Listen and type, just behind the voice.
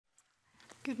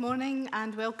Good morning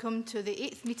and welcome to the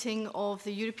 8th meeting of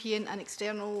the European and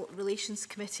External Relations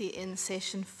Committee in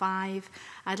Session 5.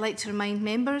 I'd like to remind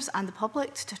members and the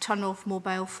public to turn off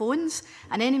mobile phones,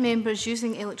 and any members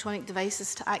using electronic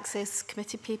devices to access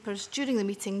committee papers during the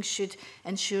meeting should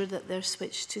ensure that they're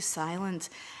switched to silent.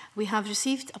 We have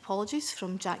received apologies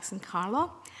from Jackson Carlaw.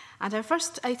 And our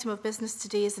first item of business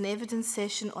today is an evidence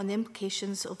session on the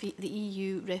implications of the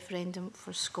EU referendum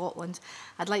for Scotland.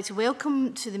 I'd like to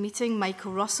welcome to the meeting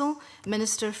Michael Russell,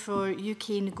 Minister for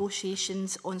UK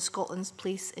Negotiations on Scotland's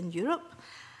Place in Europe,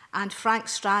 and Frank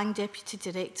Strang, Deputy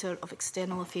Director of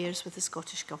External Affairs with the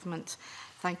Scottish Government.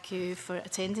 Thank you for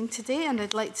attending today, and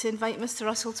I'd like to invite Mr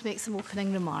Russell to make some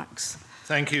opening remarks.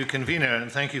 Thank you, Convener,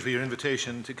 and thank you for your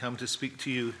invitation to come to speak to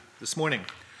you this morning.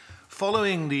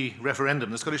 Following the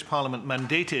referendum, the Scottish Parliament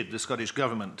mandated the Scottish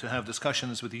Government to have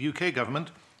discussions with the UK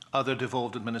Government, other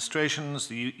devolved administrations,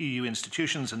 the EU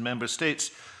institutions and Member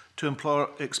States to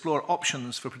explore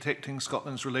options for protecting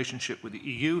Scotland's relationship with the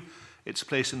EU, its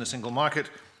place in the single market,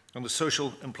 and the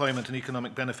social, employment and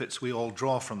economic benefits we all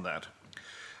draw from that.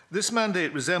 This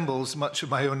mandate resembles much of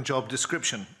my own job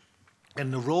description.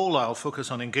 In the role, I'll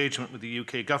focus on engagement with the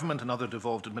UK Government and other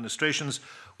devolved administrations,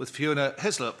 with Fiona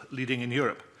Hislop leading in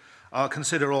Europe. I'll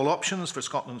consider all options for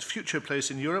Scotland's future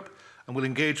place in Europe and will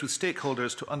engage with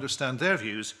stakeholders to understand their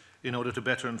views in order to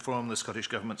better inform the Scottish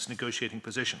Government's negotiating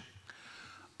position.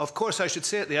 Of course, I should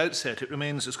say at the outset, it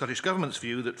remains the Scottish Government's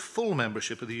view that full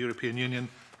membership of the European Union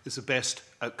is the best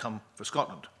outcome for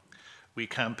Scotland. We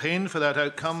campaign for that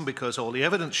outcome because all the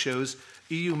evidence shows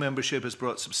EU membership has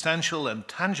brought substantial and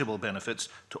tangible benefits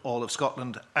to all of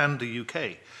Scotland and the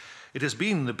UK. It has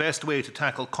been the best way to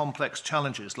tackle complex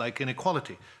challenges like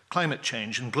inequality, climate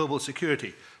change and global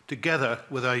security, together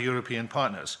with our European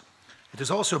partners. It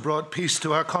has also brought peace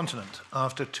to our continent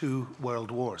after 2 world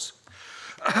wars.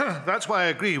 That's why I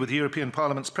agree with the European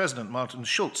Parliament's President, Martin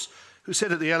Schulz, who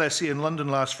said at the LSE in London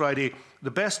last Friday,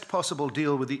 the best possible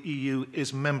deal with the EU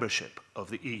is membership of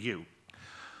the EU.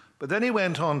 But then he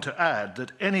went on to add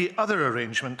that any other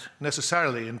arrangement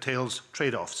necessarily entails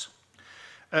trade-offs.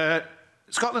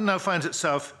 Scotland now finds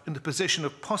itself in the position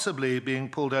of possibly being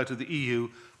pulled out of the EU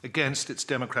against its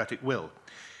democratic will.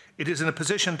 It is in a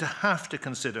position to have to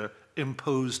consider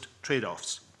imposed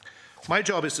trade-offs. My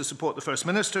job is to support the First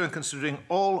Minister in considering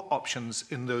all options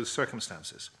in those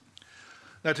circumstances.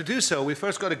 Now, to do so, we've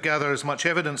first got to gather as much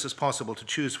evidence as possible to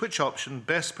choose which option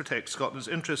best protects Scotland's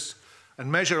interests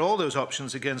and measure all those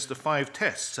options against the 5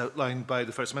 tests outlined by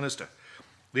the First Minister.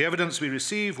 The evidence we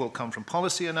receive will come from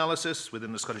policy analysis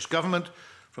within the Scottish Government,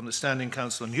 from the Standing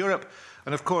Council on Europe,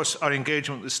 and of course our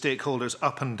engagement with stakeholders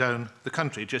up and down the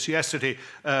country. Just yesterday,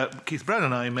 Keith Brown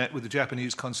and I met with the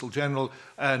Japanese Consul General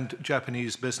and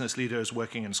Japanese business leaders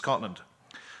working in Scotland.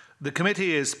 The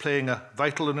committee is playing a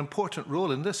vital and important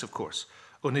role in this, of course.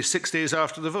 Only 6 days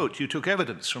after the vote, you took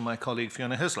evidence from my colleague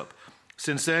Fiona Hislop.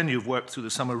 Since then, you've worked through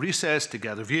the summer recess to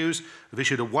gather views, have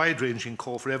issued a wide-ranging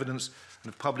call for evidence,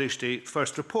 and have published a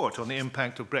first report on the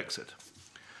impact of Brexit.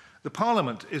 The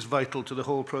Parliament is vital to the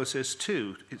whole process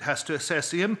too. It has to assess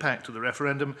the impact of the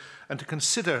referendum and to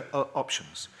consider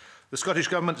options. The Scottish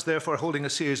Government is therefore holding a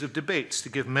series of debates to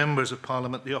give members of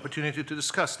Parliament the opportunity to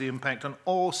discuss the impact on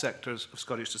all sectors of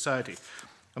Scottish society,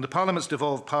 and the Parliament's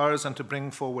devolved powers and to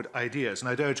bring forward ideas. And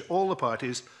I'd urge all the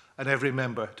parties and every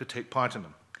member to take part in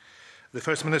them. The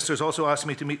First Minister has also asked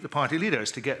me to meet the party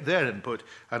leaders to get their input,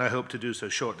 and I hope to do so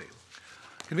shortly.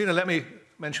 Convener, let me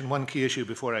mention one key issue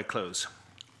before I close.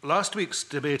 Last week's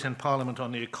debate in Parliament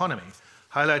on the economy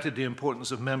highlighted the importance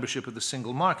of membership of the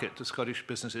single market to Scottish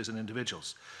businesses and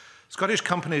individuals. Scottish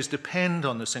companies depend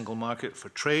on the single market for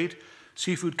trade.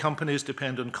 Seafood companies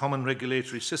depend on common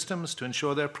regulatory systems to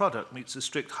ensure their product meets the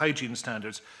strict hygiene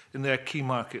standards in their key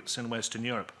markets in Western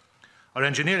Europe. Our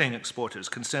engineering exporters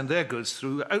can send their goods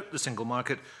throughout the single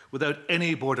market without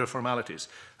any border formalities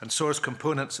and source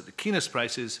components at the keenest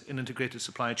prices in integrated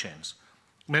supply chains.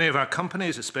 Many of our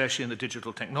companies, especially in the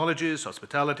digital technologies,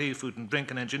 hospitality, food and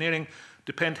drink and engineering,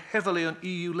 depend heavily on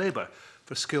EU labour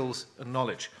for skills and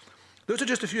knowledge. Those are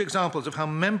just a few examples of how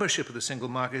membership of the single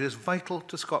market is vital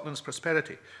to Scotland's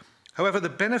prosperity. However, the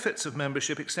benefits of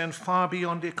membership extend far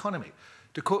beyond the economy.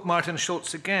 To quote Martin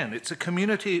Schulz again, it's a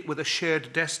community with a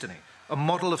shared destiny, a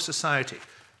model of society,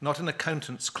 not an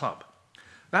accountant's club.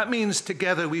 That means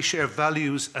together we share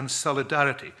values and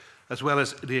solidarity, as well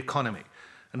as the economy.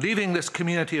 And leaving this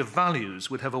community of values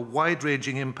would have a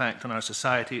wide-ranging impact on our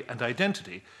society and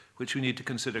identity, which we need to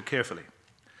consider carefully.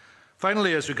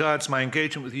 Finally, as regards my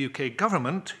engagement with the UK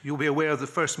Government, you'll be aware of the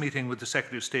first meeting with the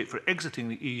Secretary of State for exiting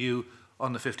the EU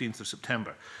on the 15th of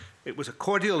September. It was a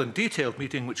cordial and detailed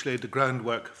meeting which laid the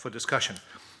groundwork for discussion.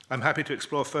 I'm happy to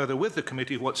explore further with the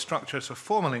committee what structures for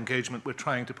formal engagement we're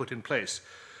trying to put in place.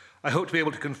 I hope to be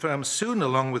able to confirm soon,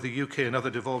 along with the UK and other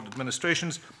devolved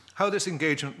administrations, how this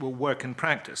engagement will work in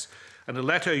practice. And the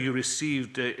letter you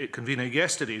received, convener,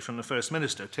 yesterday from the First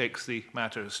Minister takes the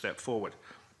matter a step forward.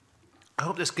 I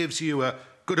hope this gives you a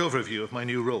good overview of my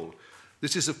new role.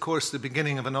 This is, of course, the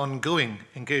beginning of an ongoing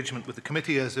engagement with the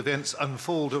committee as events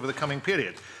unfold over the coming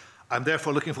period. I'm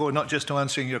therefore looking forward not just to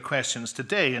answering your questions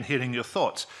today and hearing your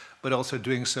thoughts, but also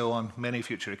doing so on many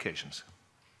future occasions.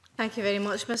 Thank you very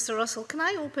much, Mr Russell. Can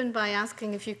I open by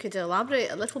asking if you could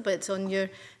elaborate a little bit on your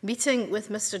meeting with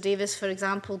Mr Davis, for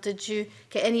example? Did you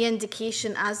get any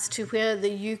indication as to where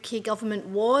the UK government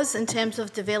was in terms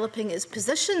of developing its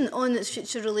position on its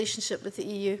future relationship with the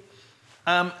EU?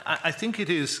 I think it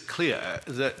is clear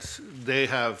that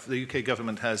the UK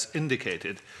government has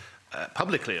indicated,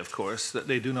 publicly of course, that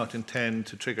they do not intend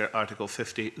to trigger Article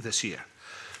 50 this year.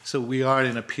 So we are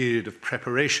in a period of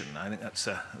preparation. I think that's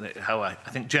how I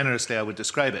think generously I would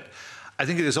describe it. I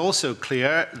think it is also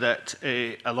clear that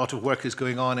a lot of work is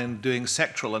going on in doing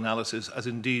sectoral analysis, as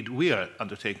indeed we are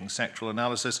undertaking sectoral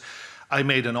analysis. I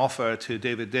made an offer to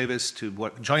David Davis to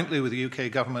work jointly with the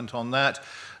UK government on that.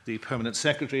 The Permanent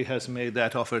Secretary has made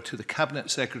that offer to the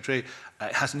Cabinet Secretary.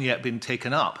 It hasn't yet been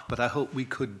taken up, but I hope we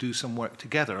could do some work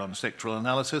together on sectoral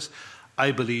analysis.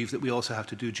 I believe that we also have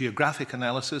to do geographic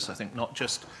analysis. I think not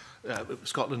just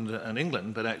Scotland and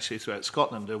England, but actually throughout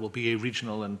Scotland there will be a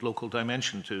regional and local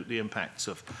dimension to the impacts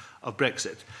of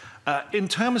Brexit. In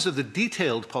terms of the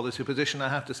detailed policy position, I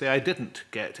have to say I didn't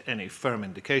get any firm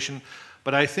indication,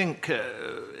 but I think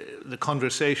the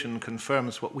conversation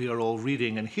confirms what we are all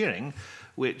reading and hearing,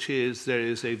 which is there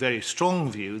is a very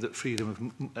strong view that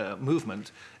freedom of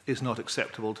movement is not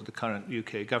acceptable to the current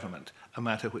UK government, a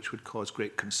matter which would cause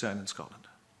great concern in Scotland.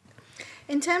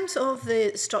 In terms of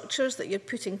the structures that you're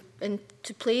putting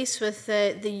into place with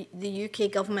the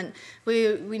UK government,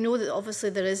 we know that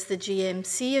obviously there is the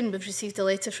GMC, and we've received a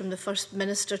letter from the First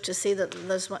Minister to say that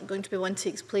there's going to be one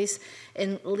takes place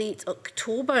in late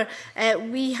October.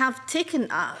 We have taken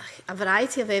a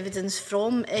variety of evidence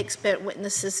from expert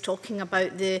witnesses talking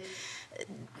about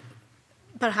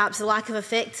perhaps the lack of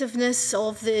effectiveness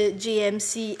of the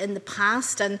GMC in the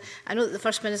past, and I know that the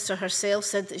First Minister herself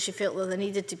said that she felt that there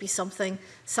needed to be something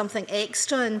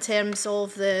extra in terms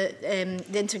of the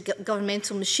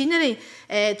intergovernmental machinery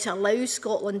to allow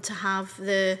Scotland to have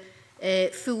the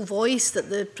full voice that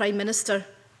the Prime Minister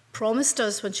promised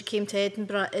us when she came to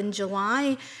Edinburgh in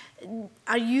July.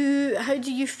 How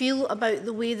do you feel about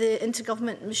the way the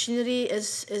intergovernment machinery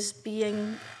is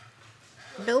being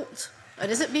built? Or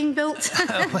is it being built?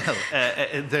 Well,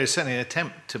 there's certainly an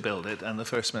attempt to build it, and the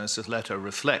First Minister's letter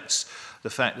reflects the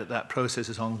fact that that process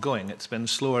is ongoing. It's been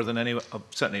slower than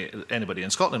certainly anybody in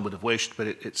Scotland would have wished, but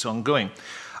it's ongoing.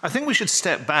 I think we should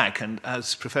step back and,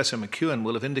 as Professor McEwen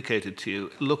will have indicated to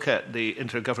you, look at the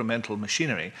intergovernmental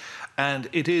machinery. And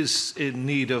it is in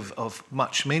need of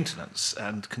much maintenance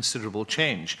and considerable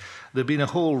change. There have been a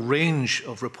whole range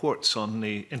of reports on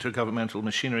the intergovernmental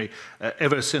machinery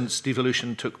ever since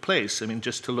devolution took place. I mean,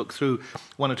 just to look through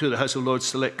one or two, the House of Lords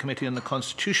Select Committee on the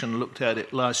Constitution looked at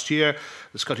it last year.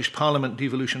 The Scottish Parliament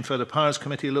Devolution Further Powers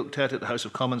Committee looked at it. The House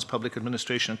of Commons Public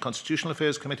Administration and Constitutional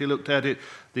Affairs Committee looked at it.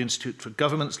 The Institute for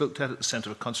Governments looked at it. The Centre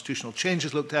for Constitutional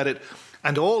Changes looked at it.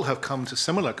 And all have come to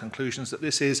similar conclusions that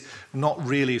this is not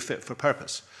really fit for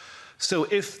purpose. So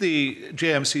if the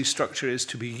JMC structure is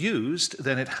to be used,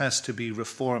 then it has to be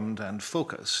reformed and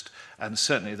focused. And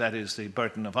certainly that is the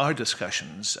burden of our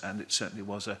discussions, and it certainly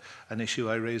was an issue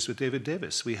I raised with David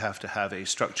Davis. We have to have a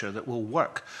structure that will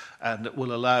work and that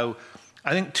will allow,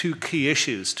 I think, two key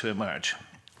issues to emerge.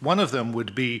 One of them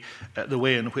would be the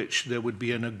way in which there would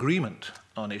be an agreement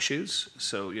on issues.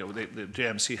 So, you know, the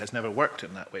JMC has never worked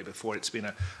in that way before. It's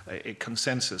been a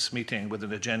consensus meeting with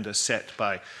an agenda set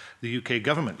by the UK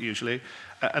government, usually.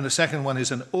 And the second one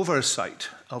is an oversight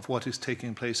of what is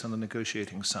taking place on the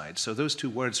negotiating side. So those two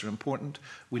words are important.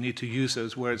 We need to use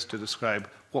those words to describe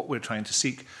what we're trying to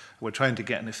seek. We're trying to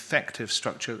get an effective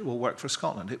structure that will work for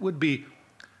Scotland. It would be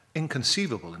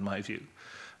inconceivable, in my view,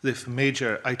 if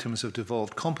major items of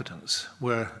devolved competence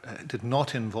did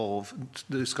not involve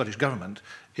the Scottish Government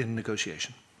in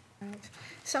negotiation. Right.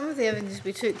 Some of the evidence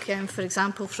we took, for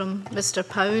example, from Mr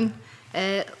Pown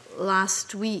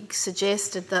last week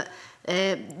suggested that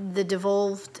the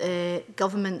devolved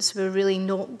governments were really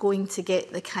not going to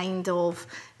get the kind of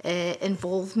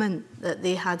involvement that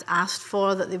they had asked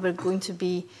for, that they were going to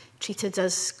be treated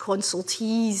as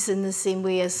consultees in the same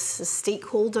way as a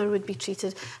stakeholder would be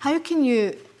treated. How can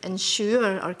you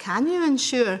ensure, or can you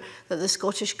ensure, that the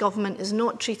Scottish Government is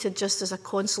not treated just as a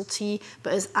consultee,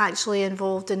 but is actually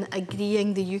involved in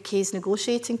agreeing the UK's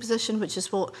negotiating position, which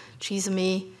is what Theresa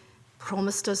May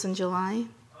promised us in July?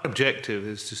 Our objective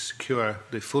is to secure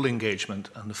the full engagement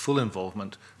and the full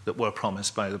involvement that were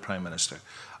promised by the Prime Minister.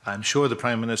 I'm sure the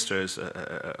Prime Minister is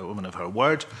a woman of her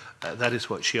word. That is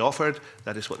what she offered.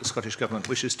 That is what the Scottish Government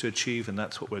wishes to achieve, and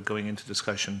that's what we're going into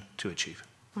discussion to achieve.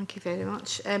 Thank you very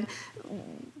much.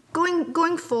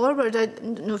 Going forward, I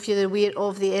don't know if you're aware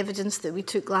of the evidence that we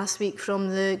took last week from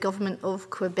the Government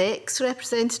of Quebec's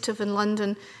representative in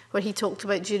London, where he talked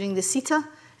about during the CETA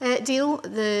deal,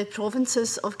 the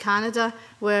provinces of Canada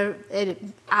were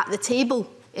at the table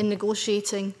in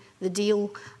negotiating the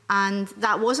deal, and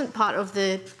that wasn't part of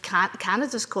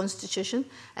Canada's constitution,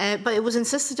 but it was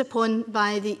insisted upon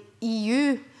by the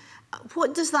EU.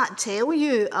 What does that tell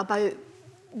you about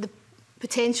the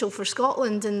potential for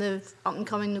Scotland in the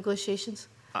up-and-coming negotiations?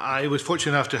 I was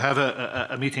fortunate enough to have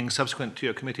a meeting subsequent to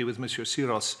your committee with Monsieur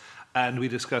Siros, and we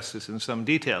discussed this in some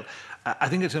detail. I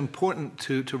think it's important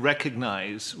to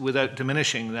recognise, without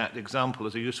diminishing that example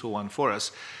as a useful one for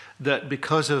us, that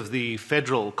because of the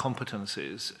federal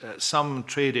competencies, some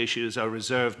trade issues are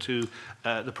reserved to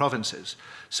the provinces.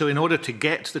 So in order to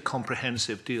get the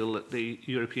comprehensive deal that the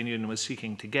European Union was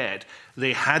seeking to get,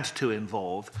 they had to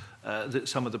involve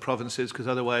some of the provinces, because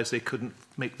otherwise they couldn't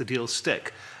make the deal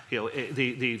stick. You know,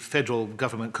 the federal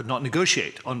government could not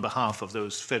negotiate on behalf of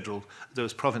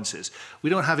those provinces. We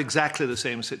don't have exactly the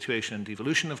same situation in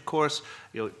devolution, of course.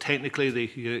 You know, technically,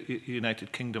 the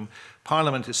United Kingdom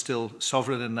Parliament is still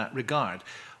sovereign in that regard.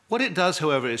 What it does,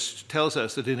 however, is tells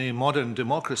us that in a modern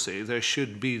democracy, there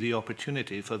should be the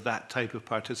opportunity for that type of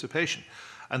participation.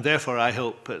 And therefore, I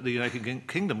hope the United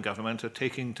Kingdom government are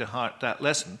taking to heart that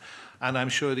lesson. And I'm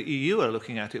sure the EU are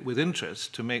looking at it with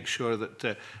interest to make sure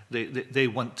that they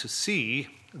want to see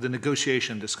the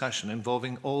negotiation discussion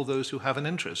involving all those who have an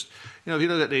interest. You know, if you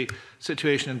look at the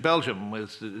situation in Belgium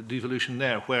with the devolution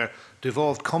there, where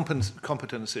devolved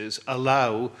competencies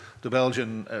allow the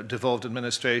Belgian devolved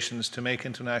administrations to make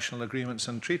international agreements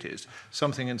and treaties,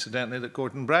 something incidentally that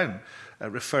Gordon Brown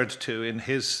referred to in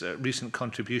his recent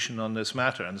contribution on this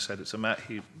matter, and said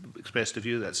he expressed a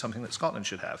view that's something that Scotland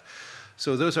should have.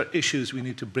 So those are issues we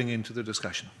need to bring into the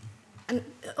discussion. And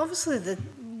obviously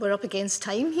we're up against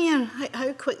time here.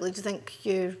 How quickly do you think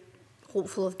you're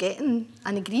hopeful of getting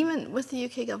an agreement with the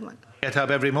UK government? I get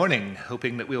up every morning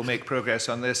hoping that we'll make progress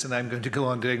on this, and I'm going to go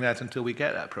on doing that until we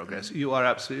get that progress. You are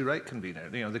absolutely right, convener.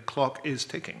 You know, the clock is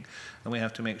ticking, and we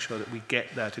have to make sure that we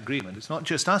get that agreement. It's not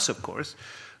just us, of course.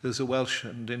 There's the Welsh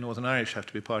and the Northern Irish have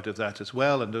to be part of that as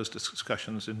well, and those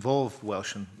discussions involve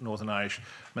Welsh and Northern Irish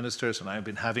ministers, and I've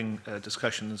been having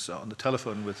discussions on the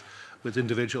telephone with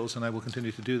individuals, and I will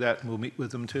continue to do that, and we'll meet with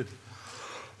them too.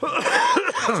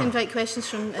 To invite questions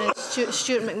from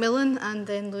Stuart McMillan and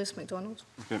then Lewis MacDonald.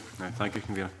 Okay. Thank you,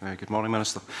 Convener. Good morning,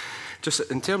 Minister.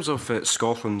 Just in terms of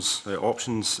Scotland's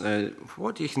options,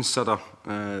 what do you consider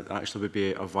actually would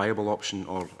be a viable option,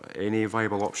 or any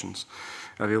viable options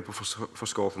available for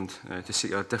Scotland to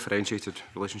seek a differentiated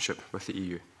relationship with the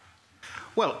EU?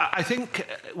 Well, I think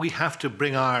we have to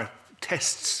bring our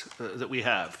tests that we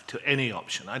have to any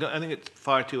option. I think it's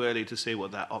far too early to say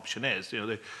what that option is. You know,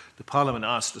 the Parliament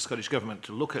asked the Scottish Government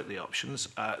to look at the options.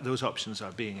 Those options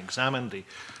are being examined.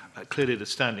 Clearly, the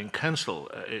Standing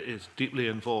Council is deeply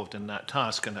involved in that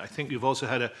task. And I think you've also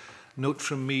had a note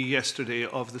from me yesterday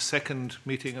of the second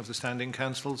meeting of the Standing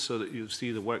Council, so that you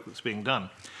see the work that's being done.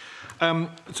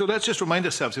 So let's just remind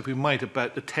ourselves, if we might,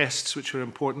 about the tests which are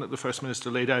important that the First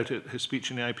Minister laid out at his speech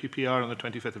in the IPPR on the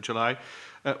 25th of July.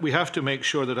 We have to make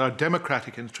sure that our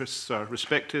democratic interests are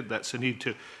respected. That's a need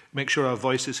to make sure our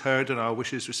voice is heard and our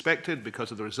wishes respected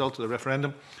because of the result of the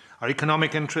referendum. Our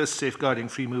economic interests, safeguarding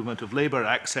free movement of labour,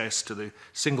 access to the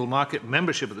single market,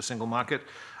 membership of the single market,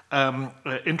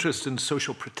 interest in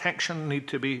social protection need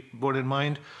to be borne in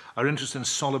mind. Our interest in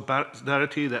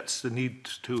solidarity, that's the need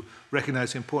to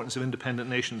recognise the importance of independent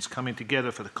nations coming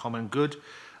together for the common good,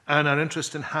 and our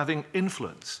interest in having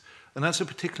influence. And that's a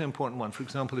particularly important one. For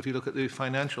example, if you look at the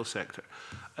financial sector,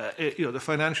 the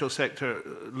financial sector,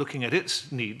 looking at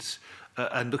its needs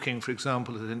and looking, for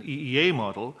example, at an EEA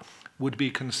model, would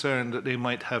be concerned that they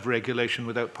might have regulation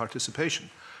without participation,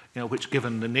 which,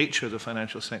 given the nature of the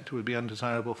financial sector, would be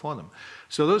undesirable for them.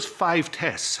 So those 5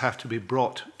 tests have to be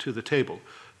brought to the table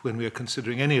when we are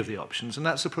considering any of the options, and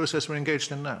that's the process we're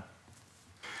engaged in now.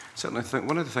 Certainly, I think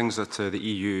one of the things that the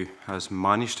EU has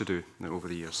managed to do over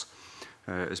the years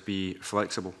is be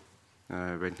flexible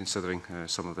when considering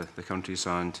some of the countries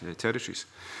and territories.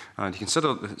 And you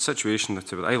consider the situation that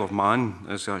the Isle of Man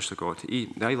has actually got. The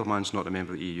Isle of Man is not a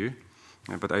member of the EU,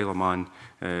 but the Isle of Man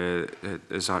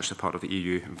is actually part of the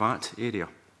EU VAT area.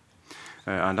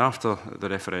 And after the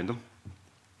referendum,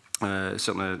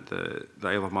 certainly the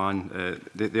Isle of Man,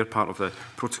 they're part of the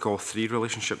Protocol 3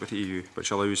 relationship with the EU,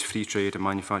 which allows free trade in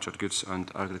manufactured goods and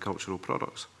agricultural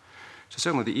products. So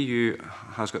certainly the EU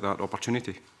has got that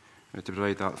opportunity to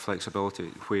provide that flexibility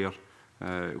where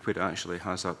it actually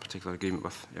has that particular agreement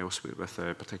with elsewhere, with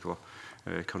particular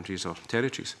countries or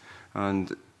territories.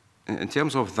 And in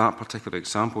terms of that particular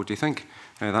example, do you think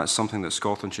that's something that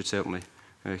Scotland should certainly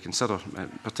consider,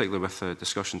 particularly with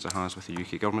discussions it has with the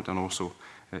UK government and also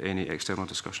any external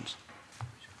discussions?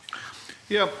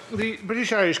 Yeah, the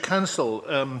British Irish Council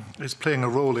is playing a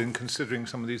role in considering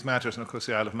some of these matters, and of course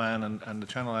the Isle of Man and the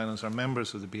Channel Islands are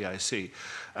members of the BIC.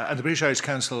 And the British Irish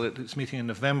Council at its meeting in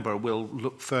November will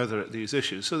look further at these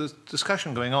issues. So there's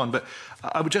discussion going on, but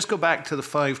I would just go back to the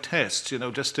 5 tests,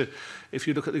 just to, if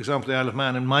you look at the example of the Isle of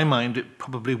Man, in my mind it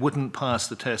probably wouldn't pass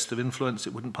the test of influence,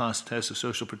 it wouldn't pass the test of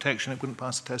social protection, it wouldn't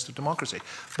pass the test of democracy.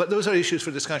 But those are issues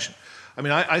for discussion. I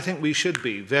mean, I think we should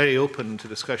be very open to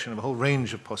discussion of a whole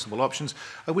range of possible options.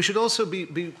 And we should also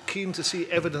be keen to see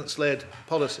evidence-led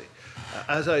policy.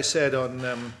 As I said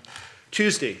on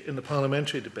Tuesday in the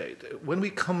parliamentary debate, when we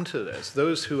come to this,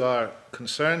 those who are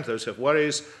concerned, those who have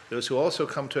worries, those who also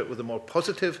come to it with a more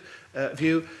positive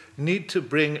view, need to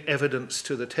bring evidence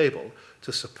to the table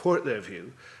to support their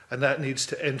view, and that needs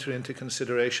to enter into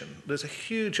consideration. There's a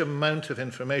huge amount of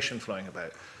information flowing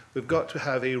about. We've got to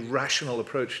have a rational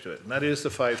approach to it, and that is the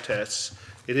 5 tests.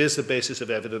 It is the basis of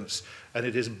evidence, and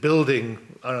it is building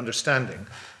our understanding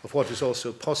of what is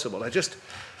also possible.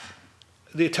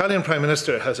 The Italian Prime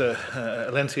Minister has a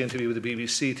lengthy interview with the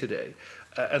BBC today,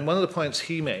 and one of the points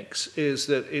he makes is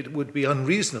that it would be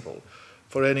unreasonable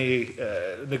for any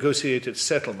negotiated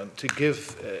settlement to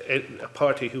give a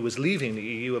party who was leaving the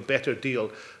EU a better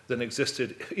deal than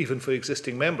existed even for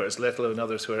existing members, let alone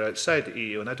others who are outside the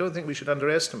EU. And I don't think we should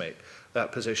underestimate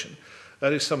that position.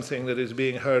 That is something that is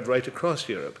being heard right across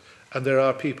Europe. And there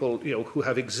are people who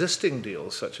have existing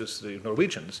deals, such as the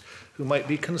Norwegians, who might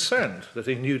be concerned that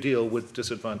a new deal would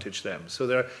disadvantage them. So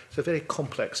it's a very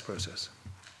complex process.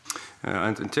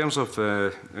 And in terms of,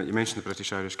 you mentioned the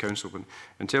British Irish Council, but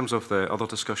in terms of the other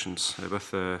discussions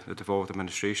with the devolved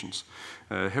administrations,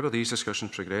 how are these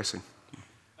discussions progressing?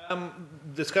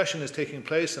 Discussion is taking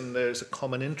place, and there's a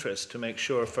common interest to make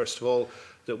sure, first of all,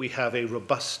 that we have a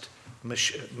robust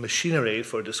machinery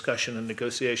for discussion and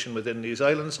negotiation within these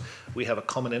islands. We have a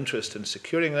common interest in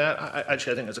securing that.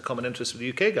 Actually, I think there's a common interest with the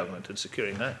UK government in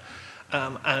securing that.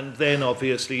 And then,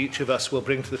 obviously, each of us will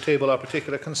bring to the table our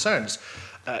particular concerns.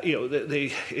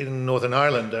 In Northern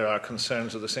Ireland, there are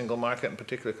concerns of the single market and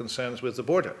particular concerns with the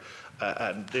border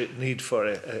and the need for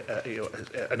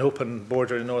an open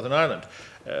border in Northern Ireland.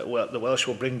 Well, the Welsh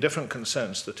will bring different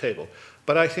concerns to the table.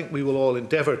 But I think we will all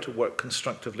endeavour to work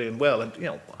constructively and well. And,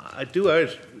 I do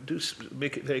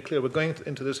make it very clear we're going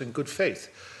into this in good faith.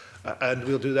 And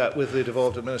we'll do that with the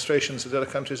devolved administrations of the other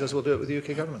countries as we'll do it with the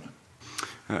UK government.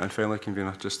 And finally,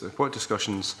 Convener, just what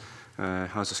discussions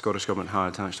has the Scottish Government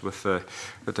had actually with the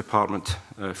Department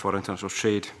for International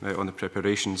Trade on the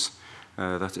preparations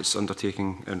that it's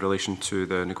undertaking in relation to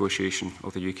the negotiation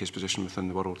of the UK's position within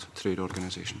the World Trade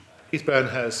Organisation? Keith Brown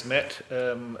has met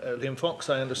Liam Fox,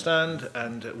 I understand,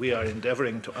 and we are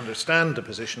endeavouring to understand the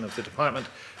position of the department.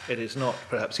 It is not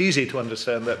perhaps easy to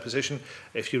understand that position.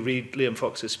 If you read Liam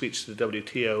Fox's speech to the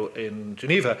WTO in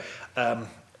Geneva,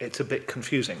 it's a bit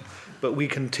confusing, but we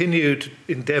continue to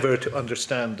endeavour to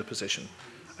understand the position.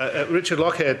 Richard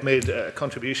Lochhead made a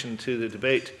contribution to the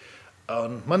debate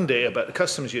on Monday about the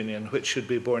customs union, which should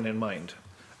be borne in mind.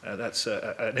 That's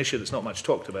an issue that's not much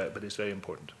talked about, but is very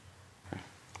important.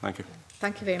 Thank you.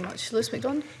 Thank you very much. Lewis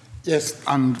MacDonald. Yes,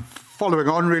 and following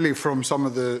on really from some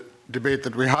of the debate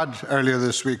that we had earlier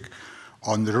this week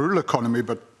on the rural economy,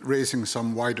 but raising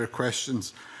some wider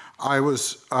questions, I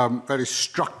was very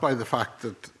struck by the fact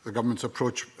that the government's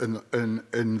approach in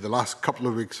the last couple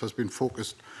of weeks has been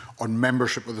focused on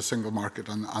membership of the single market,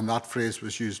 and that phrase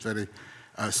was used very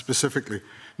specifically.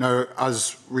 Now,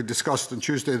 as we discussed on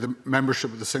Tuesday, the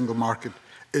membership of the single market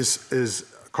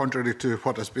is contrary to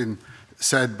what has been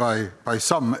said by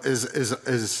some, is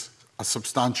a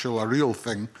substantial, a real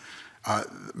thing.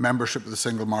 Membership of the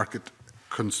single market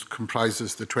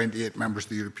comprises the 28 members of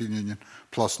the European Union,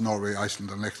 plus Norway,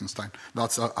 Iceland and Liechtenstein.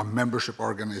 That's a membership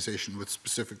organisation with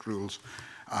specific rules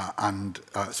and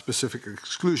specific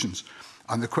exclusions.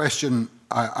 And the question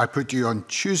I put to you on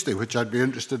Tuesday, which I'd be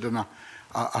interested in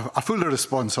a fuller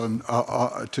response on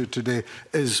to today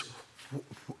is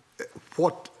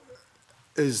what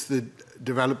is the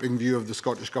developing view of the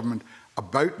Scottish Government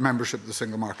about membership of the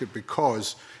single market,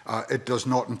 because it does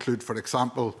not include, for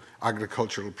example,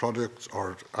 agricultural products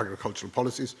or agricultural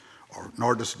policies, or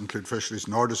nor does it include fisheries,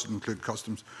 nor does it include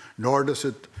customs, nor does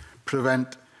it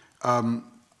prevent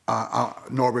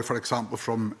Norway, for example,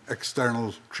 from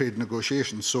external trade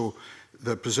negotiations. So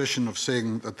the position of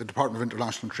saying that the Department of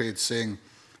International Trade saying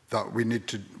that we need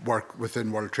to work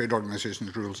within World Trade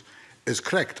Organization's rules is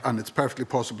correct, and it's perfectly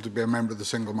possible to be a member of the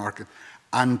single market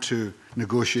and to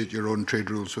negotiate your own trade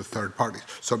rules with third parties.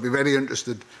 So I'd be very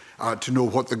interested to know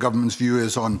what the government's view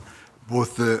is on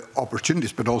both the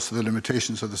opportunities but also the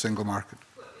limitations of the single market.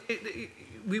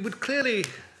 We would clearly,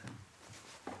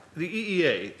 the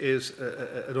EEA is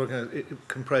an organisation, it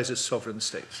comprises sovereign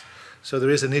states. So there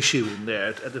is an issue in there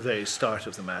at the very start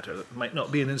of the matter. It might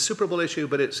not be an insuperable issue,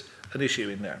 but it's an issue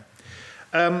in there.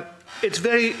 It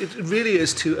really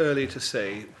is too early to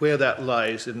say where that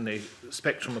lies in the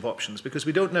spectrum of options, because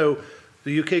we don't know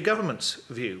the UK government's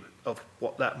view of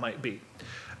what that might be.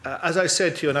 As I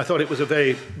said to you, and I thought it was a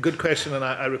very good question, and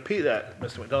I repeat that,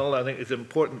 Mr. MacDonald, I think it's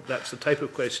important, that's the type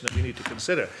of question that we need to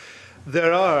consider.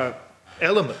 There are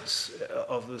elements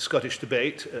of the Scottish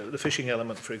debate, the fishing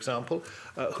element, for example,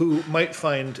 who might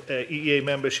find EEA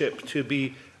membership to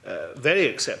be very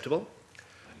acceptable,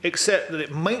 except that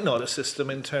it might not assist them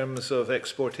in terms of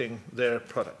exporting their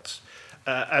products.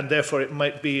 And therefore it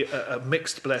might be a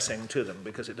mixed blessing to them,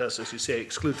 because it does, as you say,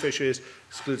 exclude fisheries,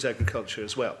 excludes agriculture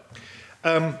as well.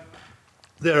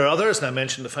 There are others, and I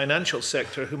mentioned the financial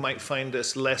sector, who might find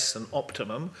this less than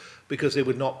optimum because they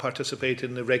would not participate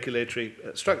in the regulatory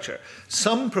structure.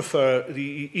 Some prefer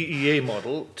the EEA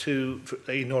model to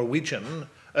a Norwegian,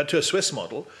 to a Swiss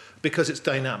model, because it's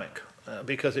dynamic.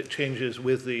 Because it changes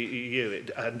with the EU,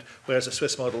 and whereas a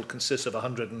Swiss model consists of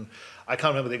 100 and I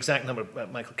can't remember the exact number,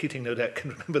 Michael Keating no doubt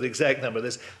can remember the exact number,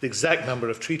 there's the exact number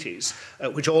of treaties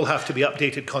which all have to be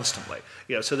updated constantly.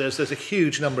 So there's a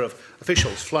huge number of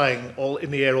officials flying all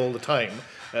in the air all the time,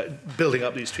 building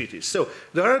up these treaties. So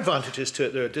there are advantages to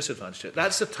it, there are disadvantages to it.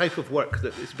 That's the type of work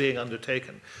that is being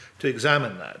undertaken, to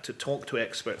examine that, to talk to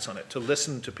experts on it, to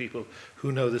listen to people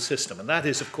who know the system. And that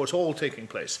is, of course, all taking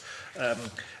place.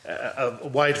 A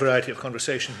wide variety of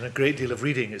conversations and a great deal of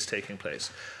reading is taking place.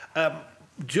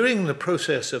 During the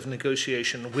process of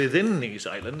negotiation within these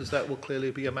islands, that will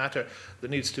clearly be a matter that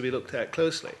needs to be looked at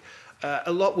closely.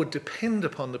 A lot would depend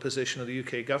upon the position of the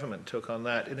UK government took on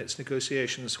that in its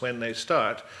negotiations when they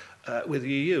start with the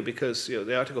EU, because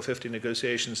the Article 50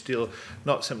 negotiations deal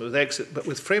not simply with exit, but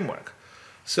with framework.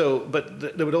 So,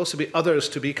 but there would also be others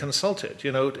to be consulted.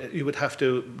 You would have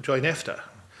to join EFTA.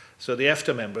 So the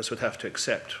EFTA members would have to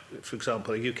accept, for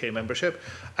example, a UK membership,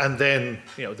 and then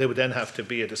there would then have to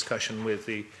be a discussion with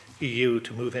the EU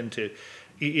to move into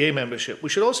EEA membership. We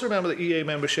should also remember that EEA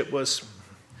membership was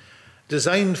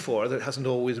designed for, that hasn't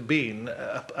always been,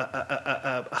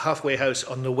 a halfway house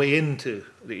on the way into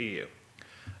the EU.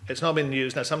 It's not been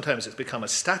used, now sometimes it's become a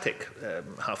static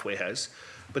halfway house,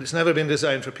 but it's never been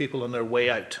designed for people on their way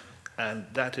out, and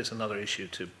that is another issue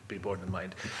to be borne in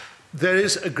mind. There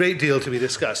is a great deal to be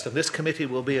discussed, and this committee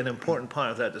will be an important part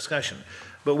of that discussion,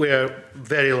 but we're a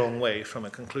very long way from a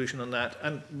conclusion on that.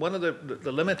 And one of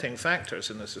the limiting factors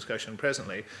in this discussion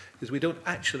presently is we don't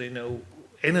actually know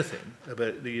anything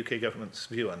about the UK government's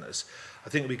view on this. I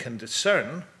think we can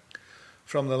discern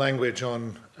from the language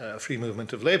on free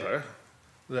movement of labour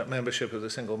that membership of the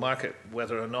single market,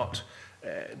 whether or not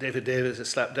David Davis is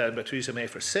slapped down by Theresa May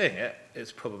for saying it,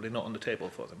 is probably not on the table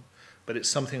for them. But it's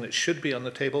something that should be on the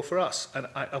table for us. And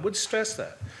I would stress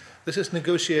that. This is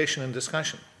negotiation and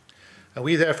discussion. And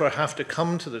we therefore have to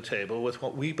come to the table with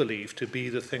what we believe to be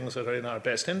the things that are in our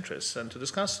best interests and to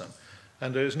discuss them.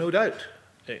 And there is no doubt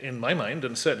in my mind,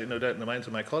 and certainly no doubt in the minds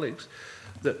of my colleagues,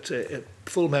 that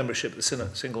full membership of the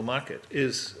single market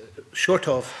is, short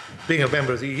of being a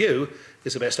member of the EU,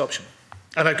 is the best option.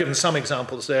 And I've given some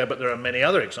examples there, but there are many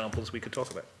other examples we could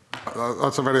talk about.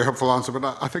 That's a very helpful answer,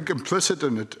 but I think implicit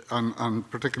in it, and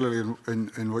particularly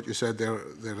in what you said there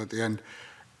at the end,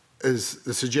 is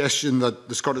the suggestion that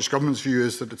the Scottish Government's view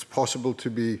is that it's possible to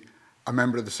be a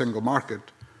member of the single market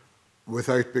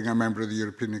without being a member of the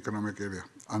European Economic Area.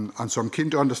 And so I'm keen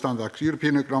to understand that. The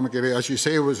European Economic Area, as you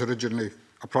say, was originally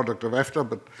a product of EFTA,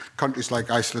 but countries like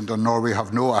Iceland and Norway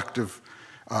have no active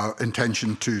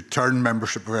intention to turn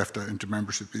membership of EFTA into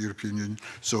membership of the European Union.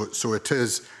 So it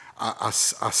is a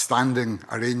standing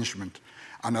arrangement.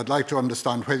 And I'd like to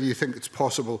understand whether you think it's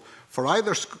possible for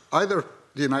either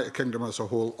the United Kingdom as a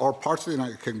whole or parts of the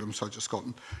United Kingdom, such as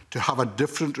Scotland, to have a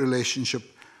different relationship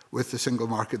with the single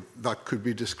market that could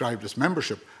be described as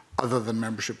membership, other than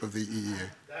membership of the EEA?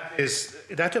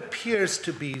 That appears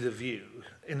to be the view,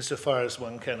 insofar as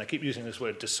one can, I keep using this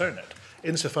word, discern it.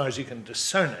 Insofar as you can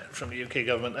discern it from the UK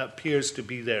government, that appears to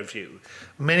be their view.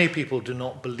 Many people do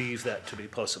not believe that to be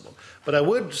possible. But I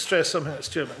would stress something that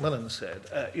Stuart McMillan said.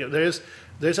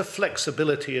 There's a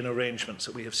flexibility in arrangements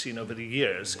that we have seen over the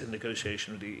years in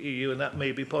negotiation with the EU, and that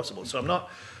may be possible. So I'm not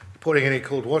pouring any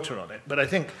cold water on it, but I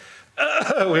think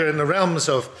we're in the realms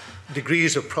of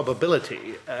degrees of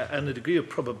probability, and the degree of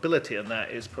probability in that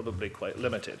is probably quite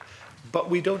limited. But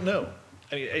we don't know.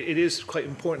 I mean, it is quite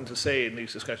important to say in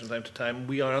these discussions time to time,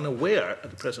 we are unaware at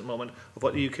the present moment of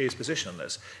what the UK's position on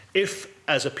this. If,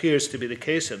 as appears to be the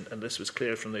case, and this was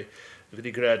clear from the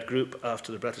Visegrad group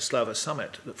after the Bratislava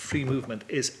summit, that free movement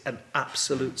is an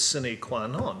absolute sine qua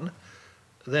non,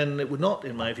 then it would not,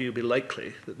 in my view, be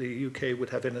likely that the UK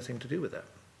would have anything to do with that.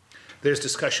 There's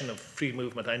discussion of free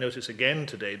movement. I notice again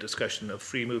today discussion of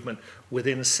free movement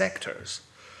within sectors.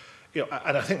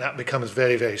 And I think that becomes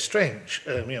very, very strange,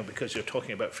 because you're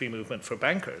talking about free movement for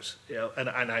bankers, and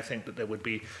I think that there would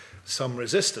be some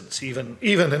resistance, even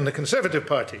in the Conservative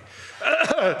Party,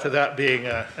 to that being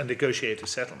a negotiated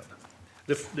settlement.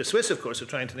 The Swiss, of course, are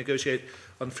trying to negotiate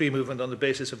on free movement on the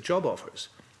basis of job offers,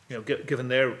 given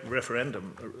their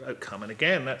referendum outcome, and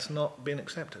again, that's not been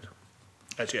accepted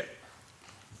as yet.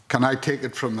 Can I take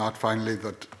it from that, finally,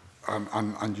 that,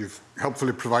 and you've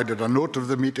helpfully provided a note of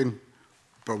the meeting,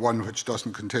 but one which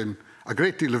doesn't contain a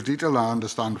great deal of detail. I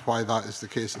understand why that is the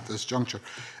case at this juncture.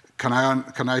 Can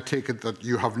I take it that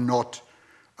you have not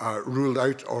ruled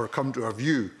out or come to a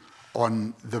view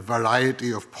on the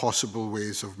variety of possible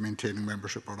ways of maintaining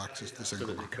membership or access to single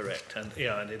market? Absolutely correct,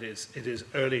 and it is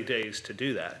early days to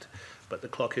do that, but the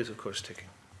clock is, of course, ticking.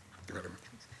 Thank you very much.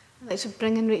 I'd like to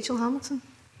bring in Rachel Hamilton.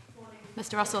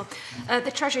 Mr. Russell,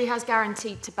 the Treasury has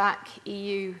guaranteed to back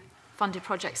EU-funded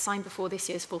projects signed before this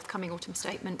year's forthcoming autumn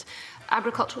statement.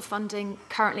 Agricultural funding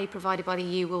currently provided by the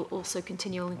EU will also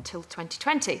continue until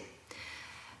 2020.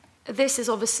 This has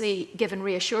obviously given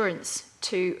reassurance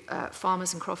to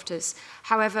farmers and crofters.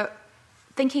 However,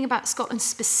 thinking about Scotland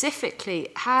specifically,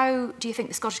 how do you think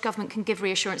the Scottish Government can give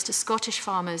reassurance to Scottish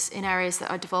farmers in areas that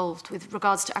are devolved with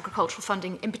regards to agricultural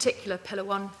funding, in particular Pillar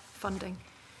 1 funding?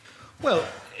 Well,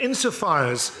 insofar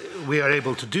as we are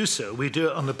able to do so, we do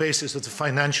it on the basis of the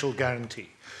financial guarantee.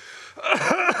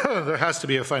 There has to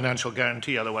be a financial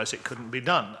guarantee, otherwise it couldn't be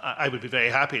done. I would be very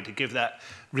happy to give that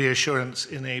reassurance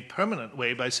in a permanent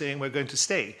way by saying we're going to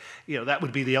stay. That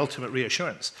would be the ultimate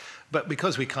reassurance. But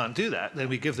because we can't do that, then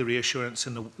we give the reassurance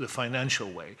in the financial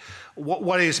way. What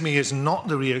worries me is not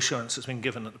the reassurance that's been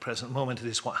given at the present moment, it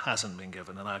is what hasn't been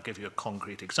given, and I'll give you a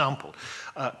concrete example.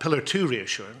 Pillar 2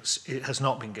 reassurance, it has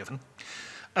not been given.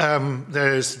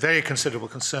 There is very considerable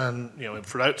concern,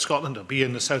 throughout Scotland, or be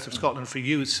in the south of Scotland for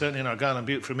you, certainly in Argyll and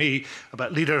Bute for me,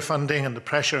 about leader funding and the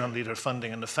pressure on leader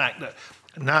funding, and the fact that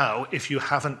now, if you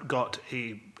haven't got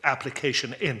a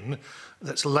application in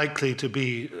that's likely to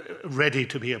be ready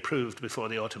to be approved before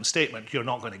the autumn statement, you're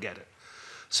not going to get it.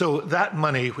 So that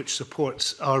money which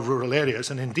supports our rural areas,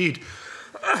 and indeed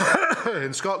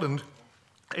in Scotland,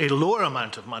 a lower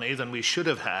amount of money than we should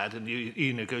have had in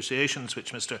EU negotiations,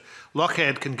 which Mr.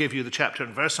 Lochhead can give you the chapter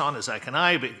and verse on, as can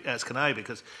I,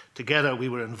 because together we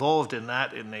were involved in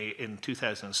that in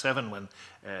 2007 when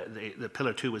the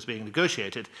Pillar 2 was being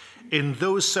negotiated. In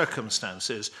those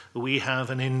circumstances, we have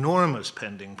an enormous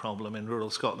pending problem in rural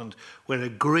Scotland, where a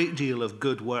great deal of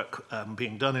good work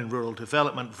being done in rural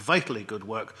development, vitally good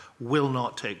work, will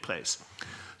not take place.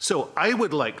 So I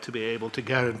would like to be able to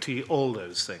guarantee all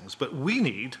those things, but we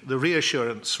need the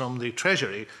reassurance from the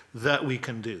Treasury that we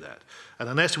can do that. And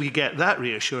unless we get that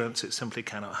reassurance, it simply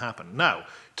cannot happen. Now, in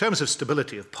terms of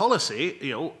stability of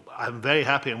policy, I'm very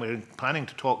happy, and we're planning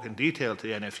to talk in detail to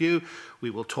the NFU.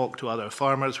 We will talk to other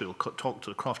farmers, we will talk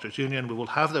to the Crofters Union, we will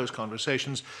have those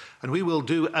conversations, and we will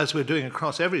do, as we're doing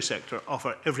across every sector,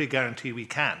 offer every guarantee we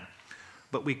can.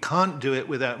 But we can't do it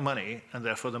without money, and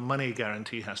therefore the money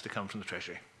guarantee has to come from the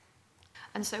Treasury.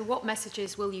 And so what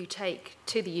messages will you take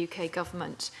to the UK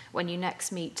government when you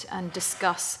next meet and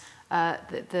discuss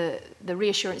the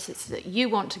reassurances that you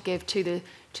want to give to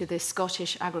the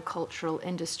Scottish agricultural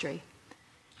industry?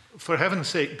 For heaven's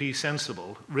sake, be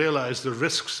sensible. Realise the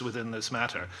risks within this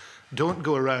matter. Don't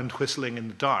go around whistling in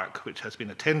the dark, which has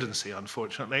been a tendency,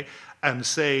 unfortunately, and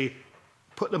say,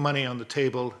 put the money on the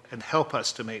table and help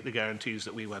us to make the guarantees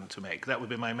that we want to make. That would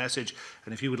be my message.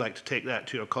 And if you would like to take that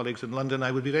to your colleagues in London,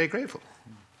 I would be very grateful.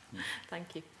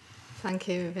 Thank you. Thank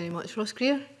you very much. Ross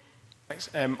Greer. Thanks.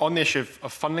 On the issue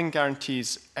of funding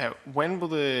guarantees, when will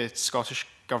the Scottish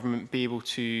Government be able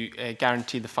to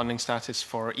guarantee the funding status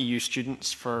for EU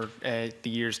students for the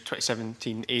years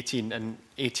 2017-18 and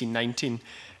 18-19?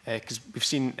 Because we've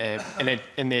seen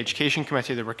in the Education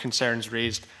Committee there were concerns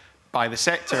raised by the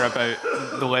sector about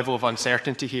the level of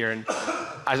uncertainty here, and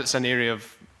as it's an area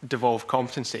of devolved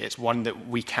competency, it's one that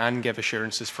we can give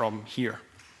assurances from here.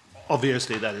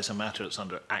 Obviously, that is a matter that's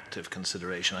under active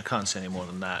consideration. I can't say any more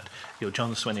than that.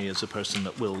 John Swinney is the person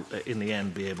that will, in the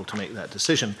end, be able to make that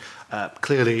decision.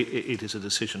 Clearly, it is a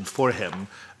decision for him.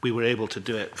 We were able to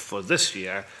do it for this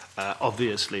year.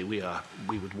 Obviously, we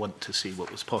would want to see what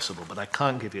was possible, but I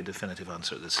can't give you a definitive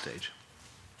answer at this stage.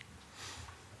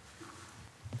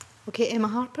 Okay, Emma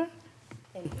Harper.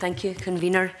 Thank you,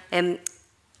 Convener.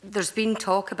 There's been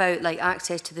talk about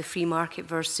access to the free market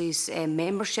versus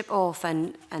membership of,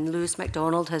 and Lewis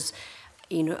MacDonald has,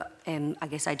 I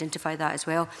guess, identified that as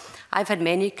well. I've had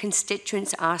many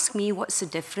constituents ask me what's the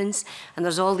difference, and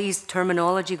there's all these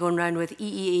terminology going around with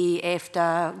EEA,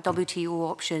 EFTA,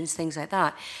 WTO options, things like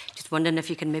that. Just wondering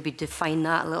if you can maybe define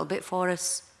that a little bit for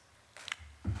us.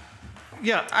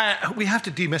 Yeah, we have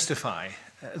to demystify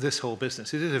this whole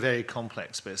business. It is a very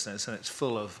complex business, and it's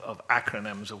full of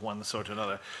acronyms of one sort or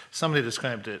another. Somebody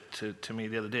described it to me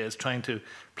the other day as trying to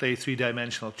play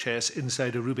three-dimensional chess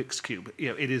inside a Rubik's Cube.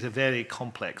 It is a very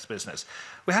complex business.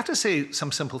 We have to say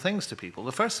some simple things to people.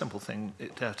 The first simple thing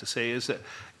to have to say is that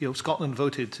Scotland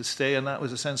voted to stay, and that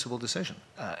was a sensible decision,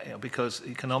 because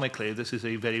economically this is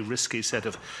a very risky set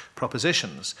of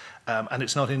propositions, and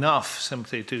it's not enough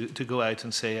simply to go out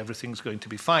and say everything's going to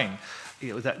be fine.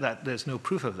 There's no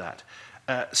proof of that.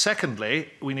 Secondly,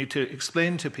 we need to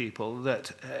explain to people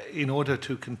that in order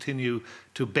to continue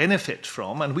to benefit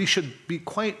from, and we should be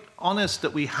quite honest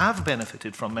that we have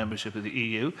benefited from membership of the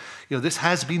EU, this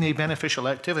has been a beneficial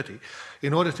activity.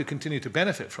 In order to continue to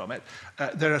benefit from it,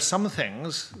 there are some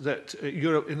things that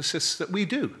Europe insists that we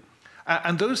do.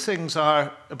 And those things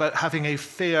are about having a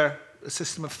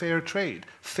system of fair trade,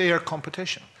 fair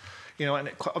competition.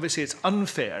 And obviously it's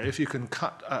unfair if you can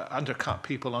undercut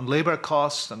people on labour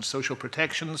costs and social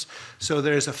protections. So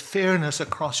there is a fairness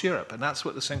across Europe, and that's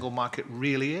what the single market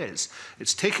really is.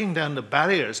 It's taking down the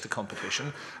barriers to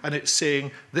competition, and it's saying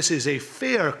this is a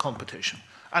fair competition.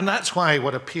 And that's why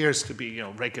what appears to be,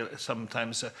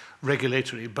 sometimes a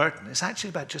regulatory burden is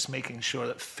actually about just making sure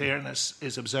that fairness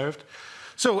is observed.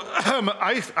 So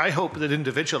I hope that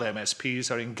individual MSPs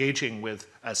are engaging with,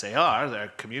 as they are, their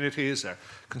communities, their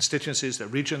constituencies, their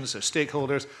regions, their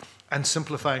stakeholders, and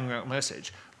simplifying their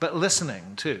message, but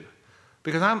listening too.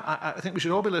 Because I think we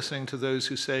should all be listening to those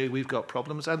who say we've got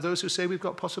problems and those who say we've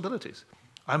got possibilities.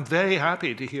 I'm very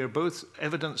happy to hear both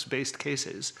evidence-based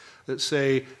cases that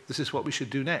say this is what we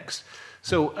should do next.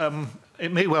 So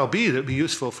it may well be that it would be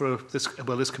useful for this,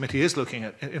 this committee is looking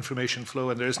at information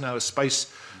flow, and there is now a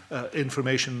SPICE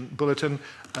information bulletin.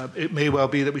 It may well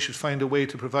be that we should find a way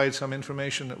to provide some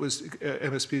information that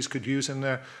MSPs could use in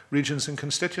their regions and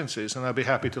constituencies, and I'd be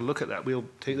happy to look at that. We'll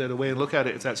take that away and look at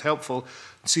it if that's helpful,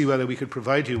 and see whether we could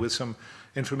provide you with some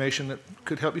information that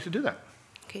could help you to do that.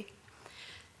 Okay.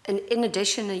 And in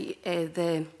addition,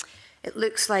 it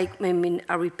looks like,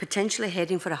 are we potentially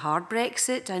heading for a hard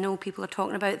Brexit? I know people are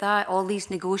talking about that. All these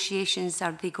negotiations,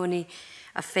 are they going to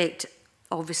affect,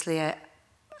 obviously,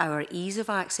 our ease of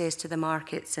access to the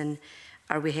markets? And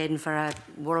are we heading for a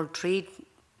world trade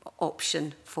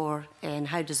option and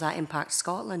how does that impact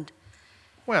Scotland?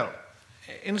 Well,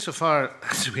 insofar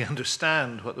as we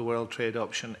understand what the world trade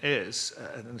option is,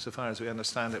 and insofar as we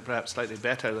understand it perhaps slightly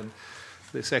better than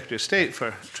the Secretary of State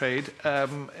for Trade,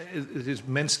 it is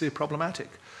immensely problematic.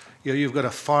 You've got a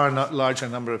far larger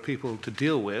number of people to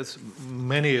deal with,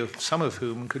 some of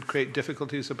whom could create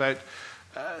difficulties about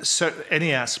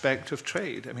any aspect of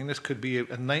trade. I mean, this could be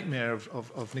a nightmare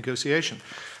of negotiation.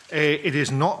 It is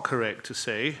not correct to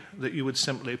say that you would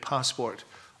simply passport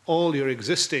all your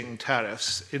existing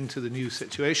tariffs into the new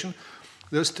situation.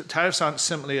 Those tariffs aren't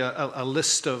simply a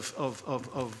list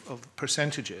of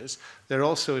percentages. They're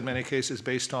also, in many cases,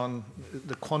 based on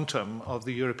the quantum of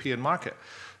the European market.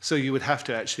 So you would have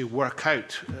to actually work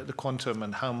out the quantum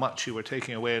and how much you were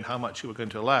taking away and how much you were going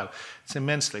to allow. It's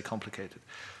immensely complicated.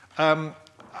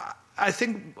 I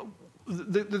think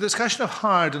the discussion of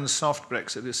hard and soft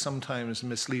Brexit is sometimes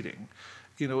misleading.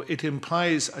 It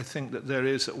implies, I think, that there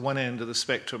is at one end of the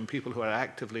spectrum people who are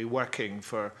actively working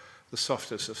for the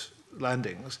softest of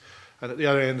landings, and at the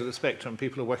other end of the spectrum,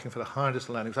 people are working for the hardest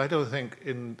of landings. I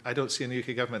don't see in the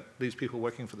UK government these people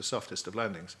working for the softest of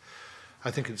landings.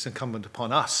 I think it's incumbent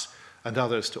upon us and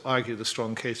others to argue the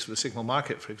strong case for the single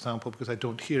market, for example, because I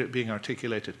don't hear it being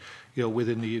articulated,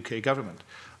 within the UK government.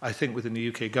 I think within the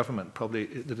UK government, probably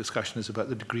the discussion is about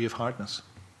the degree of hardness.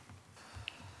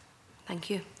 Thank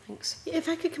you. Thanks. If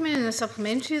I could come in a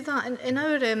supplementary of that, in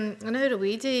our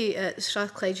away day at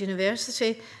Strathclyde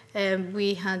University,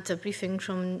 we had a briefing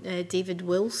from David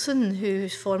Wilson,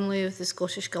 who's formerly of the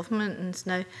Scottish Government and is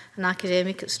now an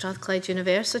academic at Strathclyde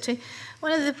University.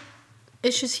 One of the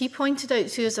issues he pointed out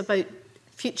to us about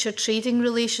future trading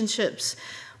relationships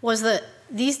was that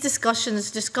these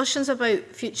discussions about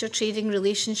future trading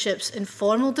relationships,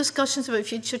 informal discussions about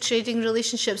future trading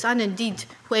relationships, and indeed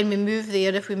when we move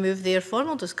there, if we move there,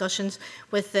 formal discussions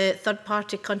with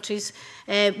third-party countries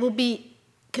will be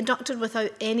conducted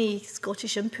without any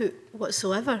Scottish input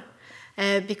whatsoever,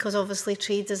 because obviously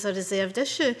trade is a reserved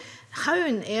issue. How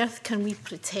on earth can we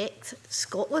protect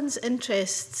Scotland's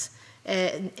interests,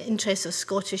 interests of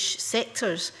Scottish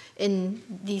sectors in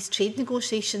these trade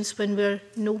negotiations when we're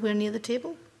nowhere near the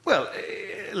table? Well,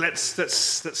 let's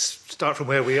start from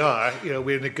where we are. You know,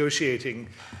 we're negotiating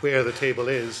where the table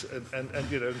is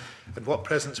and you know, and what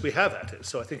presence we have at it.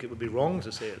 So I think it would be wrong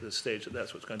to say at this stage that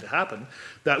that's what's going to happen.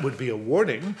 That would be a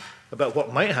warning about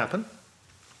what might happen.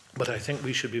 But I think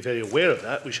we should be very aware of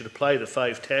that. We should apply the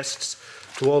 5 tests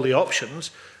to all the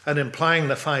options, and applying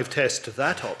the 5 tests to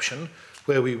that option,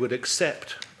 where we would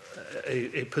accept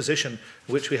a position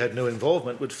in which we had no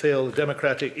involvement, would fail the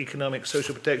democratic, economic,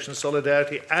 social protection,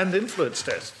 solidarity and influence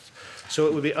tests. So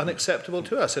it would be unacceptable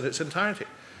to us in its entirety.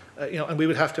 You know, and we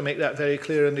would have to make that very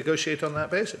clear and negotiate on that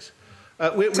basis.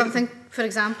 Something, for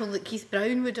example, that Keith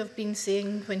Brown would have been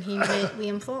saying when he met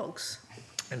Liam Fox.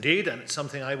 Indeed, and it's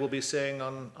something I will be saying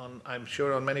on I'm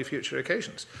sure, on many future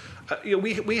occasions. You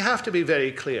know, we have to be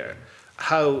very clear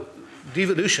how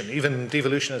devolution, even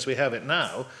devolution as we have it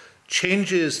now,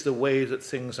 changes the way that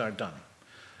things are done.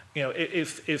 You know,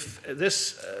 if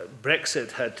this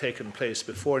Brexit had taken place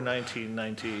before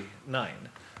 1999,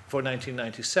 before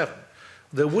 1997,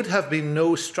 there would have been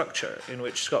no structure in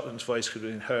which Scotland's voice could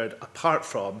have been heard apart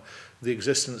from the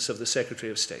existence of the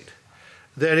Secretary of State.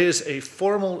 There is a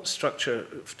formal structure,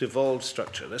 devolved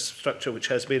structure, this structure which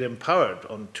has been empowered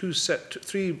on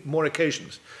 3 more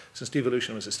occasions since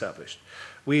devolution was established.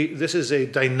 This is a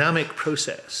dynamic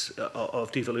process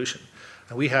of devolution,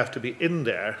 and we have to be in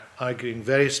there arguing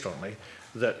very strongly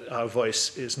that our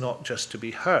voice is not just to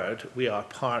be heard, we are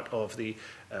part of the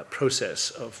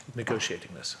process of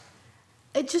negotiating this.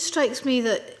 It just strikes me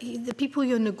that the people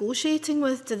you're negotiating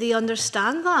with, do they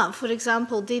understand that? For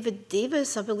example, David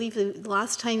Davis, I believe the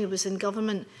last time he was in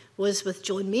government was with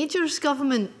John Major's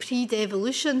government,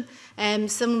 pre-devolution.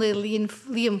 Similarly,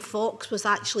 Liam Fox was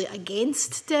actually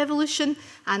against devolution,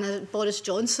 and Boris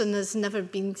Johnson has never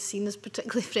been seen as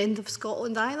particularly a friend of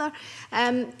Scotland either.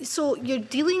 So you're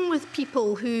dealing with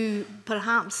people who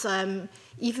perhaps,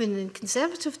 even in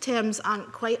Conservative terms,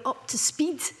 aren't quite up to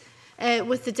speed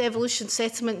with the devolution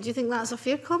settlement. Do you think that's a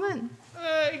fair comment?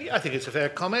 I think it's a fair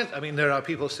comment. I mean, there are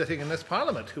people sitting in this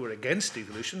Parliament who are against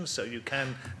devolution, so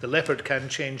the leopard can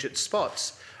change its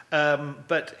spots.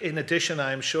 But in addition,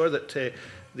 I'm sure that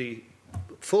the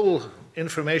full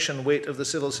information weight of the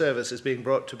civil service is being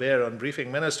brought to bear on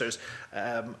briefing ministers,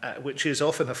 which is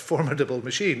often a formidable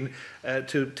machine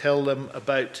to tell them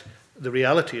about the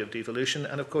reality of devolution.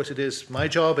 And of course, it is my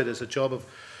job, it is a job of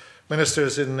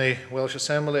ministers in the Welsh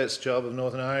Assembly, it's the job of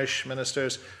Northern Irish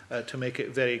ministers to make it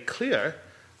very clear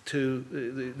to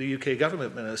the UK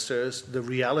government ministers the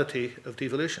reality of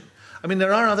devolution. I mean,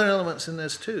 there are other elements in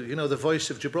this too. You know, the voice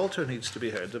of Gibraltar needs to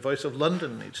be heard, the voice of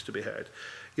London needs to be heard.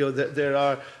 You know, there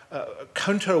are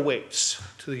counterweights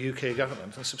to the UK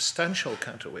government, and substantial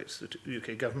counterweights to the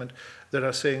UK government that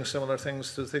are saying similar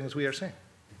things to the things we are saying.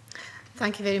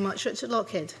 Thank you very much. Richard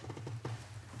Lockhead.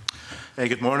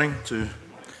 Good morning to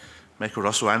Michael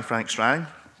Russell and Frank Strang,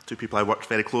 2 people I worked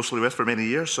very closely with for many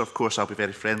years, so of course I'll be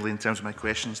very friendly in terms of my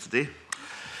questions today.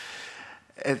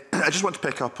 I just want to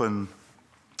pick up on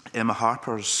Emma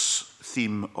Harper's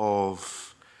theme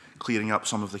of clearing up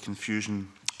some of the confusion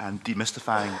and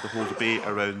demystifying the whole debate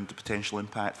around the potential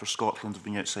impact for Scotland of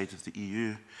being outside of the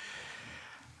EU.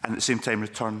 And at the same time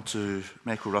return to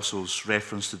Michael Russell's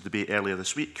reference to the debate earlier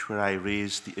this week, where I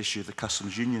raised the issue of the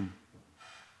customs union.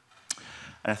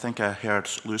 And I think I heard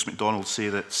Lewis MacDonald say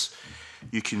that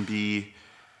you can be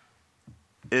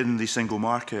in the single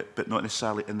market, but not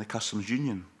necessarily in the customs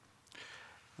union.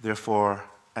 Therefore,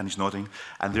 and he's nodding,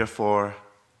 and therefore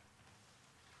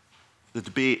the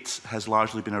debate has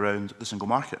largely been around the single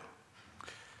market.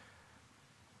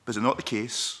 But is it not the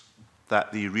case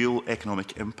that the real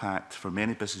economic impact for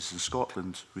many businesses in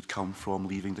Scotland would come from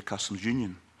leaving the customs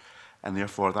union? And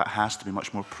therefore that has to be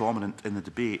much more prominent in the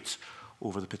debate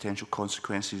over the potential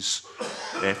consequences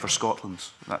for Scotland.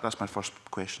 That's my first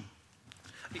question.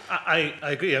 I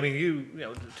agree. I mean, you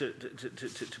know,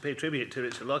 to pay tribute to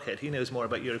Richard Lockhead, he knows more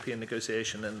about European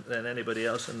negotiation than anybody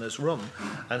else in this room,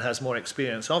 and has more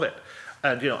experience of it.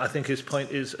 And, you know, I think his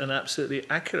point is an absolutely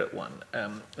accurate one.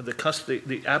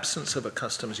 The absence of a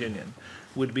customs union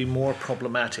would be more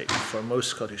problematic for most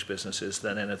Scottish businesses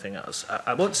than anything else.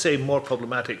 I won't say more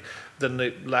problematic than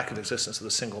the lack of existence of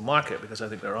the single market, because I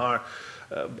think there are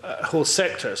whole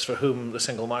sectors for whom the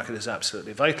single market is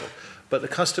absolutely vital. But the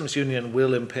customs union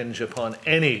will impinge upon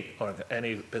any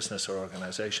business or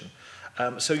organisation.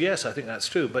 So yes, I think that's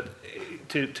true. But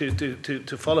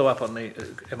to follow up on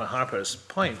Emma Harper's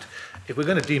point, if we're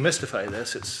going to demystify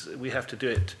this, we have to do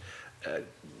it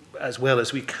as well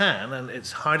as we can, and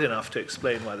it's hard enough to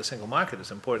explain why the single market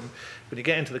is important. When you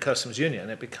get into the customs union,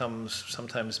 it becomes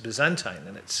sometimes Byzantine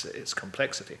in its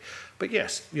complexity. But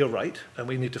yes, you're right, and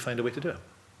we need to find a way to do it.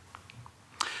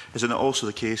 Isn't it also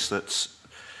the case that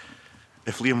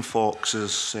if Liam Fox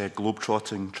is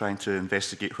globetrotting, trying to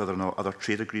investigate whether or not other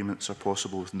trade agreements are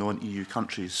possible with non-EU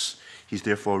countries, he's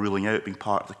therefore ruling out being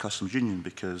part of the customs union,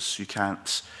 because you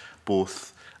can't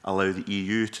both allow the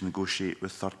EU to negotiate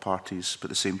with third parties, but at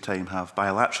the same time have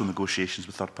bilateral negotiations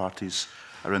with third parties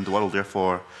around the world.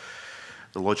 Therefore,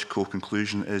 the logical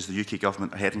conclusion is the UK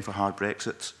government are heading for hard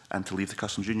Brexit and to leave the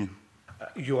customs union.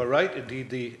 You are right. Indeed,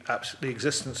 the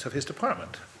existence of his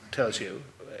department tells you,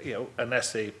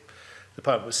 unless the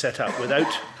department was set up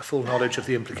without a full knowledge of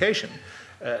the implication,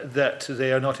 that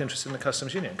they are not interested in the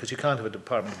customs union, because you can't have a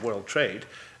Department of World Trade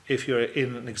if you're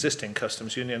in an existing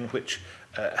customs union which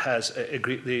has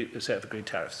the set of agreed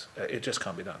tariffs. It just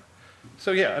can't be done.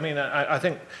 So yeah, I mean, I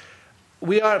think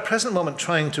we are at the present moment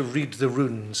trying to read the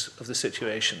runes of the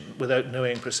situation without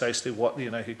knowing precisely what the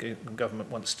United Kingdom government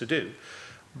wants to do.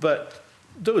 But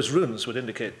those runes would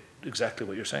indicate exactly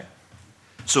what you're saying.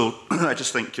 So I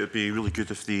just think it would be really good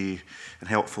and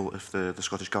helpful if the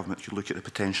Scottish Government could look at the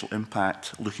potential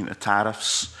impact, looking at the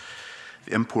tariffs,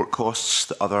 the import costs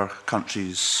that other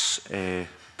countries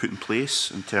put in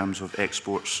place in terms of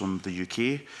exports from the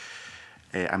UK.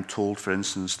 I'm told, for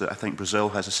instance, that I think Brazil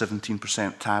has a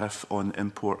 17% tariff on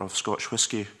import of Scotch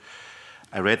whisky.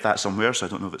 I read that somewhere, so I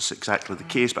don't know if it's exactly the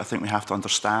case, but I think we have to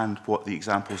understand what the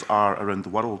examples are around the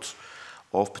world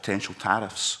of potential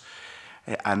tariffs,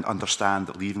 and understand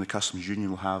that leaving the customs union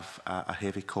will have a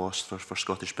heavy cost for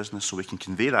Scottish business, so we can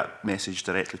convey that message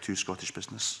directly to Scottish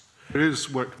business. There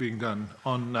is work being done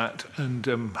on that, and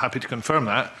I'm happy to confirm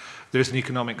that. There's an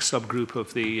economic subgroup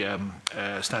of the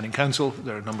Standing Council.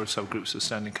 There are a number of subgroups of the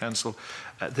Standing Council.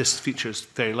 This features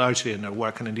very largely in their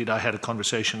work, and indeed I had a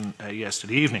conversation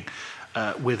yesterday evening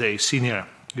with a senior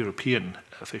European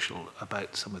official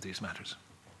about some of these matters.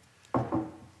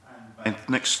 And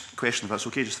next question, if that's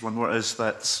okay, just one more, is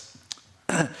that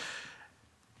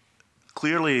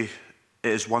clearly it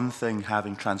is one thing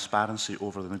having transparency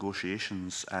over the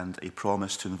negotiations and a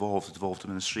promise to involve the devolved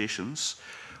administrations,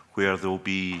 where there will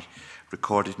be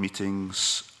recorded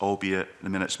meetings, albeit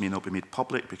the minutes may not be made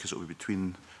public because it will be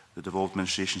between the devolved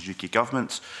administrations and UK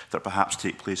government, that perhaps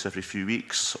take place every few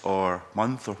weeks or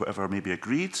month or whatever may be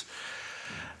agreed.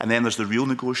 And then there's the real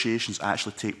negotiations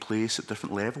actually take place at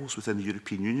different levels within the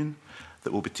European Union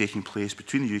that will be taking place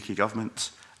between the UK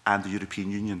government and the European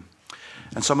Union.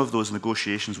 And some of those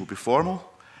negotiations will be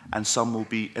formal and some will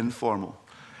be informal.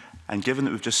 And given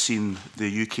that we've just seen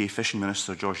the UK Fishing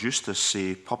Minister, George Eustace,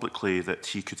 say publicly that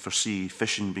he could foresee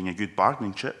fishing being a good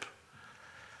bargaining chip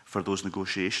for those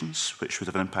negotiations, which would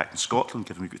have an impact in Scotland,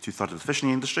 given we've got 2/3 of the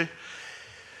fishing industry,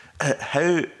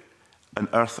 how on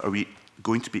earth are we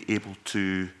going to be able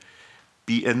to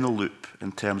be in the loop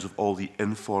in terms of all the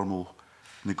informal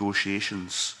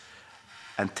negotiations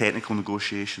and technical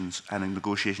negotiations and in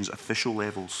negotiations at official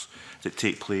levels that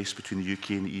take place between the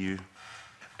UK and the EU?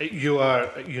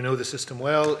 You know the system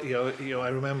well. I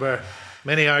remember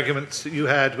many arguments that you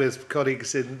had with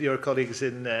your colleagues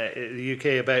in the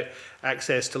UK about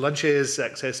access to lunches,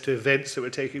 access to events that were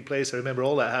taking place. I remember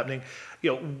all that happening.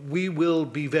 We will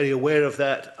be very aware of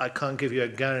that. I can't give you a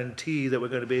guarantee that we're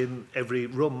going to be in every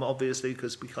room, obviously,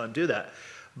 because we can't do that.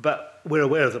 But we're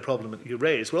aware of the problem that you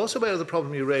raise. We're also aware of the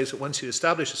problem you raise that once you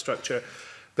establish a structure,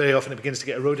 very often it begins to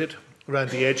get eroded around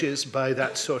the edges by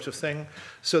that sort of thing.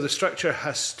 So the structure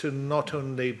has to not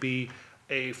only be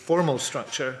a formal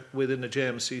structure within the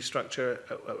JMC structure,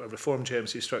 a reformed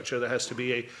JMC structure, there has to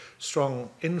be a strong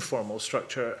informal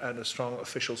structure and a strong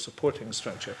official supporting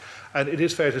structure. And it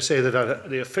is fair to say that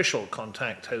the official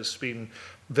contact has been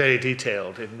very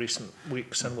detailed in recent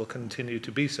weeks and will continue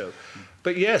to be so.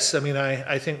 But yes, I mean,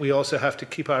 I think we also have to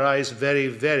keep our eyes very,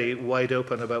 very wide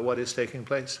open about what is taking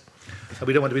place. And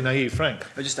we don't want to be naive, Frank.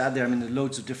 I'll just add there, I mean, there are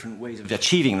loads of different ways of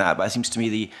achieving that, but it seems to me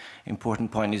the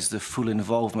important point is the full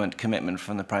involvement commitment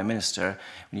from the Prime Minister.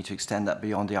 We need to extend that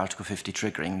beyond the Article 50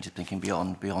 triggering, just thinking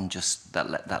beyond just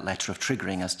that letter of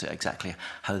triggering as to exactly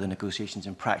how the negotiations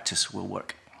in practice will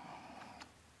work.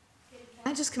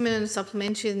 Can I just come in and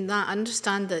supplementary in that? I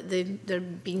understand that they're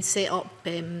being set up,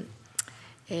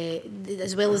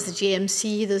 as well as the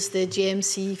JMC, there's the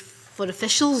JMC for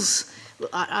officials.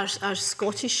 Are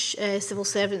Scottish civil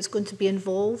servants going to be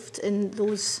involved in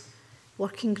those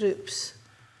working groups?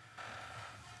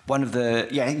 One of the,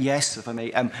 yes, if I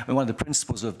may, one of the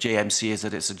principles of JMC is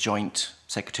that it's a joint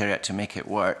secretariat to make it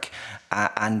work.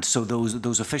 And so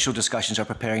those official discussions are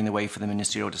preparing the way for the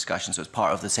ministerial discussions, so it's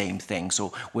part of the same thing.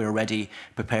 So we're already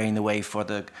preparing the way for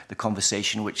the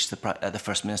conversation which the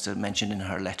First Minister mentioned in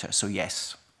her letter, so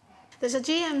yes. There's a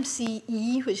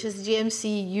JMC-E, which is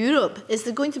JMC Europe. Is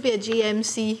there going to be a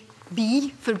JMC-B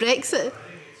for Brexit?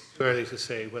 It's too early to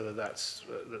say whether that's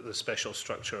the special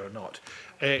structure or not.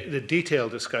 The detailed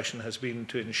discussion has been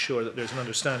to ensure that there's an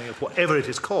understanding of whatever it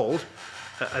is called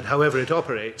and however it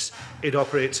operates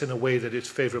in a way that is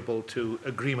favourable to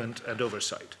agreement and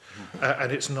oversight.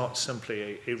 And it's not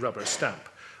simply a rubber stamp.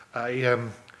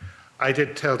 I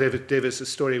did tell David Davis a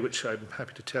story which I'm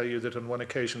happy to tell you, that on one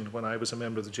occasion when I was a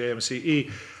member of the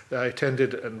JMCE, I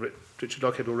attended, and Richard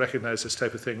Lockhead will recognise this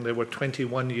type of thing, there were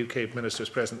 21 UK ministers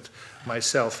present,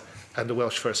 myself and the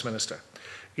Welsh First Minister.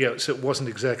 So it wasn't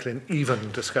exactly an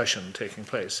even discussion taking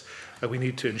place. We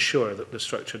need to ensure that the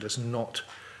structure does not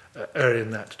err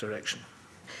in that direction.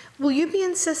 Will you be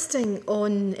insisting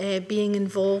on being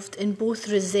involved in both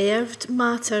reserved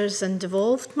matters and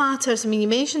devolved matters? I mean, you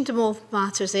mentioned devolved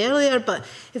matters earlier, but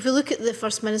if we look at the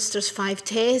First Minister's 5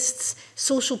 tests,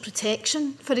 social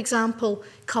protection, for example,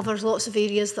 covers lots of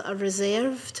areas that are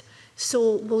reserved.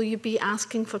 So will you be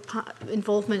asking for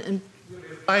involvement in...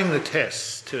 Applying the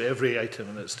tests to every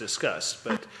item that's discussed,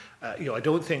 but I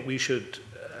don't think we should,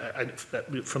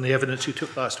 from the evidence you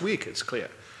took last week, it's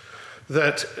clear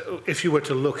that if you were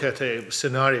to look at a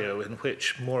scenario in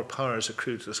which more powers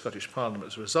accrue to the Scottish Parliament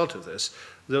as a result of this,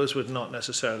 those would not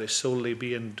necessarily solely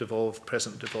be in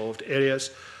present devolved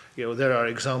areas. There are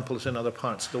examples in other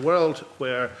parts of the world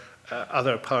where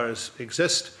other powers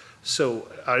exist. So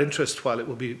our interest, while it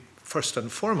will be first and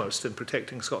foremost in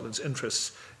protecting Scotland's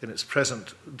interests in its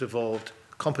present devolved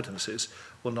competencies,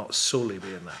 will not solely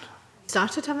be in that.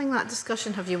 Started having that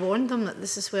discussion? Have you warned them that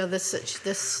this is where this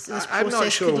process could lead? I'm not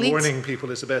sure warning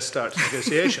people is the best start to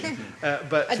negotiation.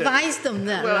 But advise them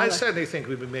then. Well, I certainly think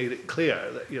we've made it clear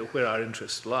that where our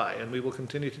interests lie, and we will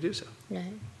continue to do so.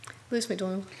 Right. Lewis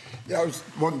MacDonald. Yeah, I was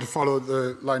wanting to follow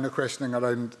the line of questioning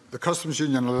around the customs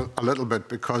union a little bit,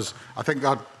 because I think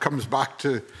that comes back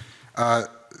to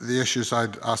the issues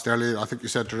I'd asked earlier. I think you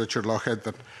said to Richard Lockhead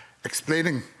that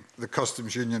explaining the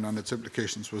customs union and its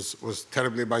implications was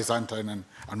terribly Byzantine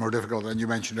and more difficult than you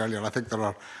mentioned earlier. I think there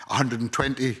are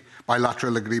 120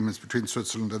 bilateral agreements between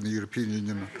Switzerland and the European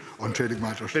Union on trading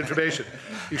matters. Information.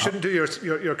 You shouldn't do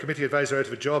your committee advisor out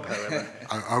of a job, however.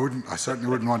 I certainly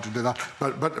wouldn't want to do that.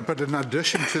 But in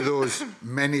addition to those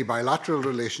many bilateral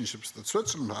relationships that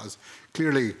Switzerland has,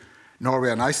 clearly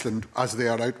Norway and Iceland, as they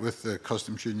are out with the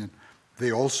customs union,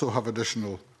 they also have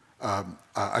additional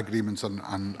agreements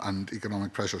and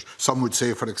economic pressures. Some would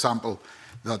say, for example,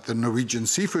 that the Norwegian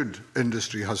seafood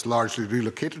industry has largely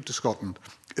relocated to Scotland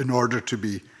in order to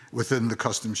be within the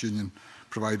customs union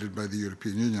provided by the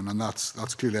European Union, and that's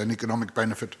clearly an economic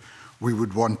benefit we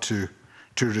would want to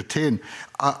retain.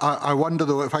 I wonder,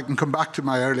 though, if I can come back to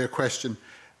my earlier question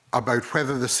about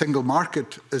whether the single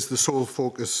market is the sole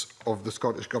focus of the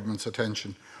Scottish Government's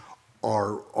attention,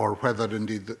 or whether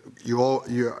indeed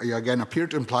you again appear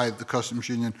to imply that the customs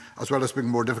union, as well as being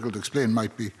more difficult to explain,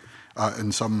 might be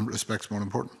in some respects more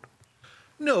important.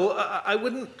 No, I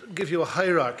wouldn't give you a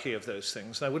hierarchy of those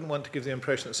things. I wouldn't want to give the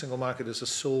impression that the single market is the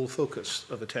sole focus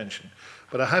of attention.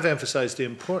 But I have emphasised the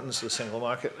importance of the single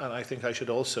market, and I think I should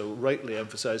also rightly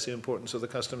emphasise the importance of the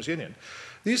customs union.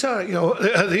 These are,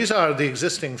 these are the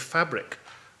existing fabric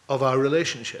of our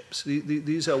relationships.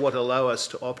 These are what allow us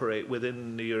to operate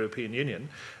within the European Union.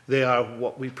 They are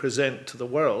what we present to the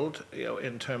world,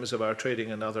 in terms of our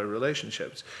trading and other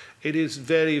relationships. It is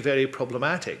very, very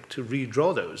problematic to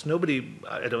redraw those. Nobody,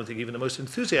 I don't think even the most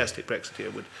enthusiastic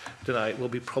Brexiteer would deny it will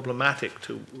be problematic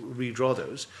to redraw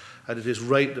those. And it is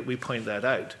right that we point that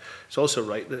out. It's also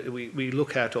right that we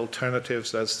look at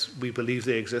alternatives as we believe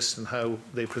they exist and how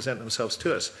they present themselves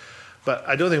to us. But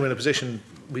I don't think we're in a position,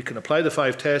 we can apply the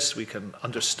 5 tests, we can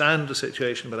understand the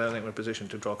situation, but I don't think we're in a position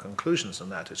to draw conclusions on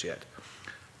that as yet.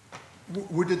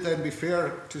 Would it then be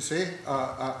fair to say,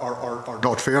 or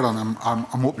not fair, and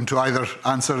I'm open to either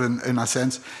answer in a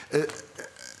sense,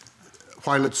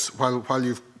 while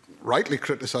you've rightly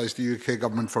criticised the UK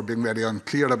government for being very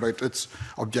unclear about its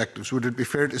objectives, would it be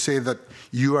fair to say that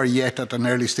you are yet at an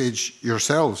early stage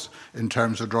yourselves in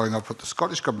terms of drawing up what the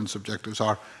Scottish government's objectives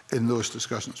are in those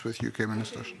discussions with UK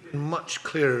ministers? Much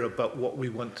clearer about what we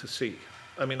want to see.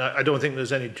 I mean, I don't think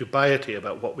there's any dubiety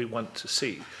about what we want to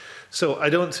see. So I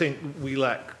don't think we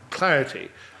lack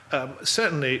clarity.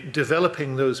 Certainly,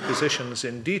 developing those positions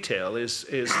in detail is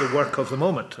the work of the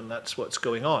moment, and that's what's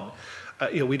going on.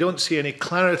 We don't see any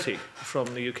clarity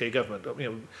from the UK government.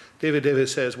 David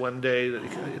Davis says one day that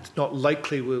it's not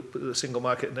likely we'll put the single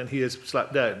market, and then he is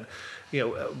slapped down.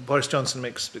 Boris Johnson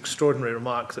makes the extraordinary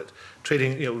remark that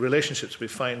trading relationships will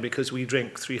be fine because we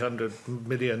drink 300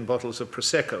 million bottles of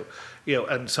Prosecco,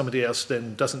 and somebody else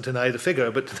then doesn't deny the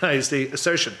figure but denies the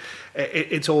assertion.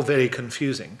 It's all very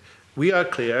confusing. We are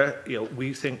clear,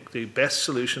 we think the best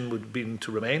solution would be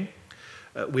to remain.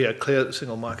 We are clear that the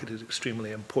single market is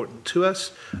extremely important to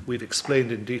us. We've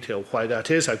explained in detail why that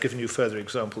is. I've given you further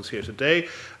examples here today.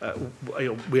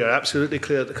 We are absolutely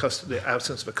clear that the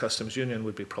absence of a customs union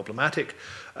would be problematic.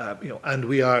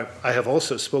 And I have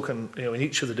also spoken in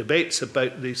each of the debates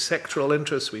about the sectoral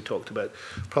interests. We talked about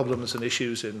problems and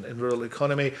issues in rural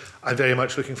economy. I'm very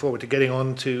much looking forward to getting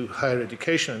on to higher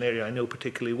education, an area I know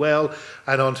particularly well,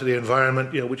 and on to the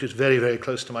environment, which is very, very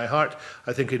close to my heart.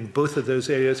 I think in both of those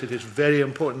areas it is very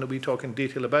important that we talk in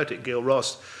detail about it. Gail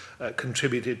Ross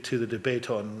contributed to the debate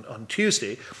on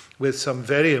Tuesday with some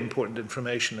very important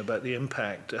information about the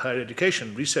impact, higher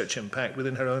education, research impact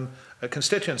within her own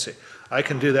constituency. I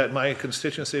can do that in my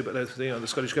constituency, but the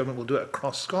Scottish Government will do it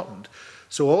across Scotland.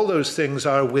 So all those things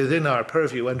are within our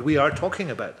purview, and we are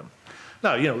talking about them.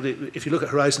 Now, if you look at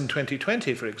Horizon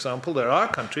 2020, for example, there are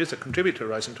countries that contribute to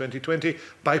Horizon 2020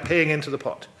 by paying into the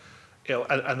pot,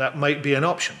 and that might be an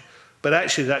option. But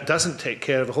actually, that doesn't take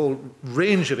care of a whole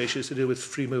range of issues to do with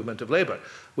free movement of labour,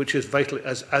 which is vitally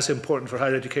as important for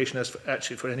higher education as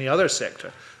actually for any other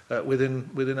sector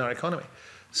within our economy.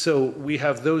 So we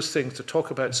have those things to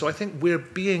talk about. So I think we're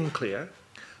being clear.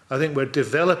 I think we're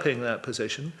developing that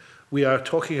position. We are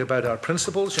talking about our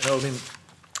principles.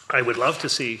 I would love to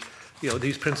see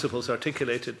these principles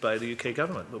articulated by the UK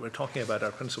government, but we're talking about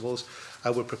our principles.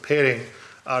 We're preparing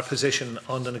our position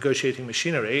on the negotiating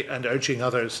machinery and urging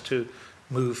others to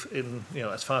move in,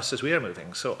 as fast as we are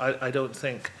moving. So I don't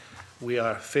think we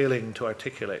are failing to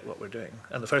articulate what we're doing.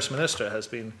 And the First Minister has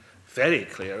been very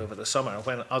clear over the summer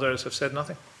when others have said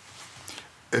nothing.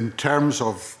 In terms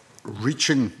of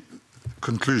reaching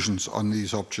conclusions on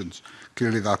these options,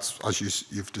 clearly that's, as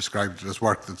you've described it, as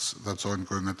work that's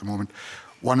ongoing at the moment.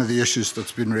 One of the issues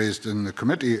that's been raised in the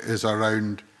committee is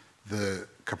around the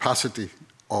capacity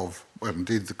of, well,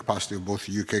 indeed the capacity of both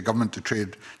the UK government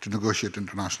to negotiate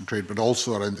international trade, but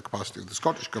also around the capacity of the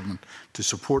Scottish government to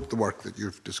support the work that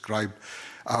you've described.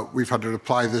 We've had a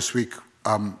reply this week,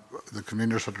 the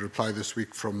conveners had a reply this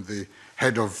week from the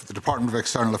head of the Department of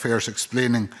External Affairs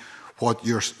explaining what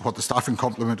the staffing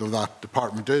complement of that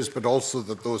department is, but also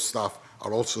that those staff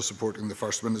are also supporting the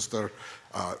First Minister,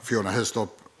 Fiona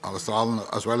Hislop, Alistair Allen,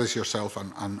 as well as yourself,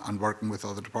 and working with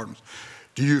other departments.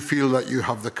 Do you feel that you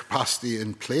have the capacity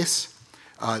in place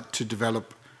to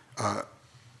develop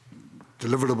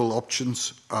deliverable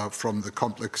options from the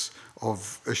complex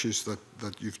of issues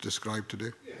that you've described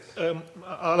today?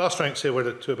 I'll ask Frank to say a word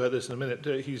or two about this in a minute.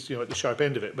 He's at the sharp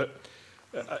end of it, but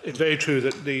it's very true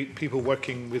that the people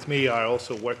working with me are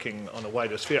also working on a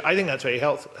wider sphere. I think that's very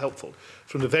helpful.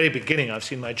 From the very beginning, I've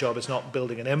seen my job as not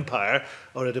building an empire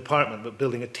or a department, but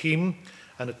building a team,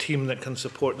 and a team that can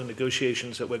support the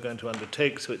negotiations that we're going to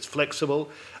undertake, so it's flexible.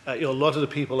 A lot of the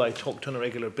people I talk to on a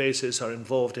regular basis are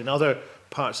involved in other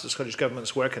parts of the Scottish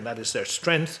Government's work, and that is their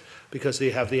strength, because they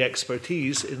have the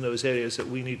expertise in those areas that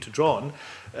we need to draw on.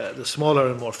 The smaller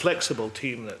and more flexible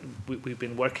team that we've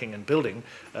been working and building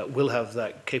will have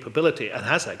that capability, and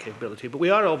has that capability, but we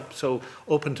are also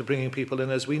open to bringing people in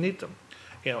as we need them.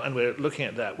 And we're looking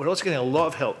at that. We're also getting a lot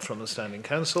of help from the Standing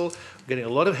Council. We're getting a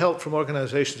lot of help from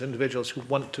organisations, individuals who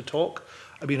want to talk.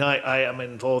 I mean, I am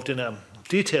involved in a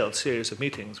detailed series of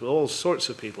meetings with all sorts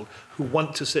of people who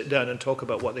want to sit down and talk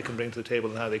about what they can bring to the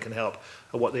table and how they can help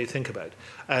and what they think about.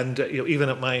 And even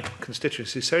at my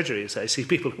constituency surgeries, I see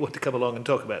people who want to come along and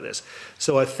talk about this.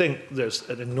 So I think there's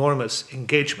an enormous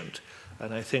engagement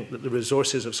And I think that the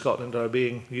resources of Scotland are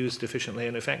being used efficiently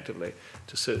and effectively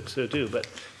to so do. But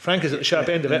Frank is at the sharp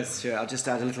end of it. Sure. I'll just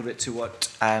add a little bit to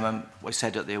what we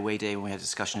said at the away day when we had a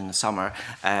discussion in the summer.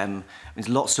 There's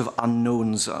lots of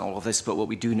unknowns on all of this, but what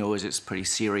we do know is it's pretty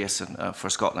serious for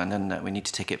Scotland, and we need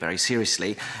to take it very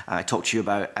seriously. I talked to you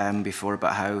about before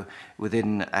about how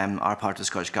within our part of the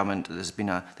Scottish Government, there's been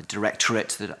the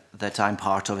directorate that I'm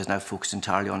part of is now focused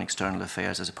entirely on external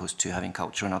affairs as opposed to having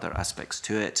culture and other aspects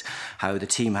to it. How the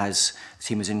team has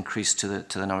increased to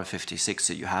the number 56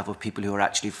 that you have of people who are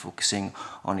actually focusing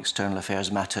on external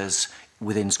affairs matters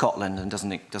within Scotland, and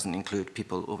doesn't include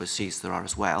people overseas. There are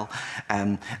as well,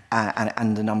 and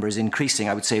the number is increasing.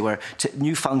 I would say where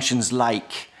new functions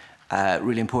like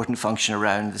really important function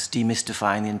around this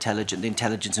demystifying the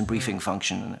intelligence and briefing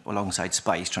function alongside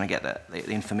SPICE, trying to get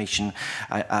the information.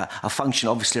 A function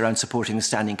obviously around supporting the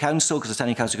Standing Council, because the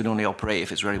Standing Council can only operate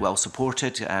if it's very well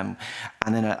supported. And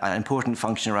then an important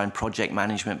function around project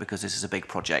management, because this is a big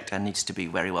project and needs to be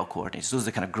very well coordinated. So those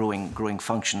are the kind of growing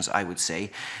functions, I would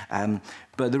say.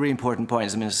 But the really important point,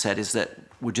 as the Minister said, is that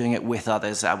we're doing it with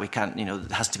others. We can't,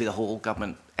 it has to be the whole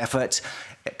government effort,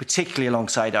 particularly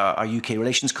alongside our UK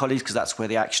relations colleagues, because that's where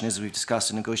the action is, as we've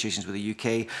discussed in negotiations with the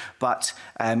UK. But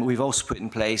we've also put in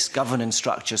place governance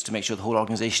structures to make sure the whole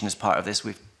organisation is part of this.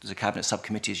 There's a cabinet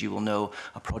subcommittee, as you will know,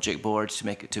 a project board to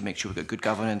make sure we've got good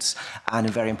governance, and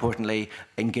very importantly,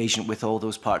 engagement with all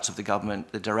those parts of the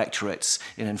government, the directorates,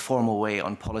 in an informal way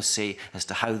on policy as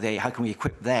to how can we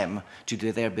equip them to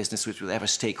do their business with whatever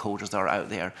stakeholders that are out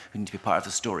there who need to be part of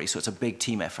the story. So it's a big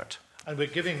team effort. And we're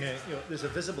giving, there's a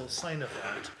visible sign of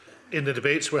that in the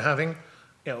debates we're having.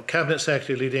 Cabinet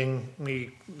Secretary leading,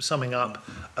 me summing up,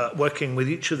 working with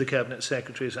each of the Cabinet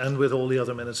Secretaries and with all the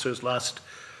other ministers. Last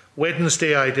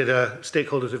Wednesday, I did a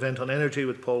stakeholders event on energy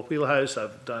with Paul Wheelhouse.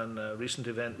 I've done a recent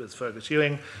event with Fergus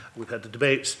Ewing. We've had the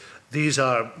debates. These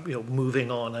are,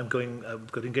 moving on. I've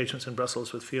got engagements in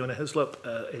Brussels with Fiona Hislop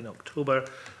in October.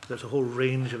 There's a whole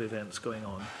range of events going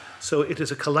on. So it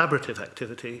is a collaborative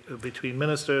activity between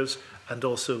ministers and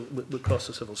also across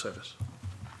the civil service.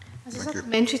 As a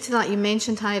supplementary to that, you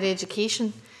mentioned higher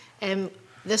education.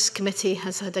 This committee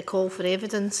has had a call for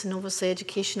evidence, and obviously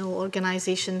educational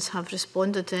organisations have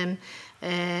responded,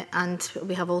 and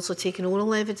we have also taken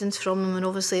oral evidence from them, and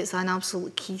obviously it's an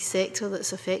absolute key sector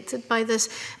that's affected by this.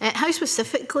 How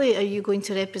specifically are you going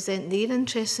to represent their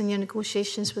interests in your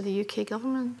negotiations with the UK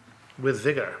government? With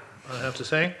vigour, I have to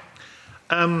say.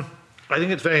 I think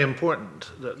it's very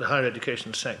important that the higher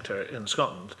education sector in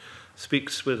Scotland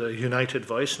speaks with a united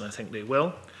voice, and I think they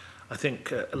will. I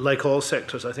think, like all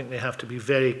sectors, I think they have to be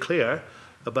very clear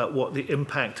about what the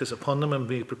impact is upon them and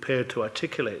be prepared to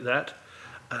articulate that.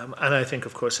 And I think,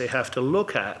 of course, they have to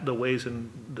look at the ways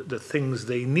and the things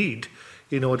they need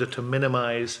in order to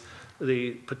minimise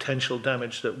the potential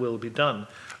damage that will be done.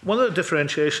 One of the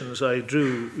differentiations I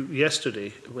drew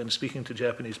yesterday when speaking to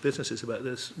Japanese businesses about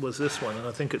this was this one, and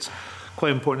I think it's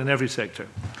quite important in every sector.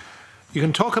 You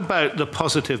can talk about the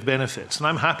positive benefits, and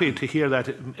I'm happy to hear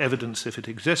that evidence if it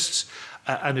exists,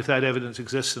 and if that evidence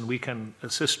exists and we can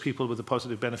assist people with the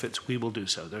positive benefits, we will do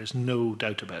so. There is no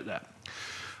doubt about that.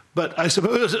 But I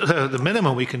suppose the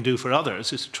minimum we can do for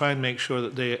others is to try and make sure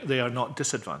that they are not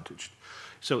disadvantaged.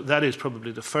 So that is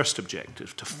probably the first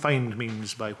objective, to find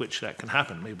means by which that can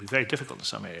happen. It may be very difficult in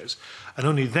some areas. And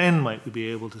only then might we be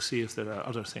able to see if there are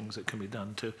other things that can be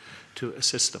done to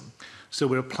assist them. So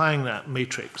we're applying that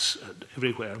matrix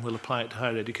everywhere, and we'll apply it to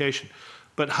higher education.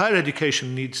 But higher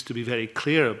education needs to be very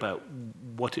clear about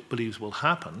what it believes will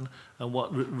happen and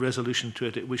what resolution to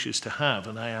it wishes to have.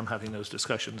 And I am having those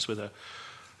discussions with a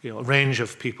range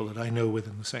of people that I know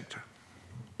within the sector.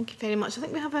 Thank you very much. I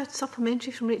think we have a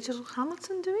supplementary from Rachel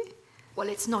Hamilton, do we? Well,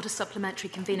 it's not a supplementary,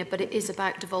 convener, but it is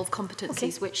about devolved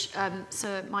competencies, which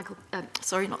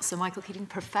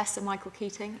Professor Michael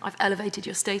Keating, I've elevated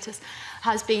your status,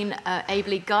 has been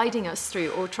ably guiding us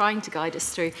through, or trying to guide us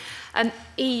through.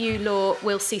 EU law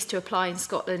will cease to apply in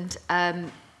Scotland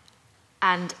and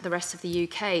the rest of the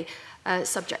UK,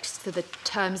 subject to the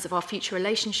terms of our future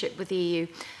relationship with the EU.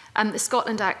 The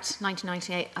Scotland Act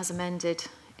 1998, as amended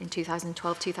in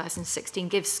 2012-2016,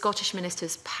 gives Scottish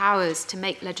ministers powers to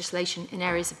make legislation in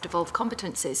areas of devolved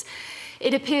competences.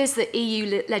 It appears that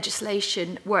EU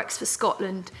legislation works for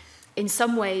Scotland in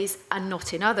some ways and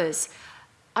not in others.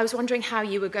 I was wondering how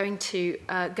you were going to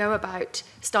go about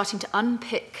starting to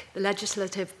unpick the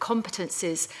legislative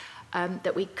competences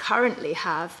that we currently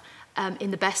have in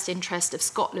the best interest of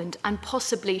Scotland, and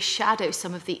possibly shadow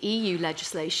some of the EU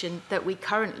legislation that we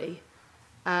currently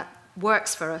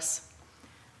works for us.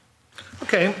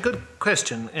 Okay, good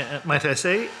question, might I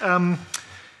say.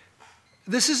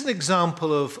 this is an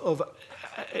example of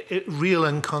real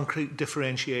and concrete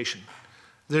differentiation.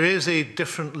 There is a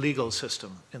different legal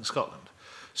system in Scotland.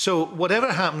 So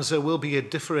whatever happens, there will be a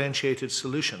differentiated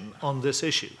solution on this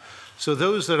issue. So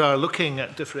those that are looking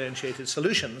at differentiated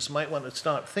solutions might want to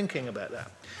start thinking about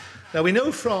that. Now, we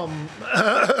know from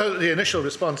the initial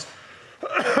response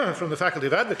from the Faculty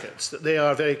of Advocates that they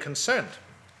are very concerned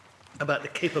about the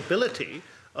capability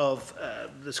of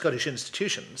the Scottish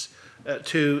institutions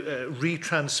to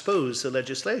retranspose the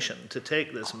legislation, to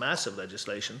take this massive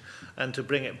legislation and to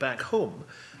bring it back home.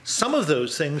 Some of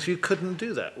those things you couldn't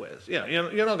do that with. You know,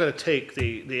 you're not going to take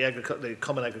the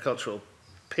Common Agricultural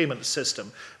Payment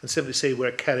System and simply say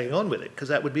we're carrying on with it, because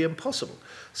that would be impossible.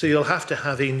 So you'll have to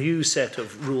have a new set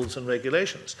of rules and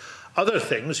regulations. Other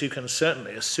things, you can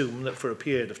certainly assume that for a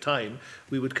period of time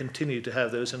we would continue to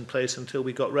have those in place until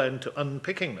we got round to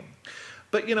unpicking them.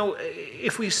 But, you know,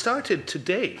 if we started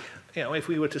today, you know, if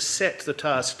we were to set the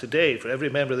task today for every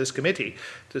member of this committee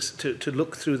to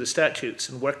look through the statutes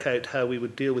and work out how we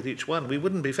would deal with each one, we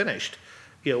wouldn't be finished,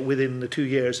 you know, within the 2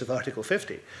 years of Article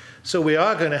 50. So we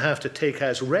are going to have to take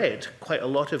as read quite a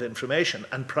lot of information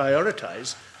and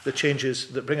prioritise the changes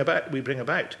that we bring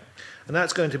about. And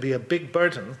that's going to be a big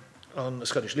burden on the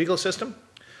Scottish legal system,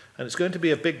 and it's going to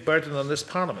be a big burden on this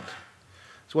Parliament.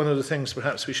 It's one of the things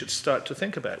perhaps we should start to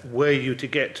think about. Were you to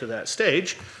get to that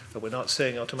stage, but we're not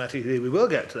saying automatically we will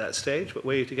get to that stage, but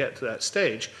were you to get to that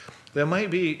stage, there might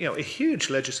be, you know, a huge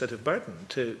legislative burden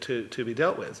to be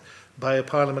dealt with by a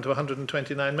Parliament of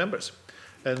 129 members.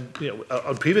 And, you know,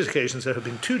 on previous occasions there have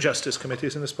been 2 justice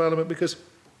committees in this Parliament because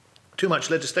too much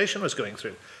legislation was going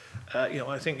through. You know,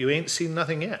 I think you ain't seen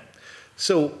nothing yet.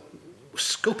 So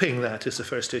scoping that is the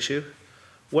first issue,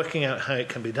 working out how it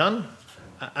can be done,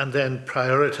 and then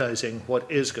prioritising what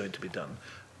is going to be done.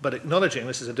 But acknowledging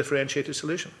this is a differentiated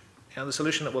solution. And the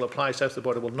solution that will apply south of the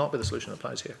border will not be the solution that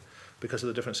applies here because of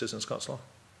the differences in Scots law.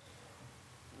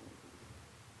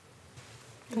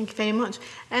 Thank you very much.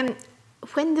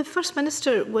 When the First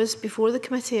Minister was before the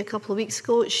committee a couple of weeks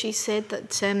ago, she said that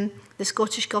the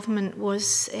Scottish Government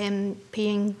was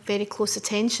paying very close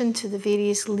attention to the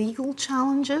various legal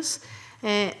challenges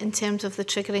in terms of the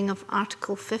triggering of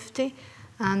Article 50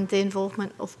 and the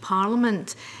involvement of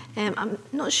Parliament. I'm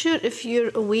not sure if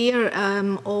you're aware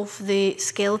of the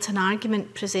skeleton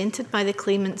argument presented by the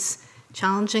claimants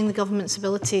challenging the government's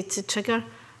ability to trigger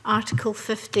Article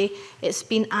 50. It's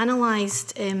been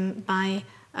analysed by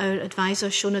our advisor,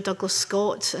 Shona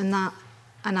Douglas-Scott, and that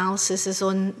analysis is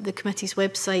on the committee's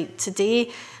website today.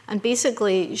 And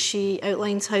basically, she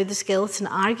outlines how the skeleton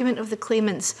argument of the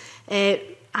claimants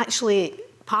actually,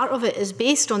 part of it is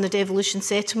based on the devolution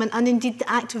settlement and indeed the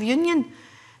Act of Union,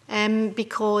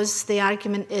 because the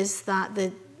argument is that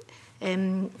the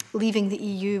leaving the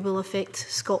EU will affect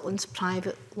Scotland's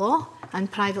private law, and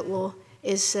private law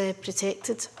is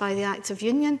protected by the Act of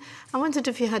Union. I wondered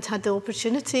if you had had the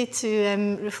opportunity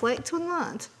to reflect on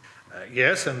that.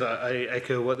 Yes, and I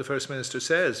echo what the First Minister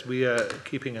says. We are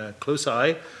keeping a close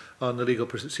eye on the legal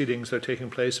proceedings that are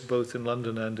taking place both in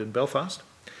London and in Belfast.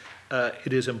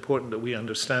 It is important that we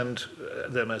understand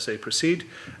them as they proceed.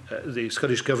 The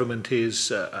Scottish Government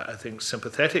is, I think,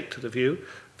 sympathetic to the view,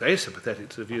 very sympathetic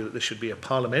to the view that this should be a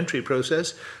parliamentary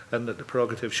process and that the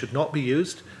prerogative should not be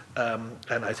used. And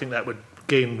I think that would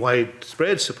gain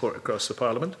widespread support across the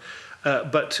Parliament.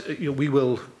 But you know, we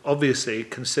will obviously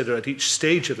consider at each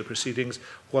stage of the proceedings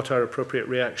what our appropriate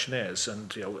reaction is.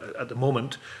 And you know, at the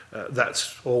moment,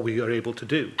 that's all we are able to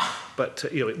do. But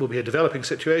you know, it will be a developing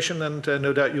situation, and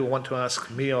no doubt you'll want to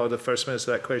ask me or the First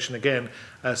Minister that question again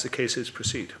as the cases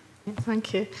proceed.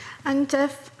 Thank you. And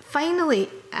finally,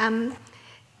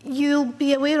 you'll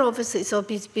be aware, obviously,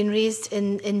 it's been raised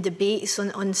in debates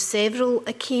on several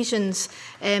occasions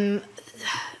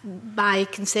by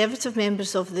Conservative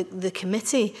members of the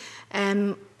committee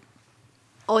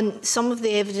on some of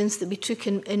the evidence that we took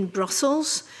in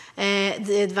Brussels,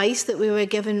 the advice that we were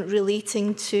given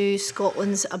relating to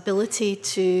Scotland's ability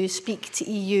to speak to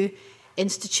EU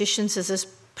institutions as this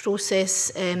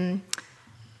process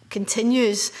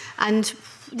continues. And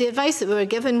the advice that we were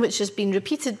given, which has been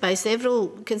repeated by several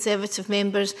Conservative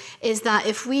members, is that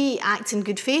if we act in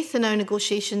good faith in our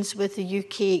negotiations with the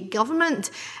UK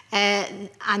government, and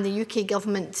the UK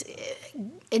government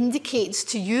indicates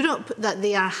to Europe that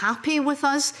they are happy with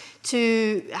us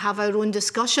to have our own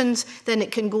discussions, then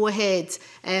it can go ahead.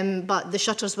 But the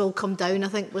shutters will come down, I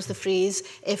think was the phrase,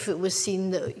 if it was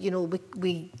seen that, you know,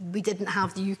 we didn't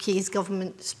have the UK's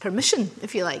government's permission,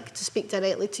 if you like, to speak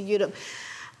directly to Europe.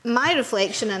 My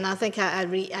reflection, and I think I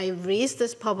raised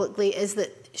this publicly, is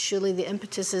that surely the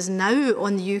impetus is now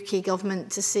on the UK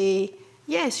government to say,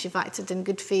 yes, you've acted in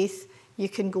good faith, you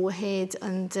can go ahead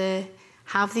and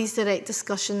have these direct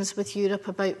discussions with Europe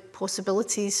about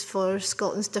possibilities for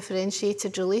Scotland's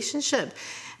differentiated relationship.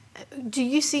 Do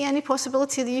you see any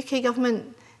possibility of the UK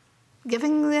government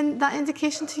giving that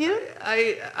indication to you?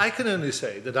 I can only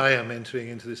say that I am entering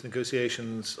into these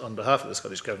negotiations on behalf of the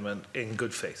Scottish Government in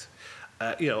good faith.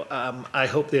 I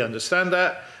hope they understand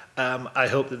that. I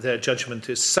hope that their judgment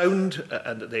is sound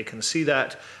and that they can see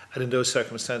that. And in those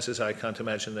circumstances, I can't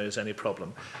imagine there is any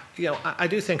problem. I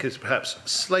do think it's perhaps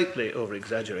slightly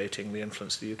over-exaggerating the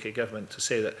influence of the UK government to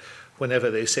say that whenever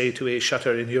they say to a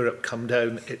shutter in Europe, come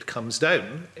down, it comes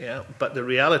down. But the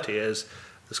reality is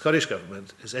the Scottish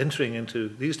Government is entering into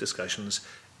these discussions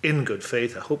in good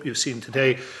faith. I hope you've seen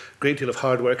today a great deal of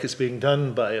hard work is being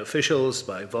done by officials,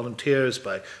 by volunteers,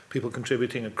 by people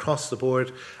contributing across the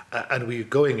board, and we're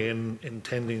going in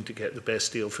intending to get the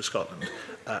best deal for Scotland.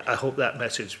 I hope that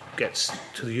message gets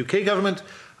to the UK government.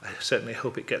 I certainly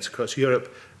hope it gets across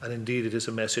Europe, and indeed it is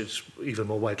a message even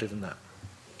more widely than that.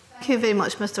 Thank you very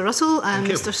much, Mr Russell and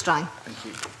Mr Strang. Thank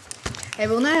you.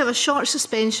 We'll now have a short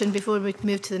suspension before we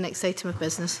move to the next item of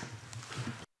business.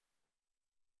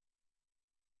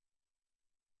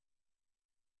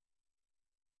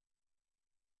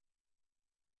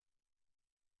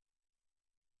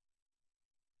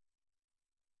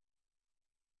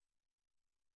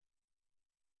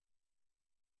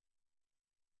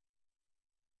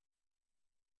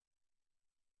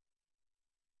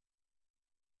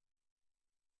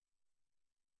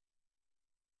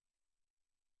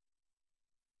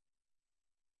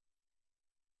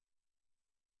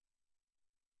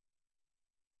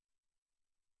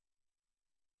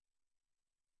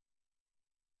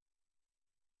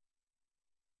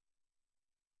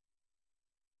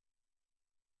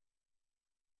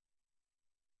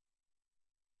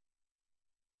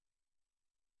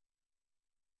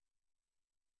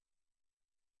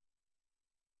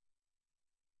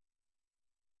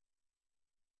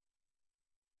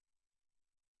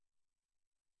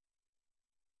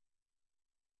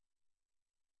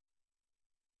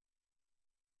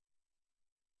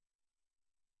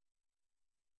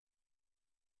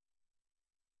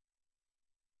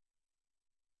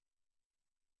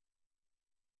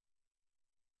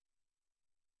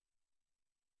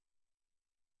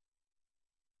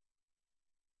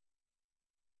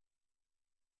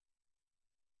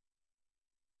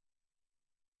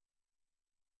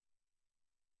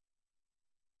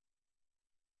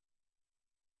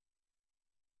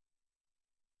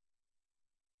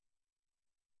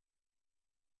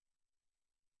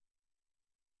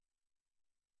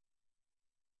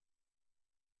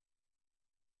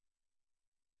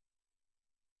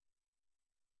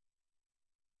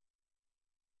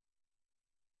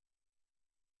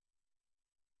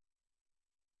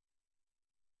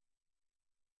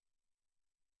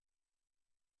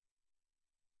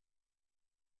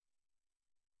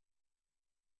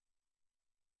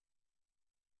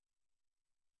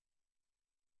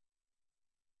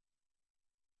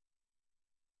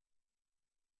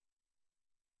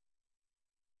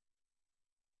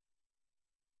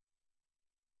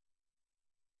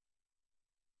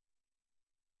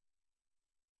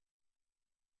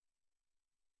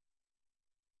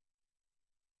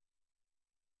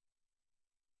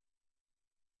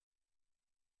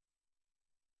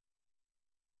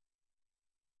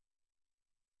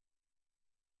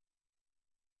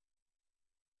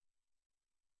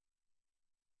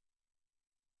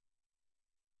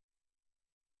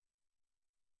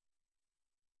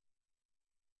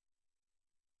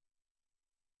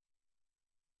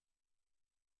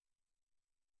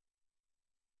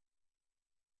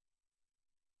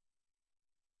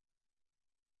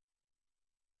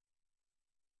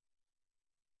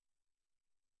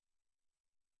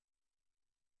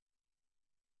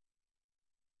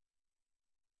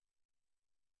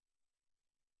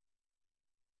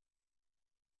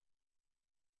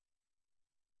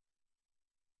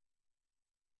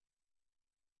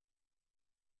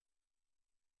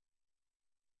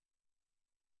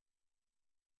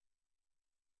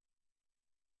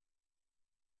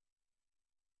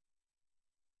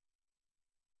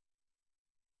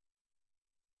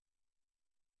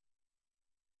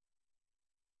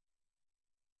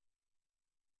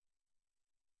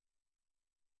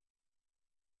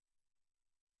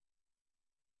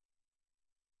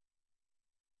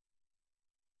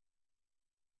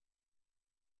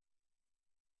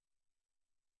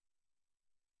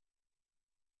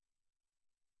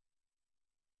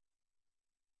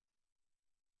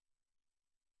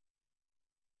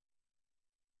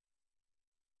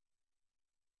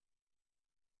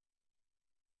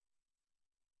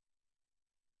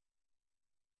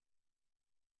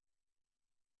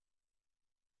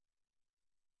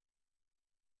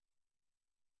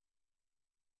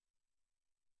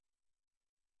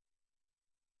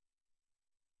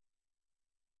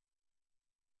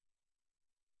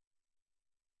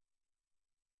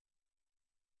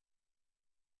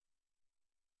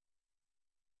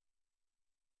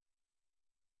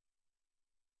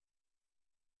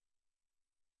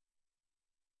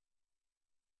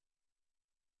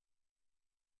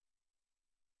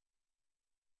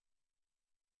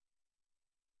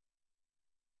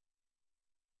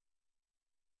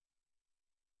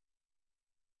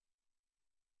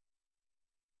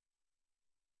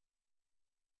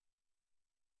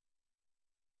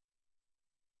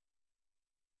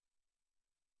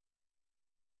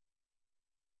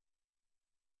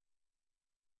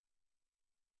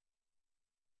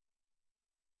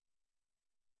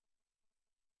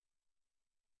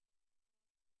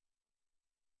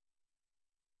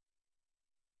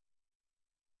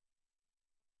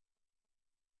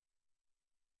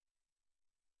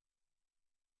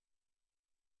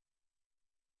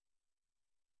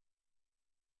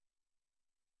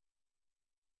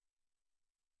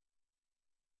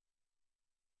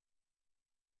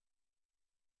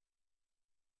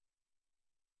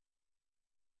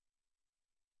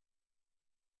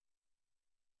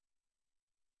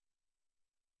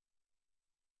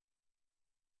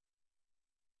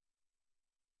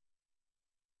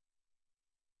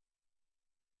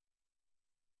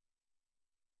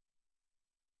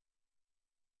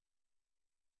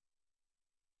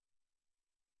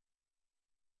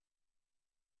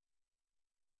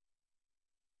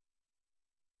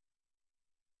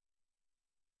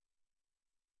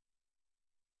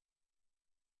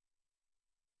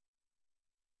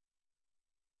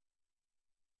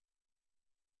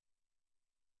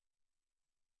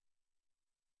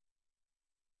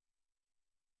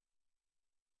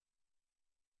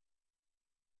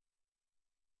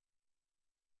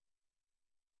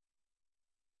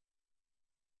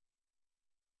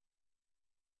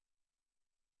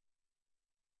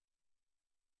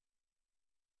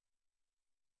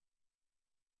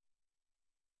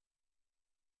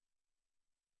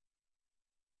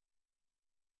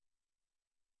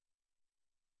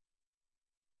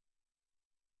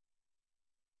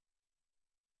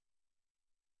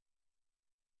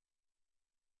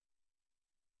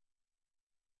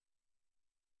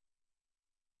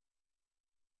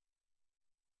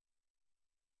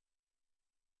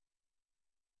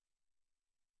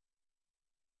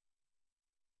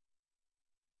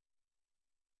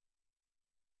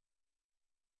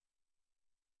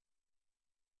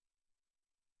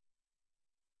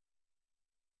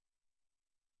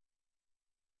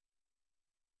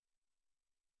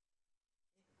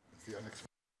 the unexpected.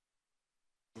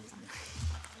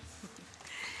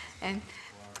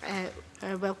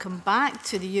 Welcome back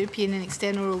to the European and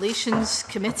External Relations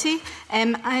Committee.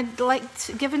 I'd like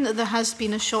to, given that there has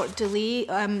been a short delay,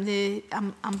 the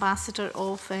Ambassador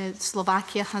of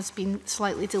Slovakia has been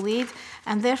slightly delayed,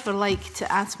 and therefore like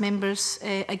to ask members'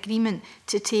 agreement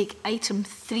to take item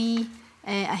 3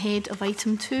 ahead of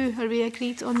item 2. Are we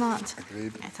agreed on that?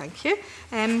 Agreed. Thank you.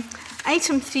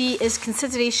 Item 3 is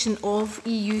consideration of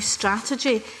EU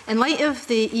strategy. In light of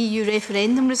the EU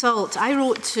referendum result, I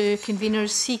wrote to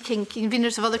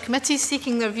conveners of other committees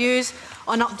seeking their views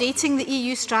on updating the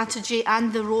EU strategy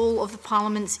and the role of the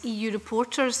Parliament's EU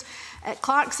reporters.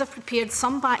 Clerks have prepared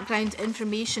some background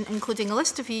information, including a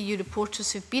list of EU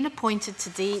reporters who have been appointed to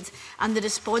date and the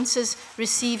responses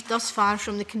received thus far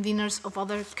from the conveners of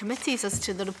other committees as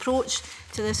to their approach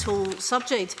to this whole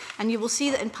subject. And you will see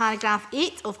that in paragraph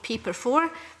 8 of paper 4,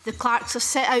 the clerks have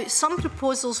set out some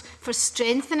proposals for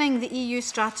strengthening the EU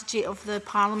strategy of the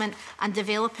Parliament and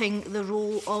developing the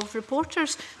role of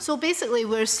reporters. So basically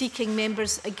we're seeking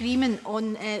members' agreement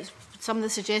on some of the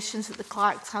suggestions that the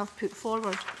clerks have put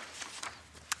forward.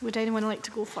 Would anyone like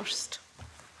to go first?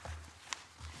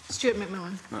 Stuart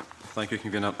McMillan. Thank you,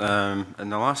 Convener. In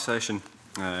the last session,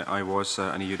 I was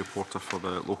an EU reporter for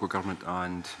the Local Government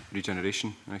and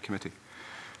Regeneration Committee.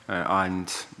 And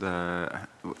the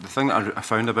thing that I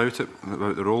found about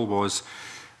the role was,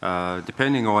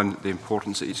 depending on the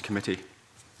importance that each committee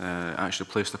actually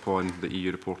placed upon the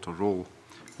EU reporter role,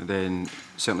 and then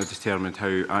certainly determined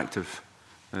how active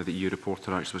the EU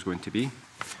reporter actually was going to be.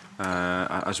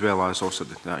 As well as also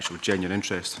the actual genuine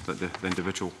interest that the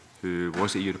individual who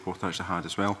was the EU reporter actually had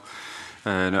as well.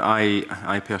 Now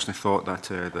I personally thought that,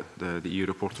 the EU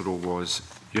reporter role was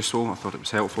useful. I thought it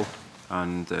was helpful,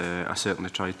 and I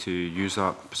certainly tried to use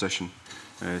that position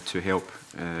to help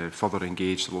further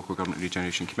engage the Local Government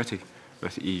Regeneration Committee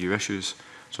with EU issues.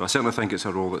 So I certainly think it's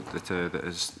a role that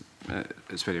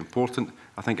is very important.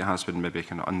 I think it has been maybe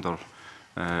kind of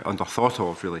under thought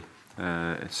of, really,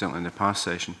 certainly in the past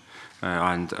session.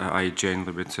 And I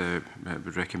generally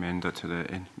would recommend that to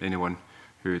anyone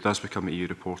who does become an EU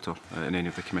reporter in any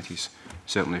of the committees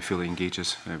certainly fully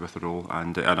engages with the role.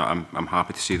 And I'm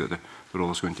happy to see that the role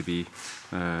is going to be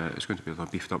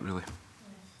beefed up, really.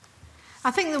 I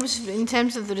think there was, in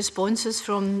terms of the responses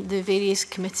from the various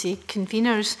committee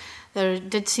conveners, there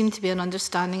did seem to be an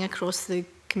understanding across the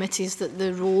committees that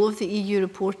the role of the EU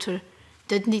reporter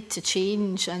did need to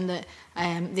change, and that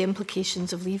the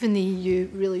implications of leaving the EU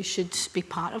really should be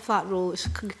part of that role. It's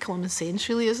common sense,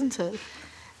 really, isn't it?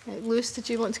 Lewis, did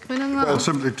you want to come in on that? Well,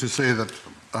 simply to say that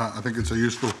I think it's a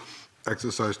useful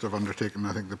exercise to have undertaken.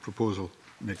 I think the proposal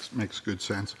makes good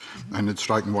sense. And it's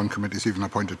striking one committee's even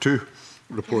appointed 2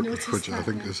 reporters, which I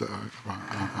think is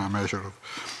a measure of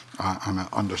an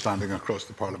understanding across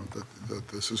the Parliament that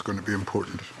this is going to be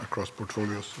important across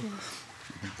portfolios. So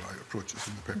I think the right approach is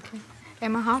in the paper. Okay.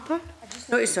 Emma Harper? I just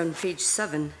noticed on page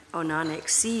 7 on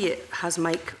Annex C, it has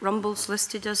Mike Rumbles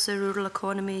listed as the rural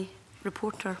economy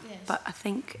reporter. Yes. But I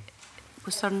think,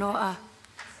 was there not a,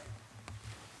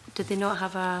 did they not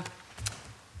have a,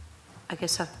 I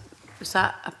guess, was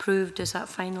that approved, is that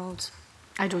finalled?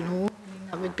 I don't know.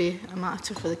 That would be a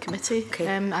matter for the committee.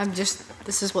 Okay.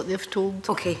 This is what they've told.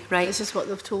 Okay, right. This is what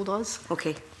they've told us.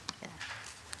 Okay.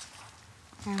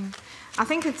 Yeah. I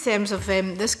think in terms of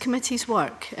this committee's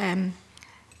work,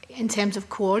 in terms of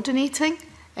coordinating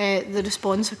the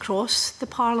response across the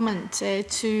Parliament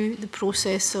to the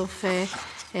process of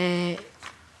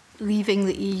leaving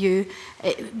the EU,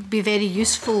 it would be very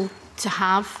useful to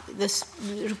have this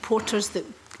reporters that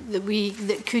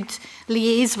could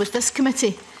liaise with this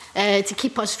committee to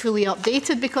keep us fully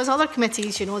updated, because other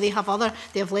committees, you know, they have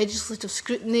legislative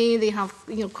scrutiny, they have,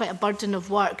 you know, quite a burden of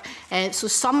work. So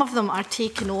some of them are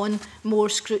taking on more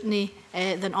scrutiny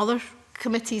than other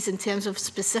committees in terms of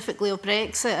specifically of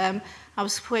Brexit. I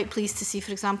was quite pleased to see,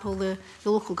 for example, the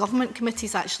local government committee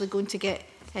is actually going to get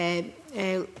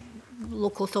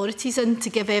local authorities in to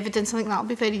give evidence. I think that will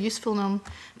be very useful, and I'll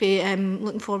be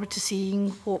looking forward to seeing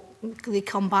what they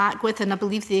come back with. And I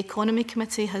believe the Economy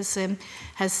Committee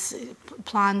has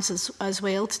plans as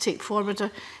well to take forward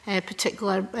a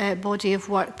particular body of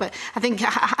work. But I think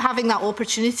having that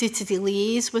opportunity to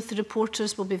liaise with the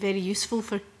reporters will be very useful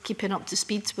for keeping up to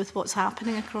speed with what's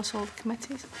happening across all the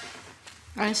committees.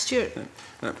 Stuart.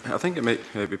 I think it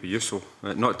might be useful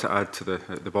not to add to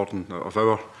the burden of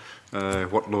our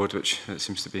workload, which it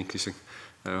seems to be increasing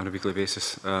on a weekly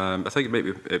basis. I think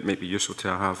it might be useful to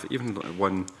have even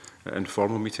one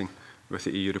informal meeting with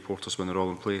the EU reporters when they're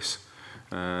all in place,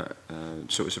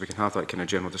 so we can have that kind of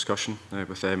general discussion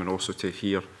with them, and also to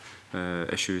hear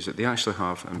issues that they actually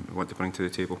have and want to bring to the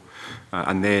table.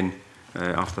 And then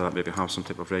after that, maybe have some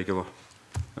type of regular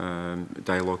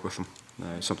dialogue with them,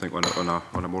 something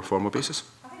on a more formal basis.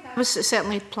 I was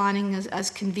certainly planning as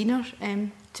convener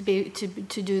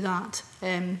to do that.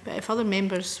 But if other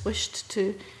members wished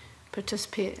to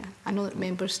participate, I know that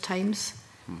members' times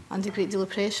under a great deal of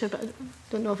pressure, but I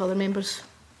don't know if other members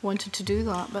wanted to do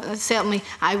that. But certainly,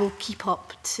 I will keep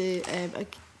up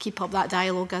that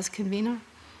dialogue as convener.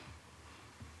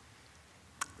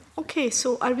 Okay,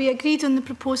 so are we agreed on the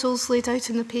proposals laid out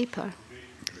in the paper?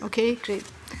 Okay, great.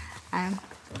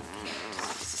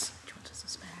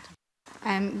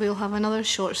 We'll have another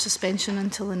short suspension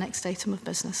until the next item of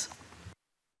business.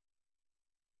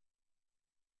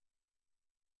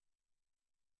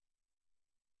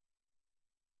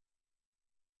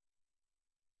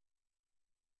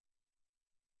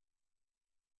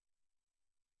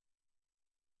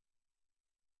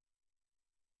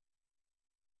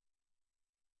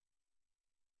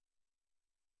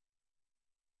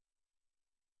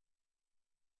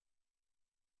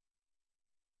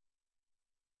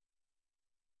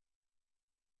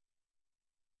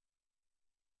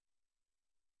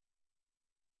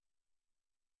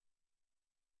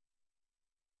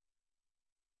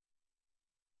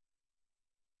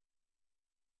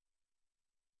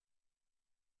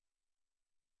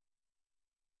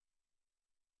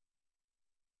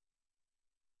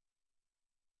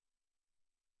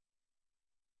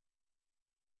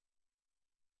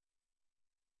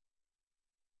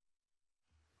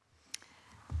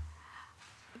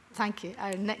 Thank you.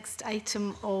 Our next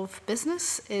item of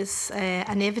business is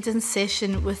an evidence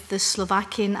session with the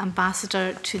Slovakian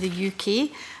ambassador to the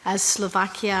UK, as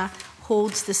Slovakia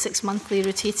holds the 6-monthly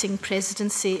rotating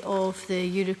presidency of the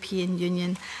European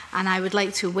Union. And I would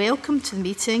like to welcome to the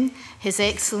meeting His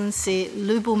Excellency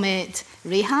Lubomet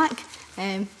Rehak.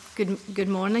 Good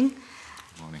morning.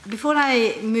 Before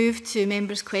I move to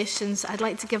members' questions, I'd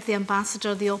like to give the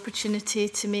ambassador the opportunity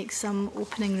to make some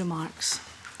opening remarks.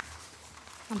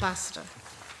 Ambassador.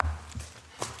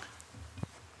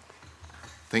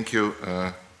 Thank you,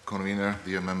 Convener,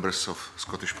 dear members of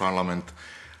Scottish Parliament,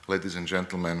 ladies and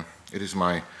gentlemen. It is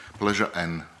my pleasure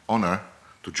and honour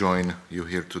to join you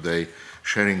here today,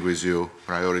 sharing with you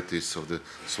priorities of the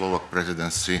Slovak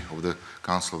presidency of the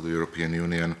Council of the European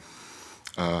Union,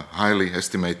 highly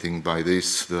estimating by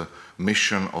this the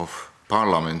mission of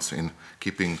parliaments in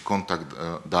keeping contact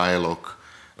dialogue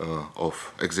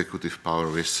of executive power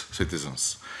with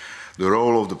citizens. The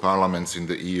role of the parliaments in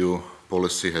the EU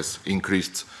policy has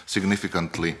increased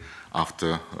significantly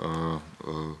after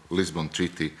Lisbon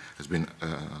Treaty has been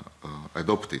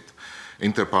adopted.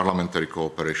 Interparliamentary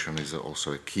cooperation is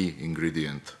also a key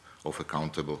ingredient of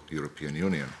accountable European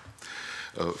Union.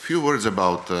 A few words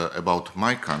about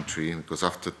my country, because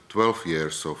after 12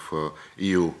 years of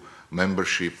EU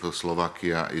membership,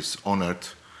 Slovakia is honoured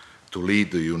to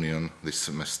lead the Union this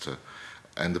semester.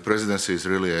 And the presidency is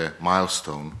really a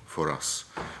milestone for us.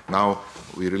 Now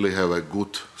we really have a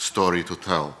good story to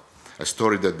tell, a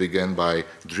story that began by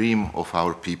the dream of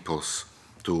our peoples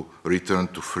to return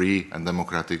to free and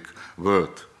democratic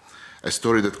world, a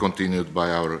story that continued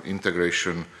by our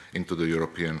integration into the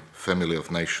European family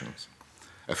of nations,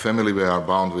 a family we are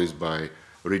bound with by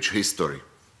rich history,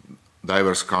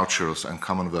 diverse cultures and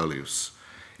common values.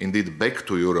 Indeed, back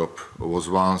to Europe was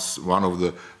once one of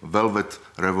the Velvet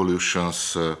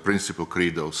Revolution's principal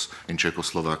credos in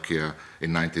Czechoslovakia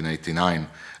in 1989,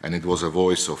 and it was a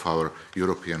voice of our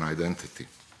European identity.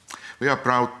 We are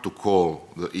proud to call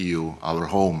the EU our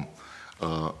home,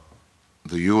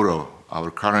 the euro our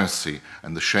currency,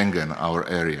 and the Schengen our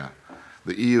area.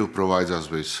 The EU provides us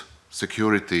with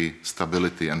security,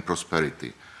 stability, and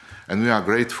prosperity. And we are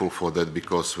grateful for that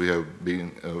because we have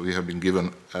been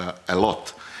given a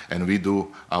lot, and we do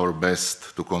our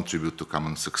best to contribute to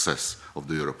common success of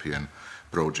the European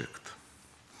project.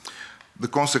 The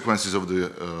consequences of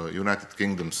the United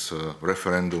Kingdom's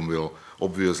referendum will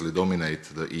obviously dominate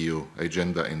the EU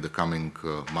agenda in the coming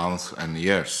months and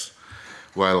years.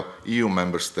 While EU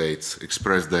member states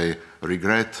express their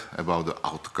regret about the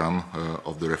outcome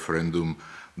of the referendum,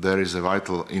 there is a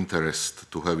vital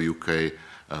interest to have UK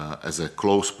as a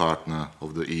close partner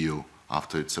of the EU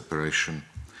after its separation.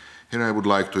 Here I would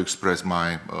like to express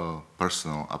my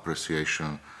personal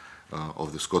appreciation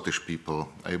of the Scottish people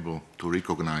able to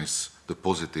recognise the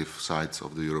positive sides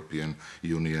of the European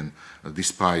Union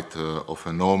despite of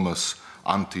enormous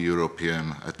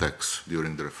anti-European attacks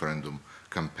during the referendum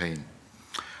campaign.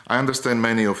 I understand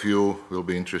many of you will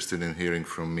be interested in hearing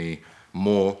from me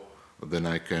more than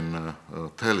I can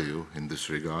tell you in this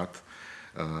regard.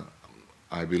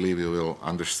 I believe you will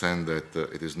understand that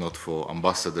it is not for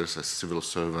ambassadors as civil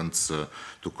servants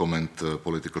to comment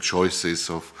political choices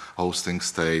of hosting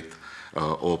state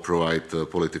or provide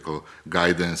political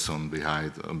guidance on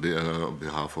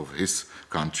behalf of his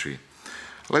country.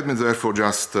 Let me therefore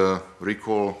just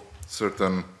recall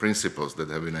certain principles that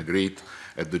have been agreed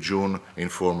at the June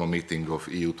informal meeting of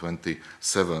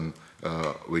EU27,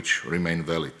 which remain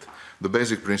valid. The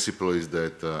basic principle is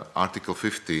that Article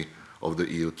 50 of the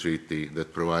EU Treaty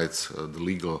that provides the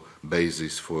legal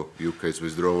basis for UK's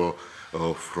withdrawal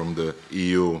from the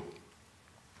EU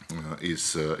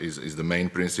is the main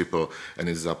principle, and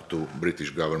it's up to British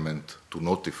government to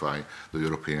notify the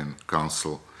European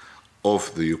Council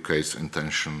of the UK's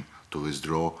intention to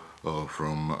withdraw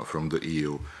from the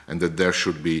EU, and that there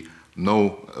should be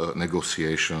no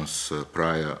negotiations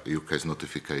prior UK's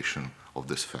notification of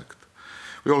this fact.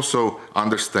 We also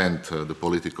understand the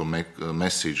political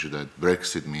message that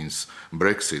Brexit means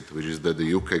Brexit, which is that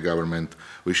the UK government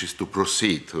wishes to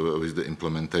proceed with the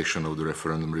implementation of the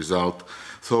referendum result,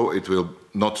 so it will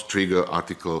not trigger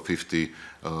Article 50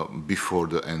 before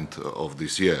the end of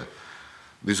this year.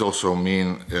 This also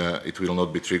means it will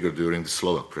not be triggered during the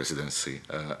Slovak presidency,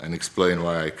 and explain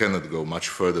why I cannot go much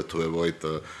further to avoid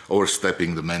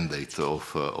overstepping the mandate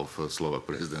of the Slovak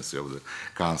presidency of the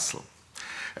Council.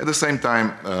 At the same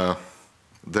time,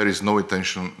 there is no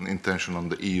intention on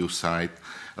the EU side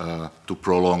to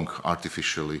prolong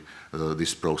artificially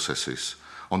these processes.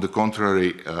 On the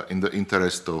contrary, in the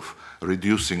interest of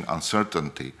reducing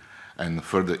uncertainty and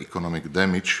further economic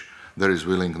damage, there is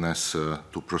willingness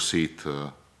to proceed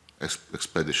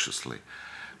expeditiously.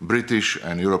 British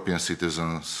and European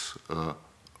citizens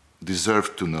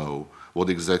deserve to know what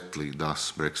exactly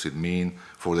does Brexit mean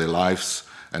for their lives,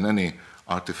 and any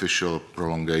artificial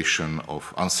prolongation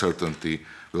of uncertainty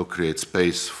will create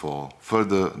space for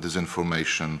further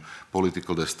disinformation,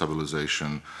 political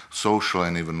destabilization, social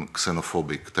and even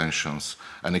xenophobic tensions,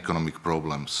 and economic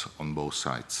problems on both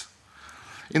sides.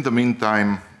 In the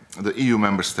meantime, the EU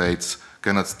member states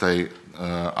cannot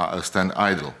stand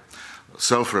idle.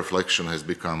 Self-reflection has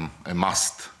become a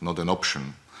must, not an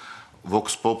option.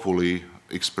 Vox Populi,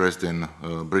 expressed in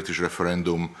British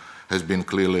referendum, has been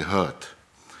clearly heard,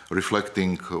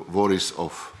 reflecting worries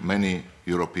of many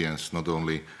Europeans, not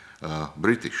only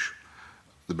British.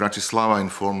 The Bratislava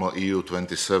informal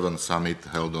EU27 summit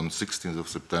held on 16th of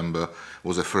September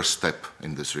was a first step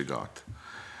in this regard.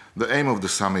 The aim of the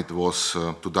summit was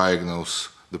to diagnose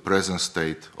the present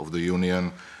state of the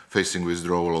Union, facing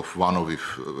withdrawal of one of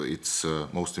its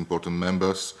most important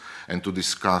members, and to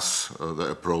discuss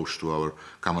the approach to our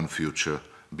common future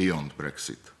beyond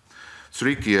Brexit.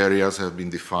 Three key areas have been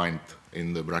defined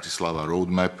in the Bratislava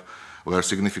roadmap, where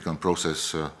significant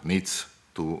progress needs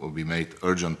to be made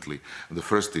urgently. The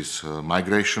first is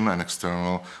migration and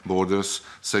external borders.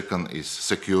 Second is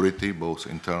security, both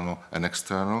internal and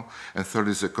external. And third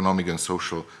is economic and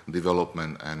social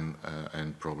development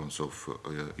and problems of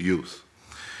youth.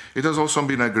 It has also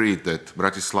been agreed that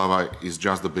Bratislava is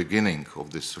just the beginning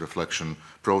of this reflection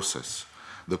process.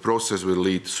 The process will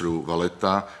lead through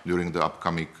Valletta during the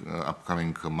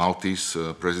upcoming Maltese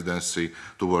presidency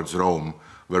towards Rome,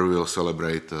 where we will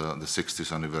celebrate the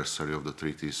 60th anniversary of the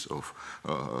treaties of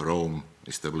Rome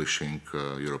establishing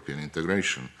European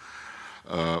integration.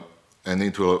 And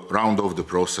it will round off the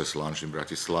process launched in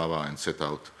Bratislava and set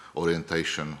out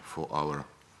orientation for our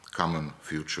common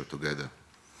future together.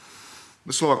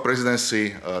 The Slovak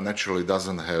presidency naturally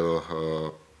doesn't have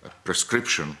a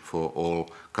prescription for all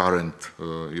current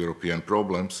European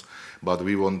problems, but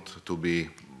we want to be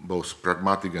both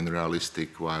pragmatic and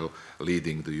realistic while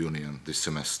leading the Union this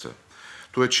semester.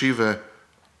 To achieve a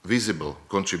visible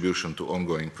contribution to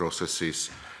ongoing processes,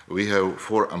 we have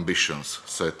four ambitions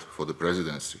set for the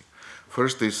presidency.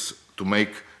 First is to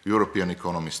make European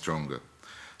economy stronger.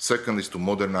 Second is to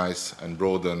modernize and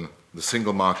broaden the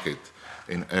single market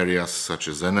in areas such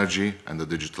as energy and the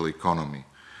digital economy.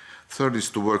 Third is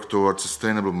to work towards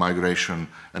sustainable migration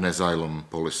and asylum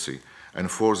policy. And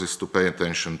fourth is to pay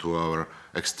attention to our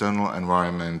external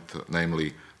environment,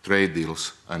 namely trade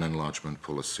deals and enlargement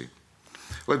policy.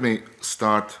 Let me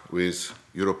start with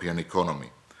European economy.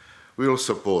 We will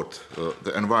support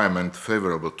the environment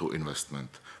favorable to investment,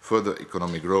 further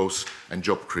economic growth and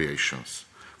job creations.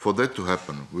 For that to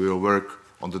happen, we will work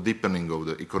on the deepening of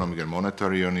the economic and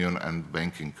monetary union and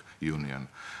banking union.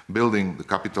 Building the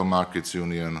capital markets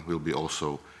union will be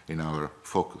also in our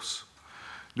focus.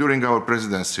 During our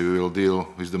presidency, we will deal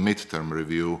with the mid-term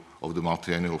review of the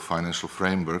multi-annual financial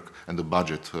framework and the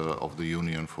budget of the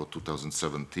Union for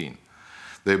 2017.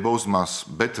 They both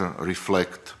must better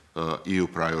reflect EU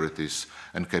priorities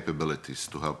and capabilities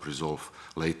to help resolve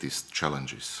latest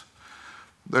challenges.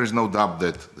 There is no doubt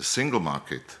that the single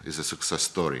market is a success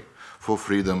story. Four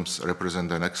freedoms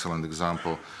represent an excellent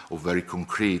example of very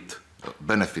concrete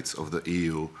benefits of the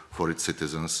EU for its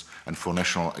citizens and for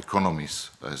national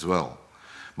economies as well.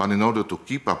 But in order to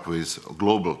keep up with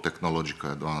global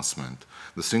technological advancement,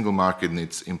 the single market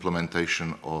needs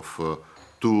implementation of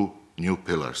two new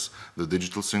pillars, the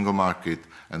digital single market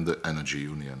and the energy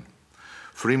union.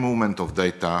 Free movement of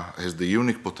data has the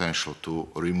unique potential to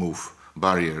remove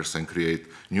barriers and create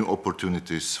new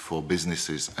opportunities for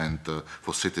businesses and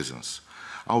for citizens.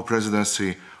 Our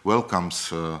presidency welcomes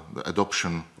the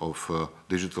adoption of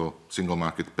digital single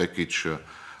market package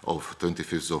of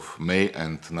 25th of May,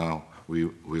 and now we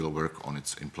will work on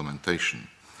its implementation.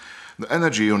 The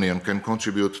Energy Union can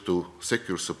contribute to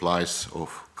secure supplies of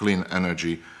clean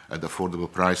energy at affordable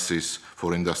prices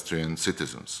for industry and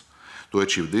citizens. To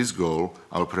achieve this goal,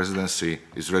 our presidency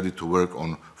is ready to work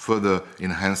on further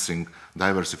enhancing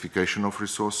diversification of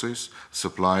resources,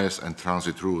 suppliers and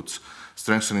transit routes,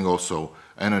 strengthening also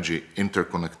energy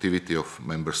interconnectivity of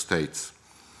member states.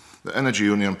 The Energy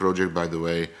Union project, by the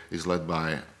way, is led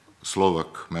by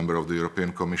Slovak member of the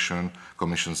European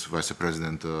Commission's Vice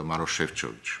President Maroš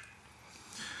Šefčovič.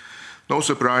 No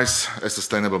surprise, a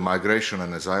sustainable migration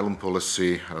and asylum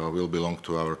policy will belong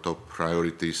to our top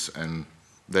priorities, and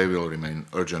they will remain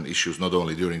urgent issues not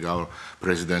only during our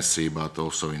presidency but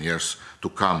also in years to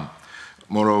come.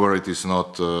 Moreover, it is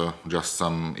not just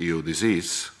some EU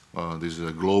disease, this is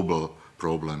a global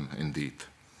problem indeed.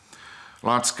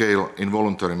 Large-scale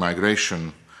involuntary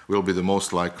migration will be the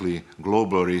most likely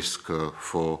global risk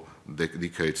for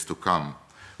decades to come.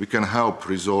 We can help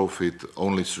resolve it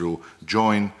only through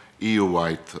joint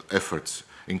EU-wide efforts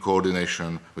in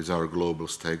coordination with our global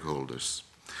stakeholders.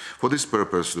 For this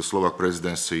purpose, the Slovak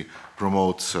presidency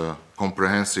promotes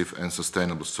comprehensive and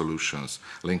sustainable solutions,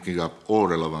 linking up all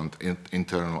relevant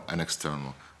internal and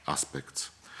external aspects.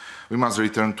 We must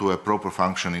return to a proper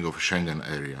functioning of the Schengen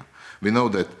area. We know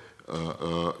that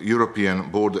European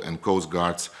border and coast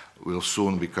guards will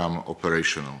soon become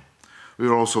operational. We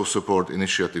will also support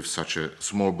initiatives such as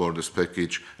small borders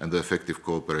package and the effective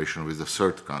cooperation with the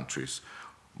third countries,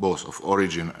 both of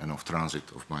origin and of transit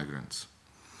of migrants.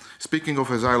 Speaking of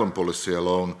asylum policy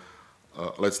alone,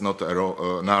 let's not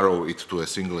narrow it to a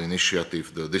single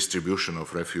initiative, the distribution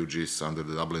of refugees under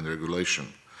the Dublin regulation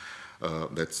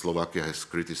that Slovakia has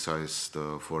criticized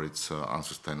for its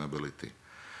unsustainability.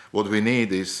 What we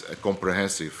need is a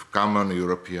comprehensive common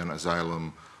European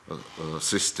asylum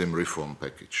system reform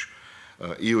package.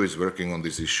 EU is working on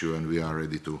this issue and we are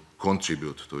ready to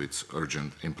contribute to its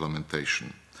urgent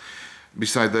implementation.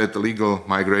 Besides that, legal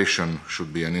migration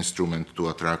should be an instrument to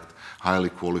attract highly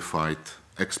qualified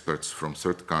experts from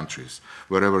third countries,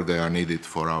 wherever they are needed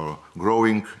for our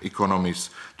growing economies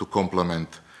to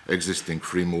complement existing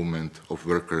free movement of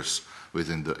workers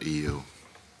within the EU.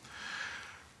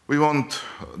 We want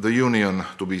the Union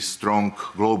to be a strong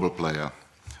global player.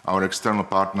 Our external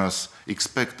partners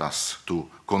expect us to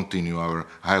continue our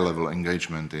high-level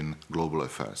engagement in global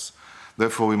affairs.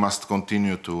 Therefore, we must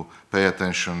continue to pay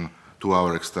attention to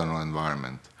our external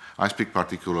environment. I speak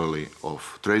particularly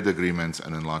of trade agreements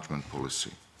and enlargement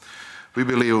policy. We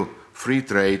believe free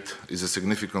trade is a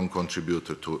significant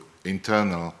contributor to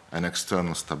internal and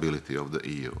external stability of the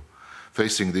EU.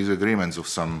 Facing these agreements of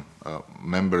some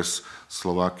members,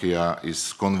 Slovakia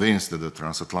is convinced that the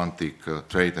transatlantic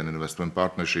trade and investment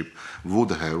partnership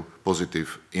would have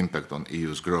positive impact on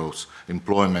EU's growth,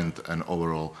 employment and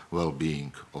overall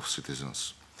well-being of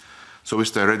citizens. So we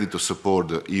stay ready to support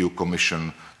the EU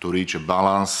Commission to reach a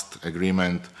balanced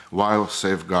agreement while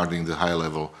safeguarding the high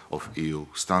level of EU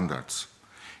standards.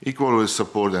 Equally, we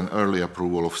support an early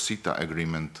approval of CETA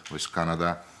agreement with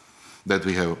Canada that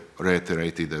we have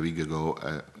reiterated a week ago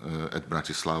at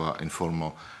Bratislava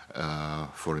informal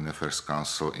Foreign Affairs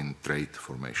Council in trade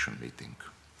formation meeting.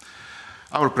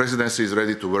 Our presidency is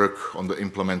ready to work on the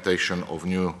implementation of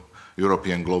new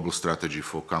European global strategy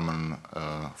for common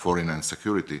foreign and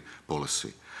security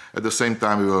policy. At the same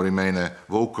time, we will remain a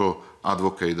vocal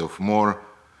advocate of more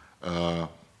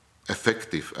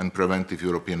effective and preventive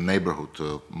European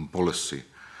neighbourhood policy.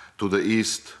 To the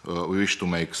east, we wish to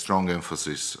make strong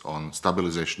emphasis on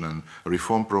stabilization and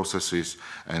reform processes,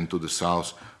 and to the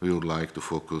south, we would like to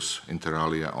focus inter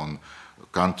alia on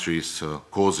countries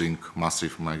causing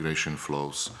massive migration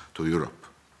flows to Europe.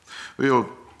 We will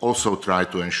also try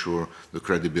to ensure the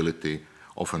credibility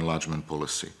of enlargement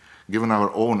policy. Given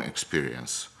our own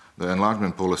experience, the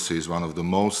enlargement policy is one of the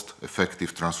most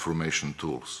effective transformation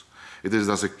tools. It is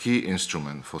thus a key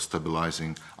instrument for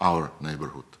stabilizing our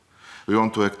neighborhood. We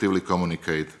want to actively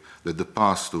communicate that the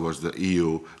path towards the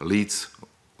EU leads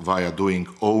via doing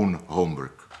own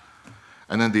homework.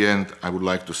 And at the end, I would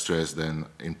like to stress that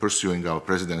in pursuing our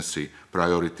presidency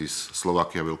priorities,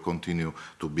 Slovakia will continue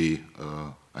to be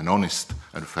an honest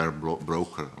and fair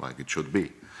broker like it should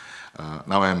be.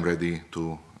 Now I am ready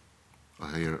to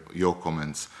hear your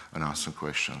comments and answer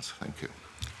questions. Thank you.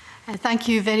 Thank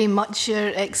you very much,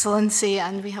 Your Excellency,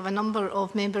 and we have a number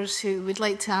of members who would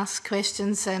like to ask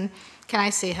questions. Can I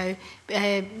say how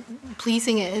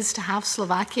pleasing it is to have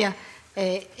Slovakia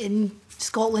in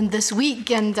Scotland this week,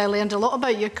 and I learned a lot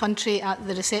about your country at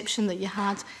the reception that you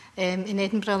had in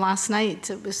Edinburgh last night.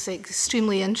 It was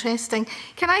extremely interesting.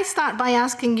 Can I start by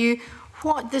asking you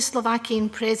what the Slovakian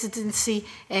presidency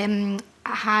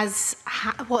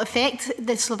what effect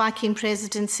the Slovakian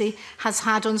presidency has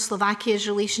had on Slovakia's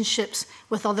relationships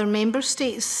with other member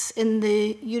states in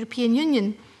the European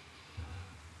Union?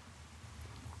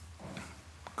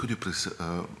 Could you please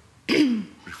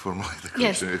reformulate the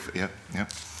question? Yes.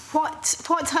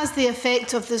 What has the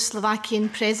effect of the Slovakian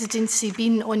presidency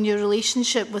been on your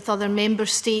relationship with other member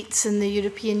states in the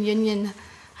European Union?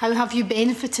 How have you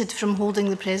benefited from holding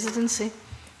the presidency?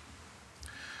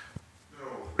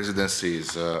 Presidency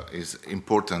is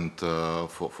important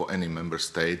for any member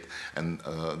state, and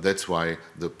that's why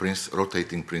the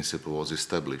rotating principle was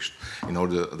established, in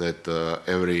order that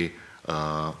every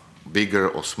bigger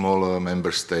or smaller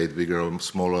member state, bigger or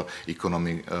smaller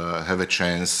economy have a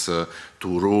chance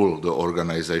to rule the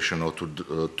organization or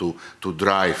to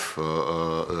drive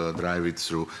it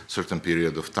through a certain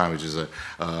period of time, which is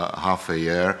half a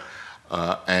year.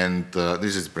 And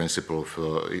this is the principle of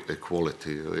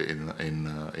equality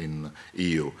in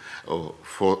EU.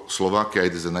 For Slovakia,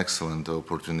 it is an excellent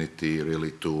opportunity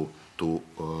really to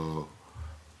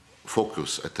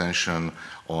focus attention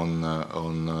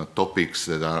on topics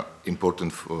that are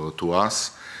important to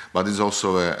us, but it's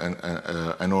also an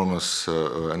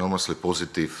enormously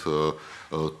positive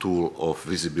tool of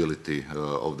visibility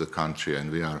of the country,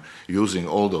 and we are using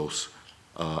all those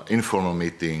informal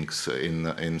meetings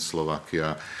in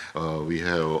Slovakia. We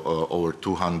have over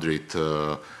 200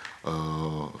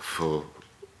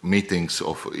 meetings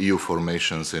of EU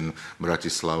formations in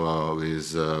Bratislava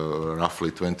with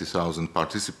roughly 20,000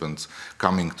 participants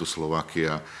coming to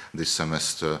Slovakia this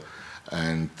semester,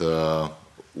 and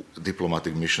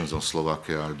diplomatic missions on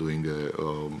Slovakia are doing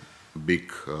a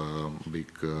big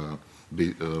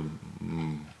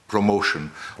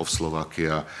promotion of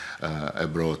Slovakia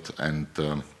abroad, and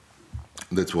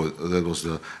that was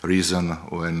the reason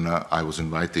when I was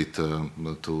invited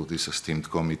to this esteemed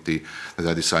committee that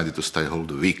I decided to stay all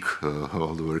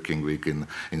the working week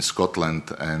in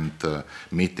Scotland, and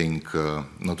meeting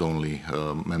not only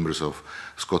members of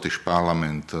Scottish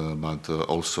Parliament but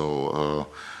also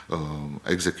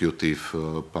executive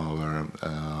power,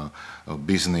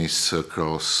 business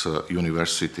circles,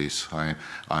 universities. I'm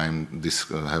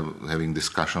having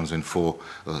discussions in 4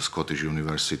 Scottish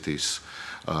universities.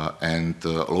 And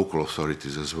local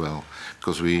authorities as well,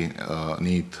 because we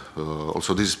need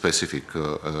also this specific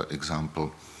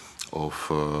example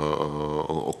of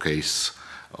a case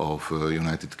of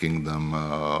United Kingdom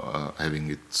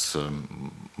having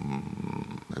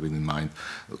in mind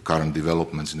current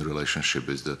developments in the relationship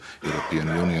with the European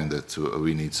Union, that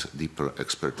we need deeper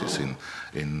expertise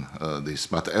in this.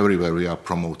 But everywhere we are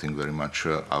promoting very much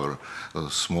our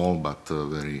small but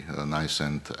very nice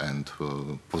and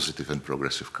positive and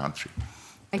progressive country.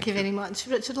 Thank you very much.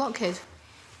 Richard Lockhead.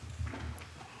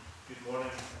 Good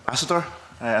morning, Ambassador,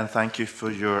 and thank you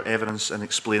for your evidence in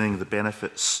explaining the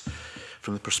benefits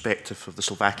from the perspective of the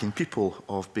Slovakian people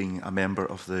of being a member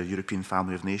of the European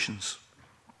family of nations.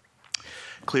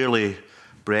 Clearly,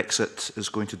 Brexit is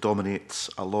going to dominate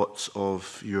a lot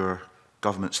of your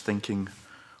government's thinking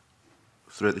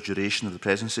throughout the duration of the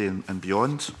presidency and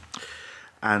beyond.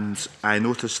 And I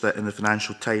noticed that in the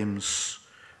Financial Times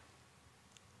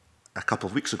a couple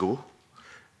of weeks ago,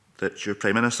 that your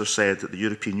Prime Minister said that the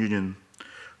European Union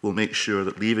will make sure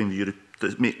that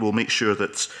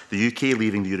the UK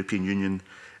leaving the European Union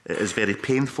is very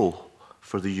painful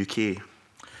for the UK.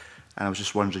 And I was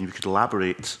just wondering if you could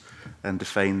elaborate and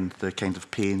define the kind of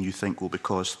pain you think will be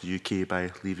caused to the UK by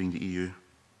leaving the EU.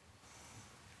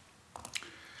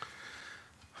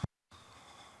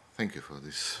 Thank you for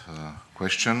this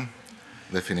question.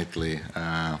 Definitely,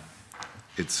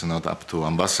 it's not up to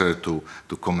Ambassador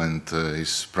to comment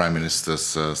his Prime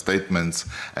Minister's statements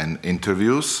and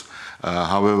interviews.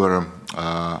 However,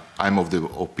 I'm of the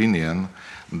opinion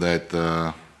that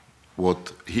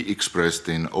what he expressed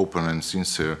in open and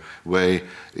sincere way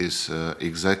is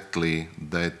exactly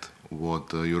that what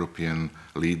the European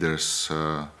leaders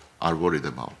are worried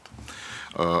about.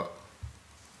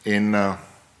 In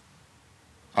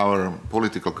our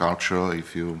political culture,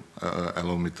 if you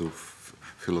allow me to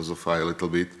philosophize a little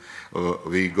bit,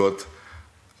 we got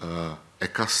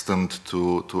accustomed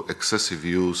to excessive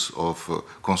use of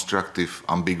constructive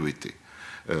ambiguity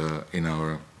in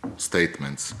our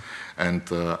statements. And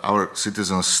our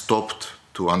citizens stopped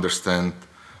to understand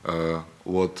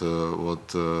what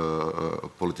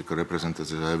political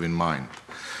representatives have in mind.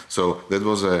 So that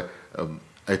was an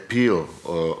appeal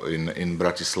in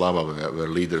Bratislava, where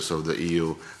leaders of the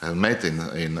EU have met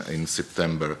in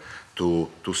September to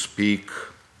speak,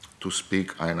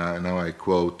 and now I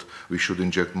quote, "We should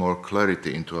inject more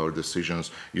clarity into our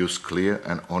decisions, use clear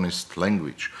and honest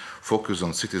language, focus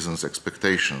on citizens'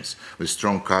 expectations with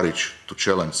strong courage to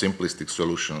challenge simplistic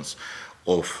solutions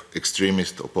of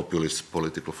extremist or populist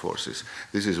political forces."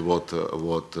 This is what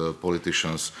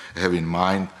politicians have in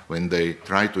mind when they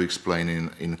try to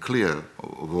explain in clear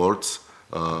words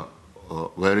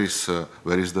where is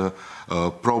the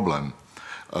problem.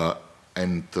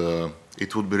 And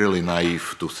it would be really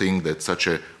naive to think that such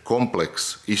a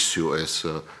complex issue as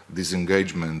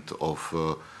disengagement of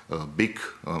a big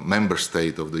member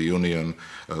state of the Union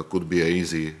could be an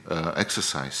easy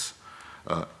exercise.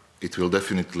 It will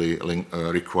definitely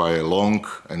require long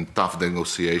and tough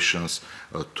negotiations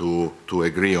to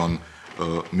agree on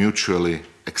a mutually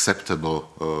acceptable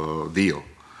deal.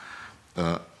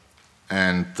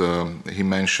 And he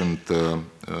mentioned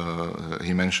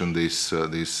this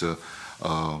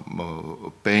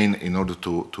pain in order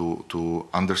to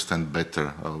understand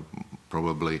better,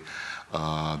 probably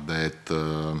that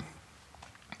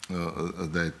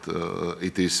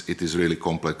it is really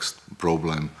complex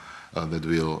problem that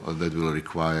will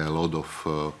require a lot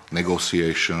of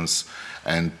negotiations,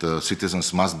 and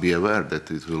citizens must be aware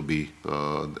that it will be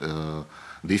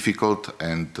difficult,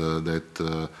 and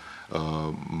that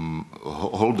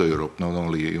whole Europe, not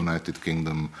only United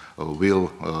Kingdom,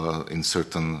 will in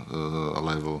certain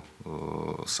level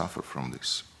suffer from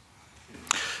this.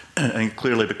 And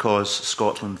clearly, because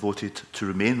Scotland voted to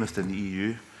remain within the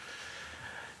EU,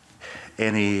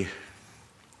 any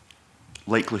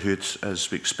likelihood,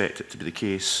 as we expect it to be the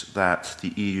case, that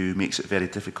the EU makes it very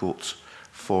difficult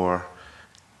for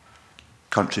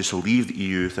countries to leave the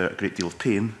EU without a great deal of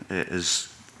pain is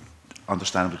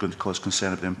understandably going to cause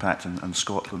concern about the impact on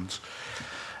Scotland.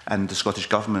 And the Scottish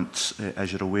Government,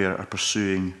 as you're aware, are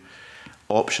pursuing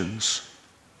options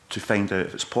to find out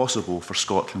if it's possible for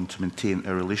Scotland to maintain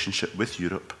a relationship with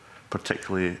Europe,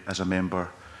 particularly as a member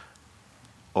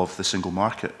of the single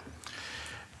market.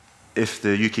 If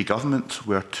the UK Government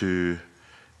were to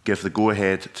give the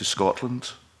go-ahead to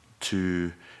Scotland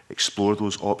to explore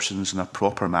those options in a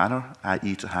proper manner,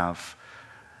 i.e. to have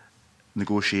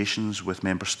negotiations with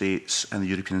member states and the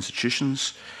European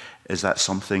institutions, is that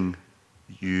something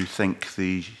you think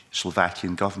the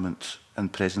Slovakian government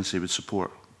and presidency would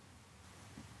support?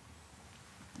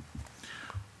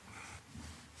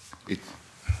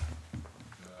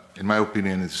 In my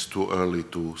opinion, it's too early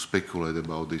to speculate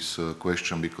about this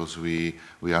question, because we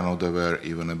are not aware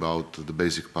even about the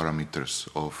basic parameters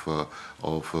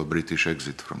of British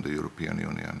exit from the European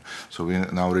Union. So we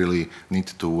now really need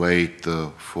to wait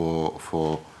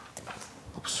for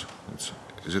oops,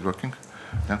 is it working?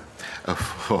 Yeah.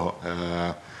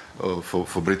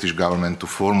 For British government to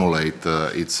formulate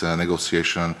its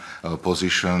negotiation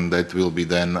position that will be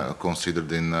then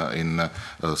considered in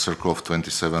circle of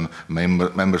 27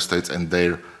 member states and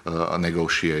their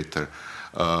negotiator.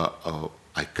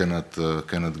 I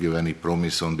cannot give any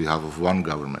promise on behalf of one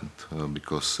government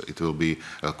because it will be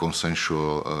a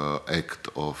consensual act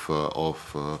of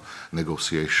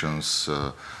negotiations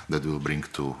that will bring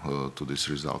to this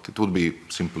result. It would be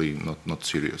simply not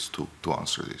serious to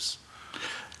answer this.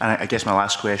 And I guess my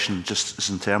last question just is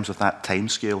in terms of that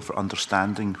timescale for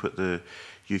understanding what the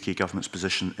UK government's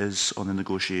position is on the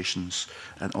negotiations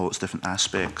and all its different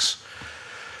aspects.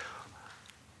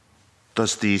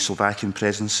 Does the Slovakian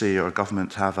presidency or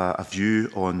government have a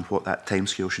view on what that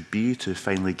timescale should be to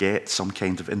finally get some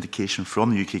kind of indication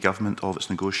from the UK government of its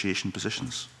negotiation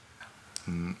positions?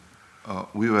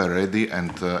 We were ready,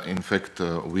 and in fact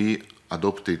we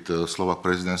adopted the Slovak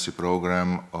presidency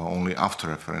program only after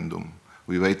referendum.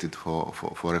 we waited for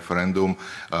referendum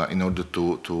in order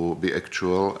to be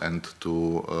actual and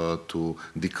to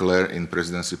declare in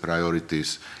presidency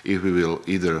priorities if we will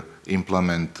either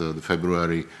implement the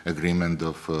February agreement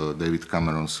of David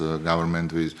Cameron's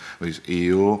government with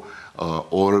EU,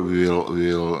 or we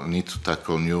will need to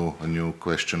tackle a new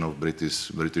question of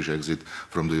British exit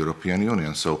from the European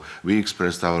Union. So we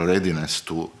expressed our readiness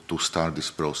to start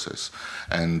this process,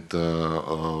 and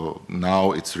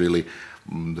now it's really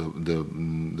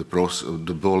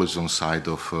the ball is on side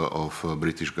of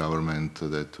British government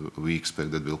that we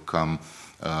expect that will come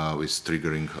with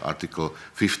triggering Article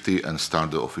 50 and start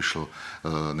the official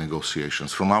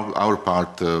negotiations. From our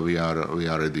part, we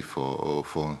are ready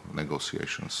for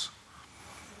negotiations.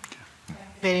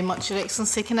 Very much, Your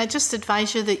Excellency. Can I just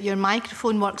advise you that your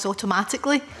microphone works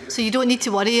automatically, so you don't need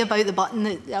to worry about the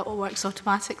button, that works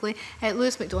automatically.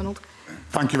 Lewis MacDonald.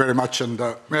 Thank you very much, and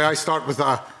may I start with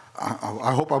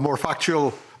I hope a more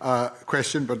factual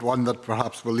question, but one that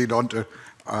perhaps will lead on to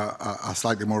a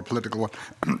slightly more political one.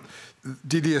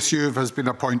 Didier Seuve has been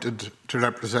appointed to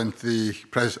represent the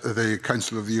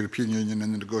Council of the European Union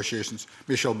in the negotiations,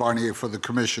 Michel Barnier for the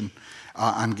Commission,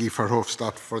 and Guy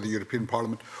Verhofstadt for the European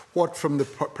Parliament. What, from the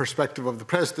perspective of the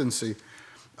Presidency,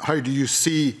 how do you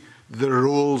see the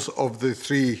roles of the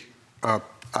three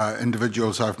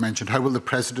individuals I've mentioned? How will the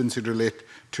Presidency relate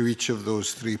to each of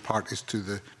those three parties to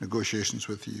the negotiations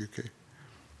with the UK?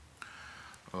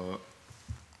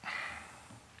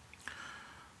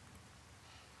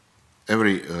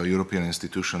 Every European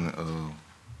institution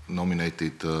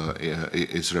nominated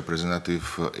its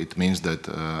representative. It means that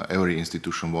every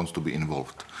institution wants to be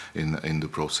involved in the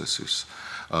processes.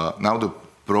 Now the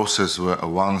process,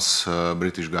 once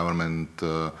British government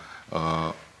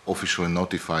officially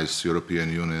notifies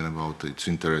European Union about its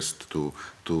interest to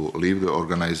leave the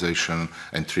organization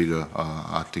and trigger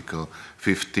Article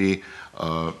 50,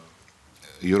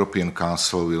 European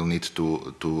Council will need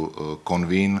to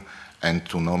convene and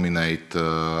to nominate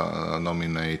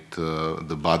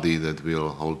the body that will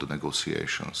hold the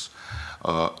negotiations.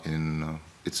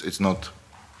 It's not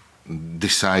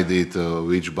decided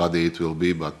which body it will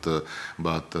be, but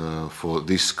for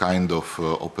this kind of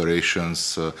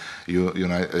operations,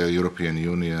 European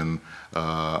Union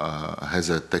has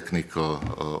a technical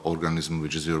organism,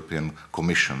 which is European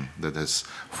Commission, that has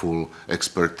full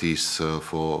expertise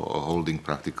for holding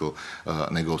practical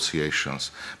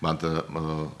negotiations. But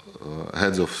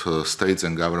heads of states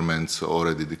and governments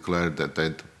already declared that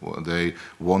they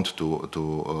want to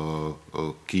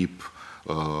keep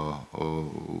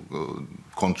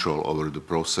control over the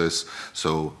process,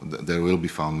 so there will be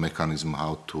found mechanism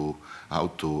how to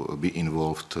be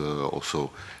involved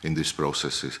also in these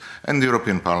processes. And the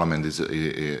European Parliament is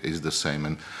the same.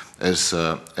 And as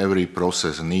every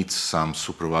process needs some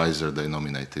supervisor, they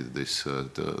nominated this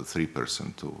the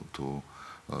 3%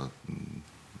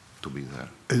 to be there.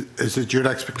 Is it your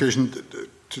expectation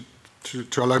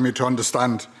to allow me to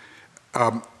understand?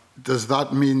 Does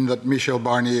that mean that Michel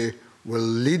Barnier will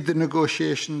lead the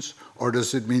negotiations, or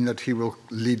does it mean that he will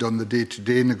lead on the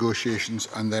day-to-day negotiations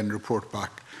and then report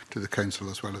back to the Council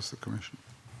as well as the Commission?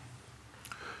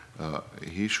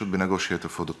 He should be negotiator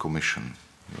for the Commission.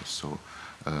 Yes, so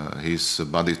his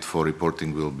budget for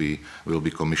reporting will be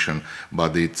Commission,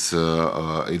 but it's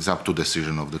up to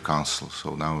decision of the Council.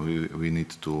 So now we need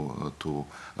to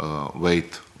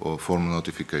wait for formal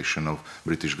notification of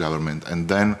British government, and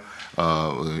then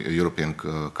European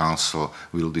Council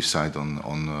will decide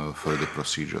on further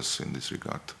procedures in this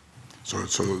regard. So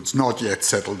it's not yet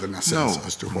settled in a sense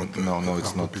as to what the... No,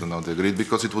 it's not agreed,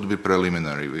 because it would be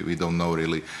preliminary. We don't know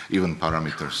really even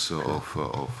parameters of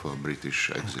British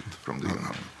exit from the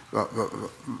Union.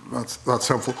 That's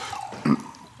helpful.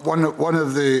 One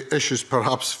of the issues,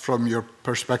 perhaps from your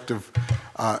perspective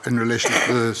in relation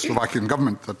to the Slovakian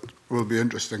government that will be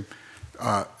interesting,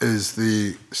 is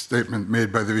the statement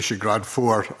made by the Visegrad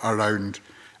Four around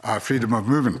freedom of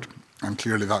movement, and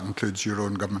clearly that includes your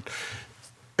own government.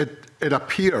 It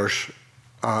appears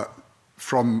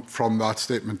from that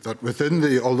statement that within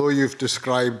although you've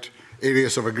described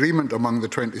areas of agreement among the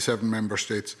 27 member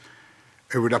states,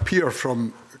 it would appear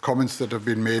from comments that have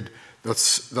been made that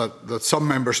some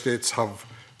member states have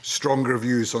stronger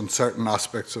views on certain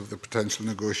aspects of the potential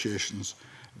negotiations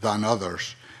than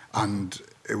others, and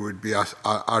it would be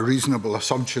a reasonable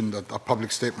assumption that a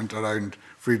public statement around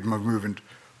freedom of movement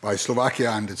by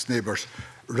Slovakia and its neighbours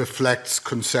reflects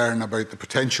concern about the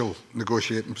potential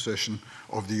negotiating position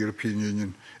of the European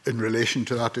Union in relation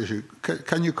to that issue.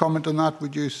 Can you comment on that?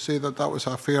 Would you say that that was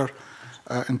a fair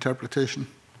interpretation?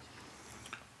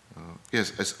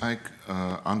 Yes, as I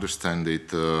understand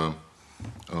it,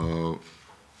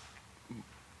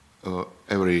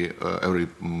 every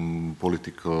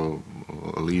political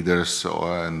leaders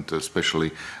and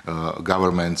especially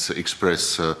governments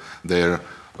express their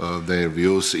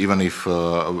views, even if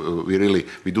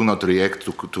we do not react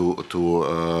to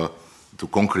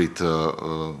concrete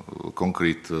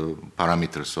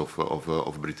parameters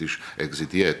of British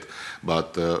exit yet.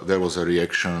 But there was a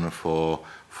reaction for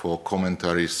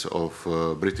commentaries of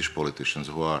British politicians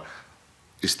who are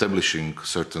establishing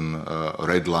certain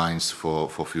red lines for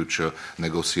future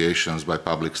negotiations by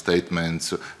public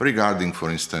statements regarding, for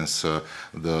instance,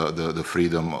 the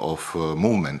freedom of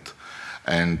movement,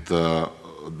 and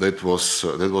that was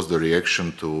the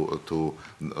reaction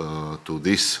to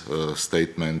these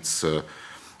statements.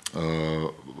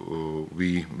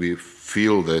 We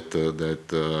feel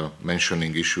that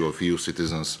mentioning issue of EU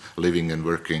citizens living and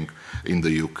working in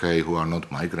the UK who are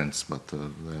not migrants, but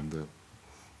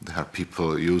there are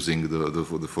people using the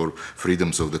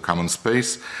freedoms of the common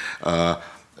space,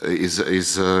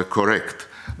 is correct.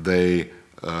 They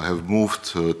have moved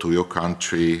to your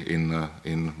country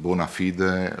in bona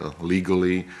fide,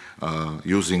 legally,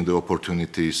 using the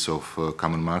opportunities of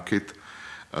common market,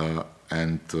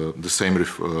 and the same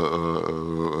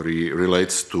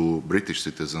relates to British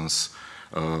citizens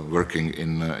working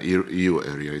in EU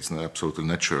area. It's absolutely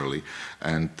naturally,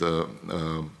 and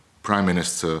Prime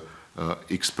Minister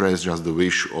expressed just the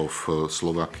wish of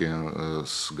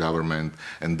Slovakia's government,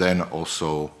 and then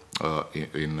also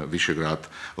in Visegrad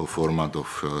format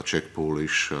of Czech,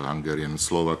 Polish, Hungarian,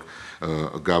 Slovak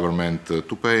government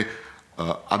to pay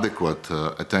adequate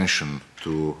attention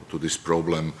to this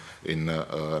problem in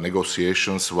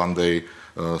negotiations when they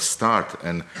start.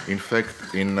 And in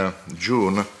fact, in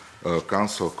June,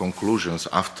 Council conclusions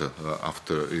after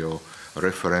your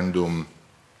referendum,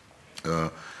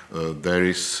 there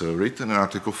is written in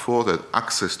Article 4 that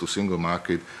access to single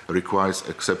market requires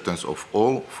acceptance of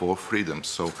all 4 freedoms.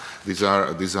 So these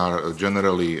are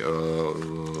generally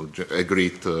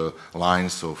agreed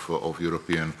lines of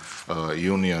European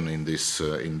Union in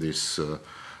this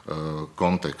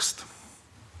context.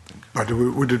 But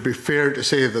would it be fair to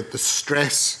say that the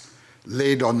stress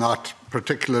laid on that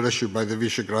particular issue by the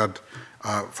Visegrad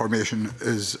formation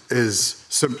is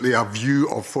simply a view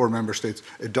of 4 member states?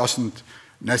 It doesn't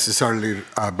necessarily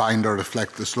bind or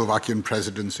reflect the Slovakian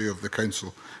presidency of the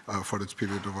Council for its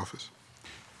period of office?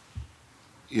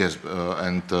 Yes,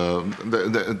 and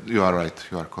you are right,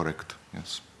 you are correct,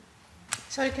 yes.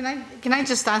 Sorry, can I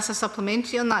just ask a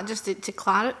supplementary on that, just to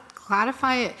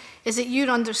clarify it? Is it your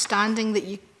understanding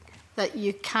that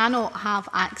you cannot have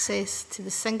access to the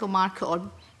single market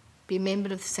or be a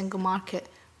member of the single market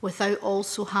without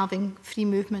also having free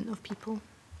movement of people?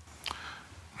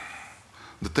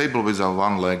 The table without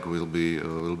one leg will be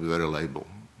very labile,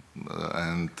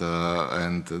 and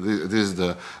this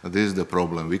is the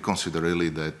problem. We consider really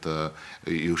that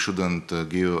you shouldn't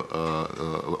give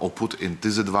or put in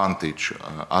disadvantage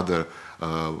other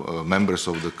members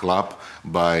of the club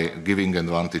by giving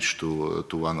advantage to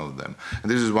one of them. And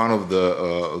this is one of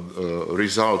the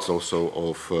results also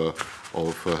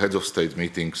of heads of state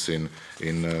meetings in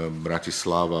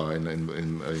Bratislava,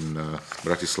 in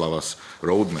Bratislava's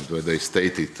roadmap, where they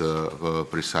stated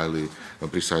precisely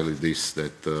this,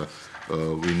 that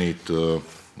we need to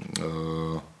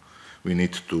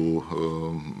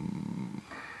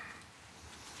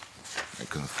I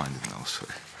can't find it now,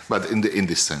 sorry, but in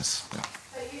this sense. Yeah.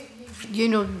 You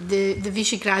know, the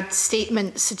Visegrad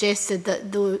statement suggested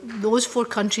that those 4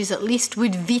 countries at least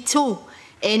would veto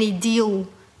any deal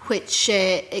which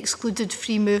excluded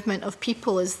free movement of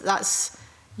people. That's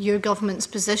your government's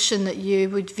position, that you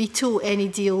would veto any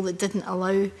deal that didn't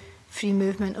allow free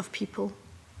movement of people?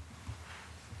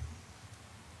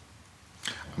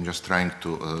 I'm just trying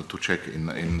to check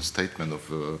in statement of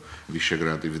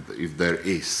Visegrad if there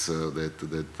is that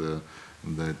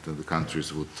the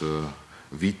countries would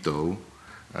veto.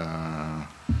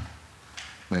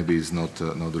 Maybe it's not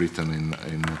written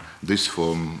in this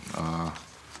form.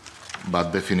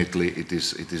 But definitely it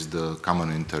is the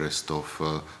common interest of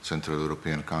Central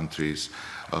European countries.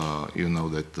 You know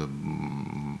that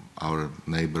our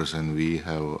neighbors and we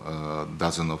have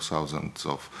dozens of thousands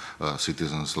of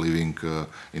citizens living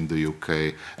in the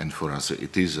UK, and for us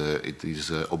it is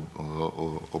an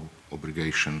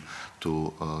obligation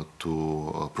to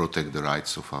protect the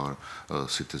rights of our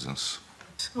citizens.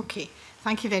 Okay,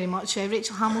 thank you very much.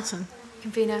 Rachel Hamilton.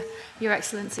 Convener, Your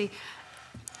Excellency.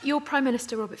 Your Prime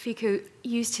Minister, Robert Fico,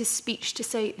 used his speech to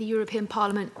say the European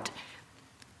Parliament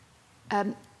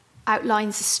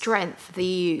outlines the strength of the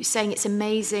EU, saying it's an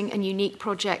amazing and unique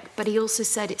project, but he also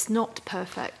said it's not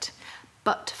perfect,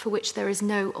 but for which there is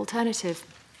no alternative.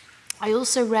 I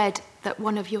also read that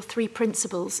one of your 3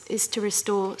 principles is to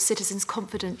restore citizens'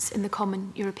 confidence in the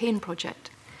common European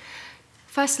project.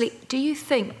 Firstly, do you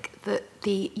think that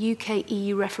the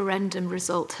UK-EU referendum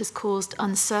result has caused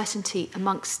uncertainty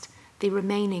amongst the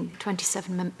remaining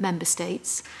 27 member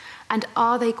states? And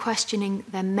are they questioning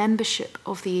their membership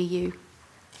of the EU?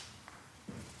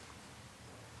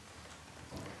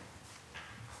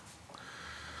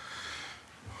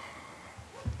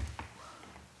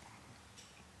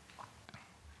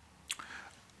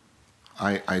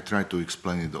 I try to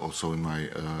explain it also in my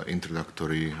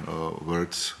introductory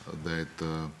words that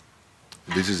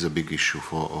this is a big issue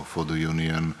for the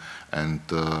Union, and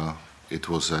it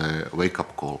was a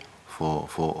wake-up call for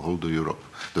all the Europe,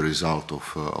 the result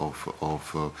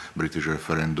of British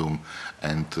referendum,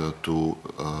 and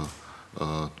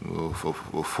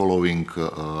following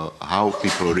how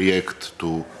people react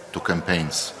to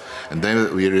campaigns. And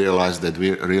then we realized that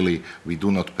we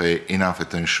do not pay enough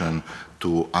attention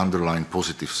to underline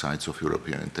positive sides of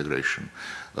European integration.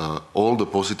 All the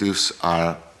positives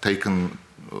are taken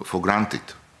for granted,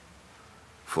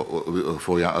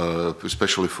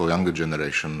 especially for younger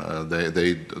generation.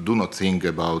 They do not think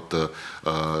about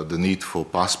the need for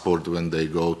passport when they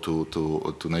go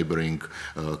to neighboring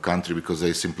country, because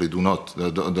they simply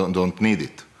don't need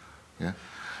it. Yeah?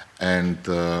 And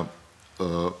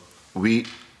we,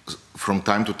 from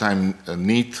time to time,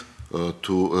 need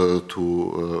to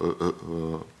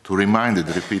remind it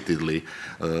repeatedly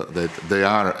that there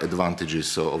are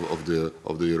advantages of the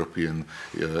European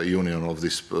Union, of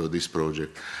this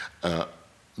project.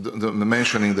 The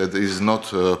mentioning that it is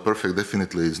not perfect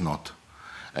definitely is not,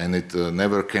 and it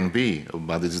never can be,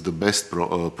 but it's the best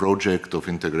project of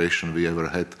integration we ever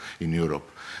had in Europe.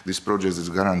 This project is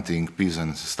guaranteeing peace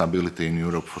and stability in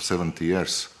Europe for 70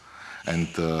 years. And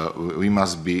we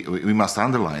must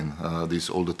underline this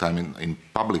all the time in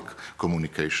public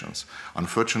communications.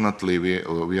 Unfortunately,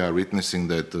 we are witnessing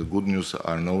that good news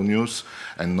are no news,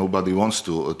 and nobody wants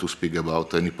to speak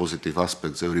about any positive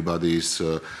aspects. Everybody is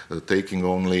taking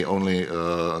only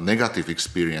negative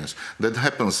experience. That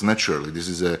happens naturally. This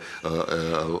is a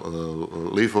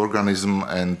live organism,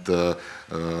 and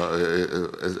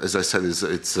as I said,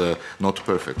 it's not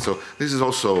perfect. So this is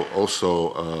also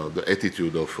the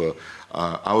attitude of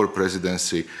our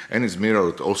presidency, and it's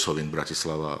mirrored also in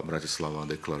Bratislava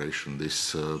Declaration.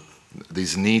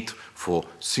 This need for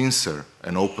sincere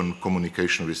and open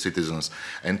communication with citizens,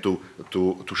 and to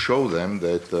show them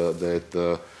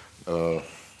that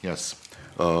yes.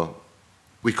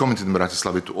 We committed in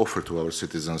Bratislava to offer to our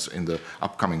citizens in the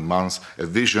upcoming months a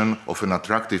vision of an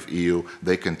attractive EU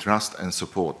they can trust and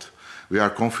support. We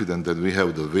are confident that we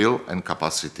have the will and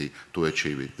capacity to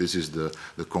achieve it. This is the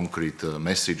concrete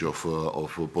message of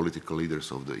political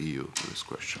leaders of the EU to this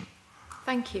question.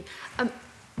 Thank you.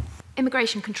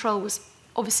 Immigration control was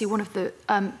obviously one of the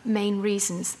main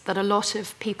reasons that a lot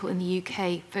of people in the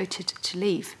UK voted to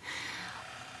leave.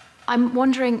 I'm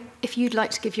wondering if you'd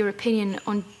like to give your opinion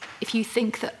on if you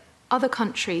think that other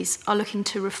countries are looking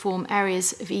to reform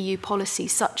areas of EU policy,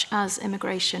 such as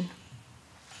immigration.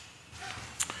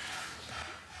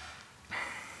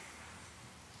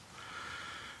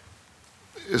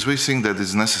 As we think that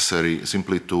it's necessary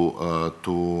simply to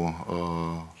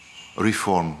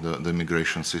reform the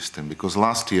immigration system, because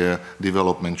last year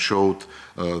development showed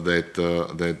that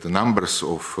the numbers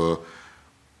of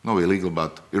no illegal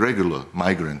but irregular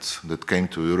migrants that came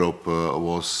to Europe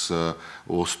was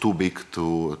too big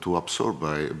to absorb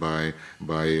by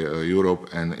Europe,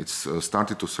 and it's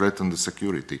started to threaten the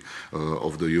security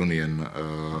of the Union,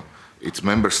 its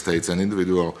member states and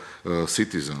individual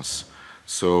citizens.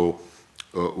 So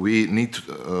we need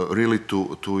really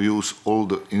to use all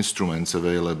the instruments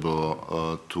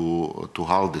available to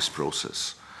halt this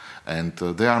process. And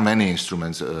there are many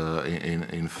instruments.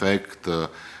 In fact,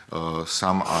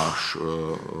 some are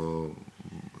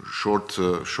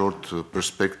short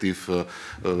perspective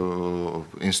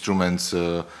instruments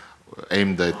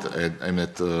aimed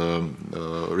at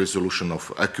resolution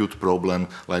of acute problem,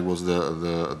 like was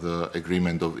the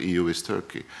agreement of EU with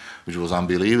Turkey, which was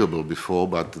unbelievable before,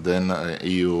 but then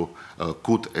EU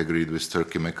could agree with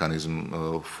Turkey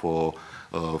mechanism for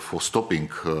stopping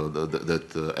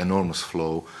that enormous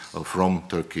flow from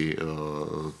Turkey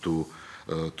to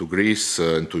Greece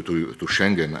and to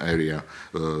Schengen area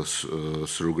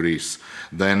through Greece.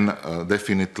 Then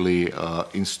definitely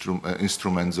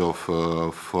instruments of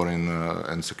foreign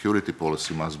and security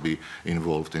policy must be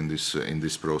involved in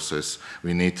this process.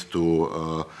 We need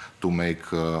to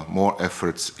make more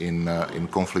efforts in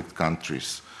conflict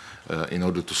countries. in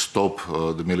order to stop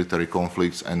the military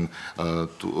conflicts and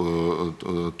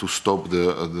to stop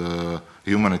the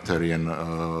humanitarian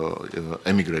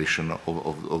emigration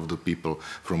of the people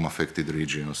from affected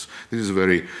regions. This is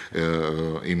very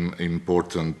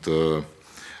important.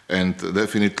 And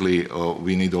definitely,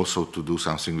 we need also to do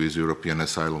something with European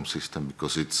asylum system,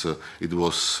 because it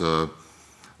was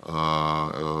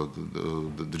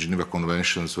the Geneva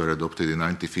Conventions were adopted in the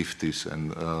 1950s,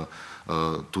 and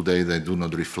today they do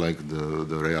not reflect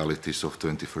the realities of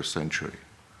 21st century.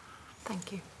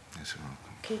 Thank you. Yes, you're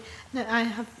welcome. Okay. Now, I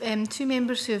have two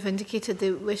members who have indicated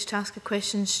they wish to ask a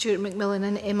question, Stuart McMillan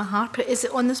and Emma Harper. Is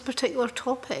it on this particular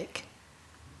topic?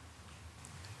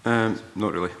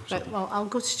 Not really. Right, well, I'll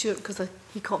go to Stuart because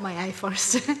he caught my eye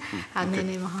first, and then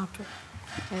Emma Harper.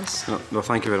 Yes. No,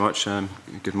 thank you very much.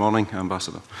 Good morning,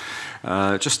 Ambassador.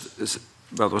 Well,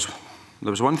 there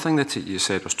was one thing that you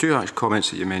said. There was two comments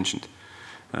that you mentioned,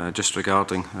 just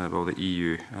regarding well, the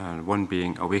EU. One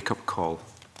being a wake-up call,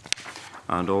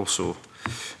 and also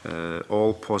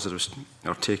all positives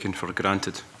are taken for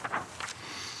granted.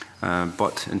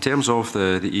 But in terms of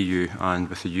the EU and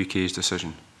with the UK's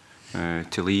decision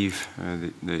to leave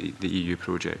the EU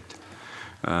project,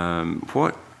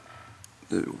 what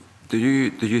do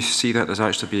you see that as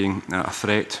actually being a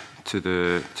threat to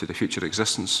the future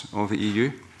existence of the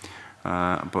EU?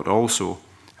 But also,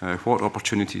 what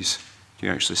opportunities do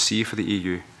you actually see for the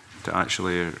EU to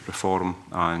actually reform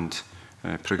and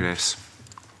progress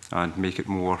and make it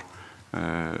more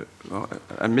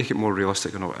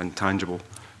realistic and tangible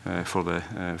for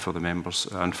the members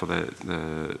and for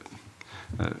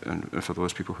for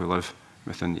those people who live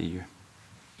within the EU?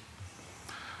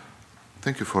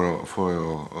 Thank you for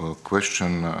your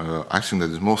question. I think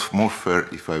that it's more fair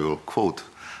if I will quote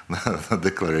the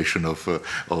declaration of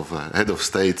head of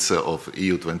states of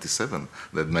EU27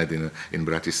 that met in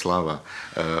Bratislava,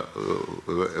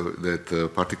 that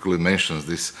particularly mentions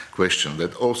this question,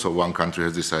 that also one country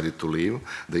has decided to leave.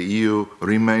 The EU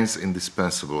remains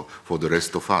indispensable for the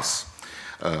rest of us.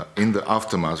 In the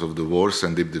aftermath of the wars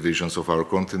and deep divisions of our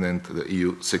continent, the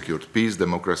EU secured peace,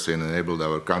 democracy, and enabled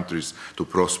our countries to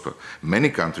prosper. Many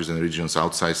countries and regions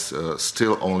outside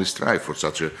still only strive for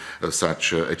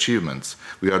such achievements.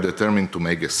 We are determined to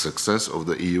make a success of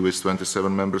the EU with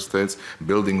 27 member states,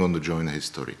 building on the joint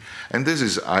history. And this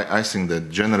is, I think,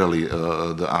 that generally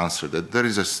the answer, that there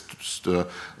is a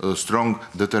strong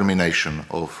determination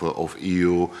of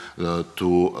EU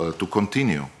to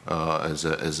continue as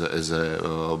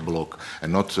a bloc,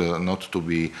 and not to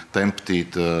be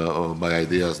tempted by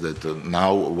ideas that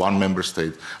now one member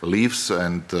state leaves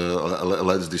and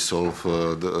let's dissolve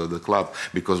the club,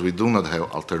 because we do not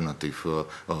have alternative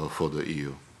for the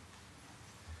EU.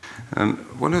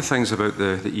 One of the things about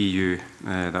the EU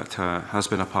that has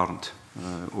been apparent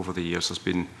over the years has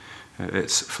been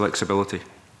its flexibility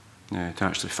to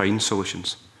actually find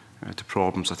solutions to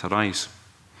problems that arise.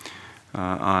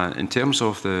 In terms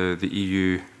of the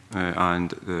EU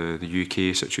and the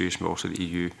UK situation, but also the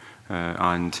EU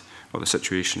and the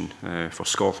situation for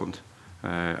Scotland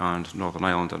and Northern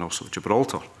Ireland and also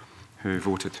Gibraltar, who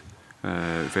voted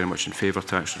very much in favour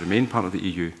to actually remain part of the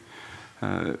EU.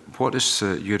 What is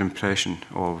your impression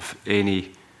of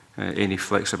any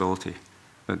flexibility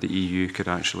that the EU could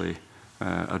actually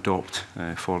adopt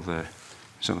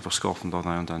certainly for Scotland,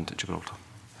 Northern Ireland and Gibraltar?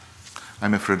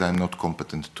 I'm afraid I'm not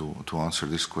competent to answer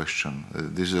this question.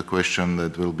 This is a question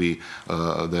that will be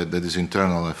that is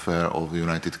internal affair of the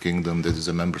United Kingdom. That is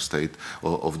a member state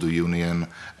of the Union,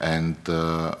 and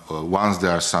once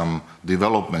there are some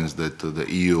developments that the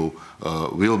EU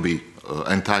will be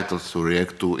entitled to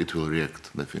react to, it will react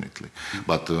definitely.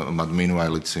 But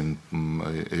meanwhile, it's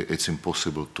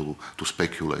impossible to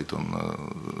speculate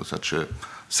on such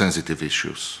sensitive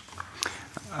issues.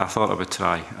 I thought I would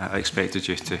try. I expected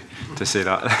you to say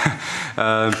that.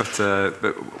 But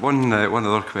one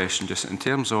other question, just in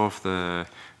terms of the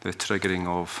triggering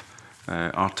of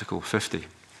Article 50,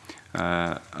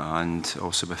 and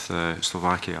also with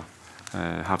Slovakia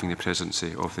having the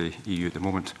presidency of the EU at the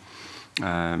moment,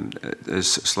 would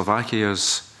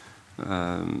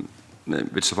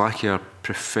Slovakia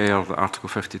prefer the Article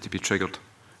 50 to be triggered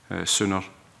sooner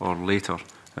or later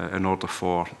in order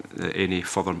for any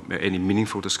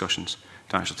meaningful discussions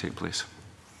to actually take place?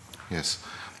 Yes.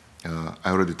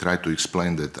 I already tried to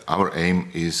explain that our aim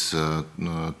is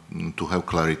to have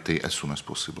clarity as soon as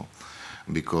possible,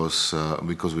 because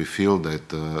we feel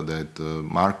that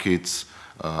markets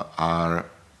are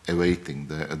awaiting.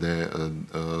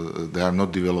 They are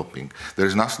not developing. There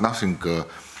is nothing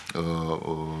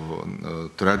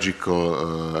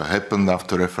tragical happened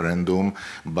after referendum,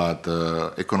 but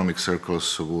economic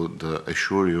circles would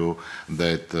assure you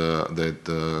that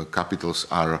capitals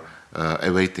are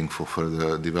awaiting for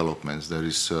further developments. There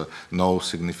is no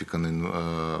significant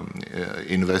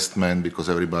investment because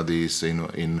everybody is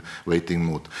in waiting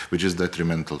mood, which is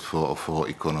detrimental for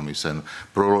economies. And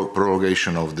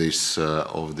prolongation of these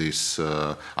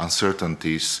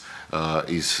uncertainties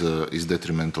is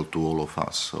detrimental to all of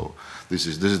us. So this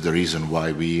is the reason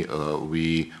why we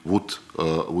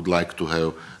would like to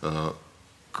have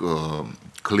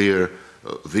clear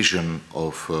vision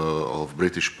of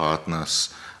British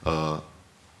partners.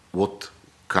 What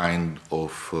kind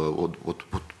of what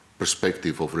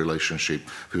perspective of relationship,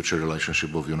 future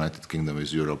relationship of United Kingdom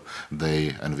with Europe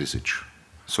they envisage?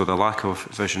 So the lack of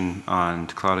vision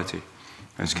and clarity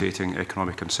is creating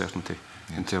economic uncertainty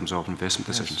in terms of investment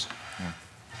decisions. Yes.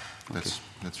 Yeah.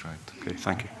 That's right. Okay,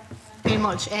 thank you. Very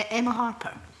much. Emma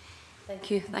Harper. Thank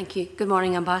you. Good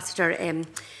morning, Ambassador.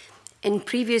 In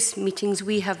previous meetings,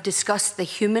 we have discussed the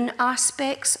human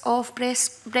aspects of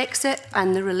Brexit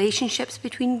and the relationships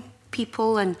between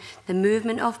people and the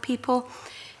movement of people.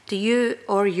 Do you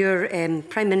or your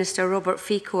Prime Minister, Robert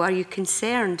Fico, are you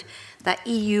concerned that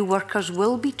EU workers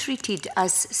will be treated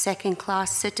as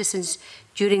second-class citizens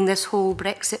during this whole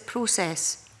Brexit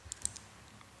process?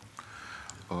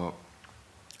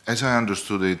 As I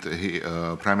understood it,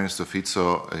 Prime Minister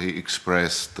Fico, he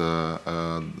expressed the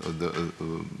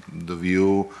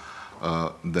view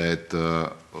that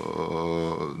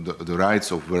the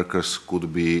rights of workers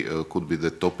could be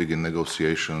the topic in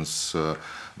negotiations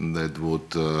that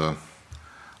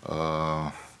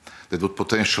would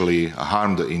potentially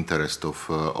harm the interest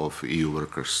of EU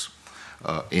workers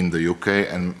in the UK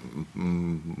and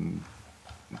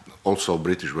also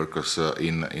British workers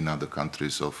in other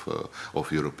countries of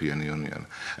European Union.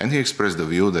 And he expressed the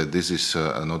view that this is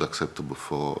not acceptable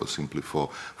from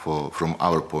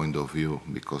our point of view,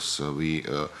 because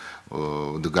the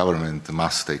government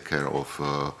must take care of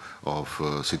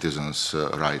citizens'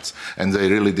 rights, and they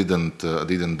really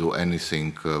didn't do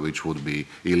anything which would be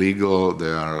illegal.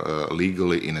 They are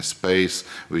legally in a space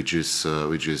which is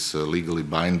legally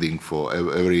binding for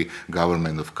every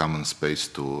government of common space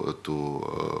to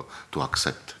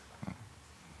accept.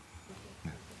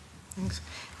 Thanks.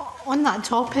 On that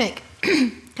topic,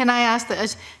 can I ask that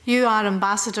as you are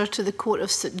ambassador to the Court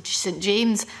of St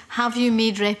James, have you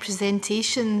made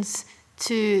representations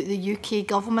to the UK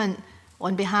government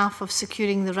on behalf of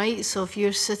securing the rights of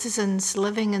your citizens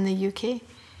living in the UK?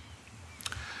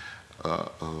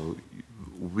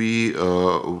 We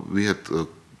had,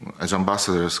 as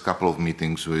ambassadors, a couple of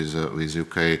meetings with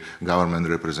UK government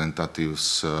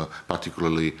representatives,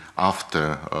 particularly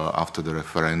after the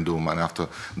referendum and after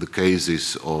the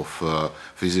cases of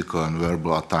physical and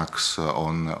verbal attacks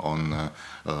on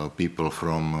people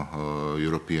from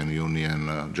European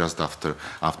Union just after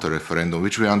referendum,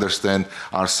 which we understand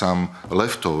are some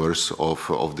leftovers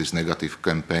of this negative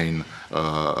campaign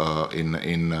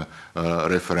in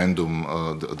referendum,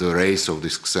 the rise of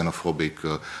this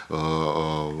xenophobic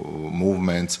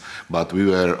movements. But we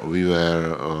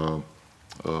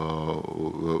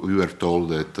were told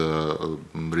that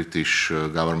British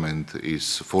government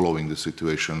is following the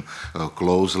situation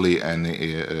closely, and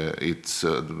it's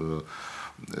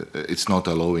not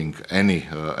allowing any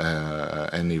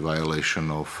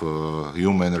violation of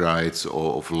human rights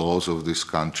or of laws of this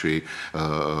country,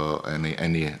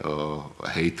 any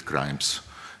hate crimes.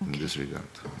 In this regard.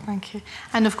 Thank you.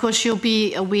 And of course you'll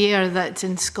be aware that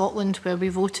in Scotland, where we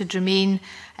voted Remain,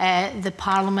 the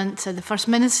Parliament, the First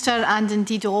Minister and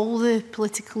indeed all the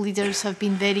political leaders have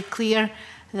been very clear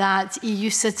that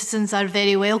EU citizens are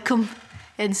very welcome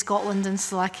in Scotland and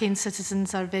Slovakian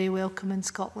citizens are very welcome in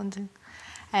Scotland.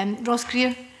 Ross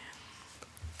Greer.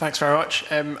 Thanks very much.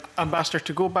 Ambassador,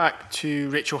 to go back to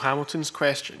Rachel Hamilton's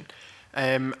question,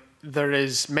 there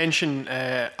is mention,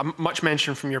 much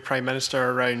mention from your Prime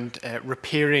Minister around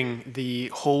repairing the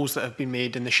holes that have been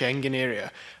made in the Schengen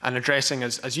area and addressing,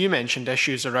 as you mentioned,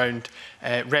 issues around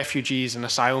refugees and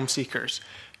asylum seekers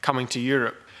coming to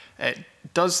Europe.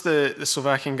 Does the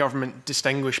Slovakian government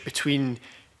distinguish between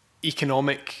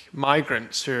economic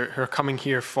migrants who are coming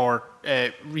here for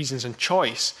reasons and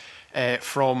choice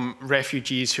from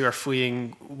refugees who are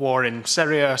fleeing war in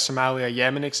Syria, Somalia,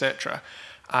 Yemen, etc.?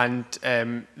 And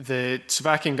the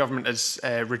Slovakian government has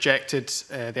rejected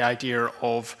the idea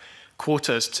of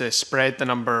quotas to spread the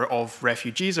number of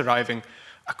refugees arriving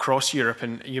across Europe.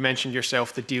 And you mentioned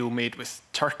yourself the deal made with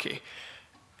Turkey.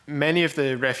 Many of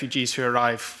the refugees who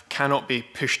arrive cannot be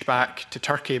pushed back to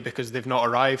Turkey because they've not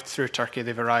arrived through Turkey.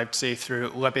 They've arrived, say,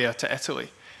 through Libya to Italy.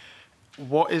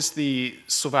 what is the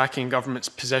Slovakian government's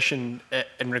position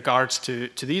in regards to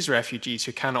these refugees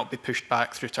who cannot be pushed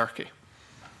back through Turkey?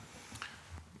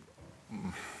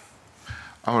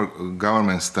 Our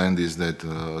government stand is that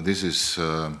this is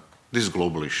a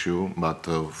global issue, but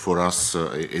for us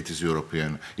it is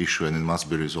European issue and it must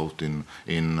be resolved in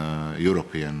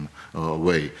European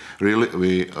way. Really,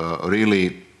 we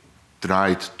really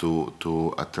tried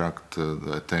to attract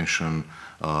the attention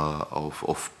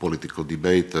of political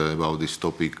debate about this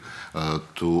topic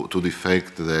to the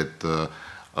fact that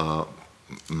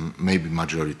maybe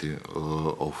majority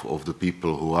of the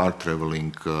people who are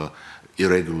traveling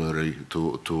irregularly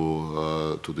to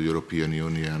the European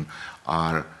Union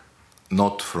are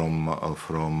not from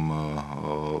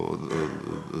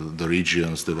the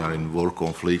regions that are in war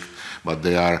conflict, but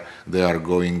they are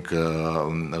going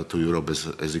to Europe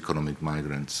as economic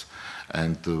migrants,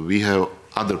 and we have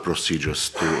other procedures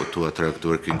to attract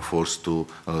working force to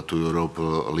Europe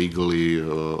legally,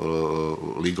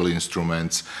 legal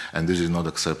instruments, and this is not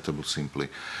acceptable simply.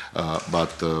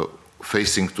 But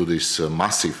facing to this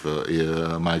massive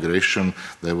migration,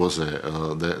 there was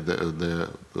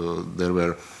there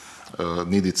were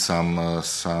needed some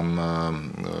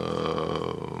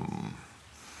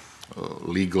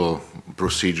legal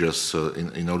procedures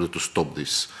in order to stop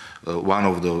this. One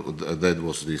of that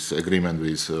was this agreement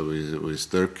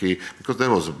with Turkey, because there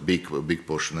was a big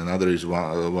portion. Another is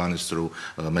one is through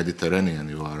Mediterranean.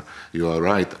 You are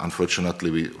right.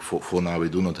 Unfortunately, for now we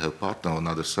do not have partner on the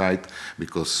other side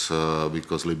because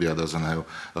Libya doesn't have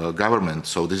government.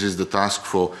 So this is the task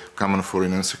for common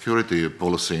foreign and security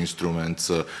policy instruments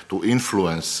to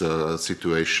influence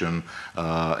situation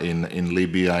in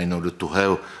Libya in order to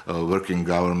have a working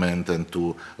government and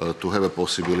to have a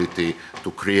possibility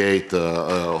to create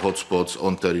hotspots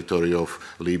on territory of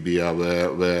Libya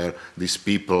where these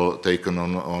people taken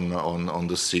on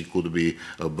the sea could be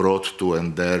brought to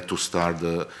and there to start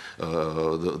the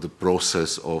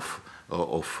process of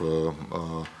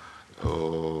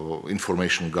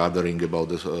information gathering about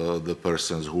the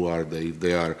persons who are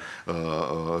they are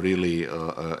really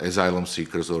asylum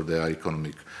seekers or they are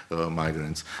economic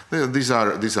migrants. These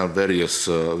are various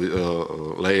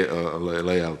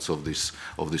layouts of this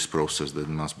process that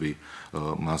must be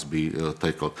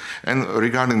tackled. And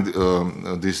regarding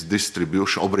this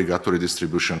distribution, obligatory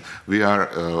distribution, we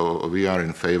are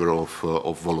in favor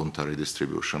of voluntary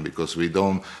distribution, because we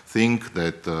don't think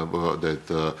that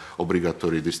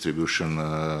obligatory distribution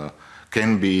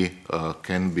can be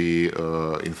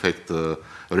in fact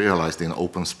realized in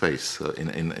open space,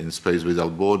 in space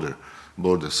without borders.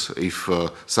 If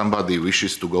somebody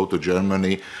wishes to go to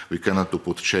Germany, we cannot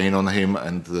put chain on him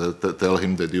and tell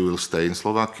him that you will stay in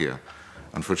Slovakia.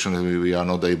 Unfortunately, we are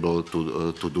not able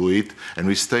to do it, and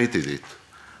we stated it.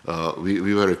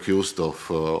 We were accused of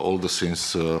all the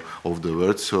sins of the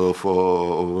word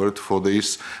for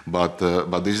this, but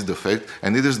this is the fact,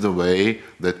 and it is the way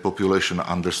that population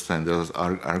understands. There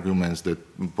are arguments that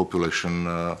population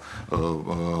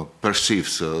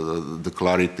perceives the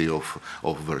clarity of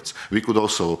words. We could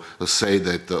also say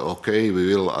that okay, we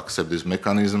will accept this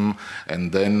mechanism,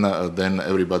 and then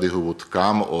everybody who would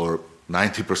come, or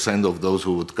 90% of those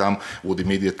who would come, would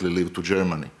immediately leave to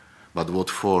Germany. But what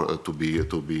for to be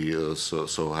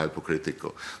so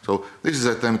hypocritical? So this is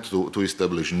an attempt to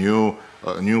establish new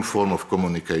form of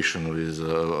communication with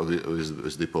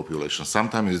the population.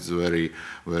 Sometimes it's very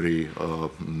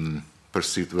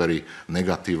perceived very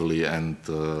negatively and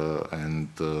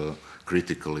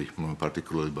critically,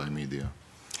 particularly by media.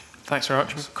 Thanks very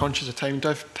much. I'm conscious of time. Do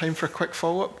I have time for a quick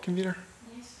follow-up, convener?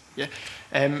 Yeah.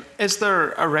 Is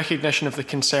there a recognition of the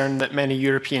concern that many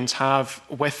Europeans have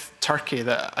with Turkey,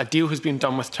 that a deal has been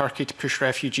done with Turkey to push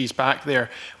refugees back there,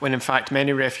 when in fact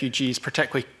many refugees,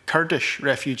 particularly Kurdish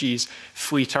refugees,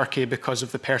 flee Turkey because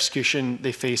of the persecution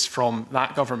they face from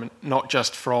that government, not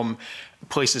just from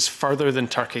places further than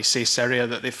Turkey, say Syria,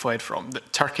 that they fled from?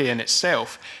 That Turkey in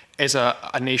itself is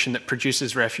a nation that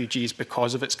produces refugees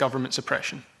because of its government's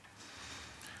oppression.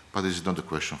 But this is not a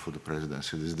question for the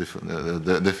presidency. It is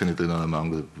definitely not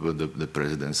among the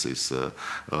presidency's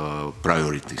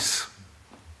priorities.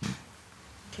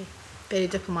 Okay, very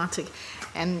diplomatic.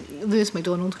 Lewis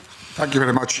MacDonald. Thank you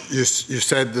very much. You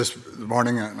said this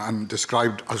morning and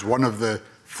described as one of the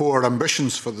 4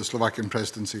 ambitions for the Slovakian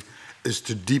presidency is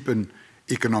to deepen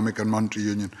economic and monetary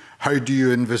union. How do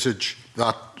you envisage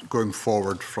that going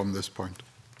forward from this point?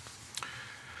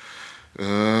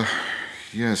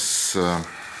 Yes.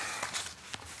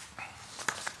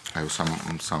 I have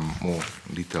some more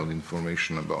detailed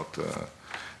information about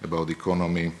the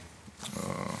economy.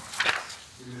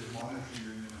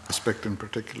 aspect in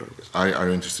particular? Are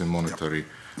you interested in monetary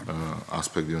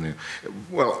aspect?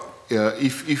 Well,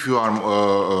 if you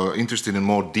are interested in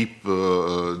more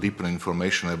deeper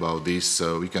information about this,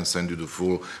 we can send you the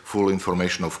full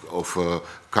information of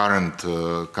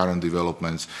current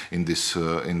developments in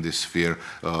this sphere.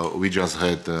 We just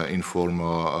had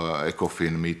informal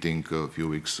ECOFIN meeting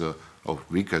a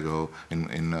week ago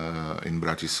in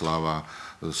Bratislava.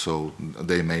 So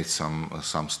they made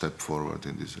some step forward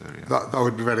in this area. That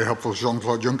would be very helpful.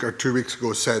 Jean-Claude Juncker 2 weeks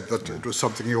ago said that it was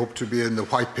something he hoped to be in the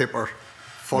white paper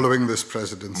following this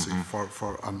presidency,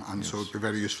 and so it would be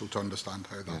very useful to understand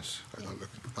how that looks.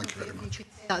 Thank you very much.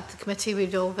 That the committee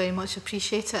would all very much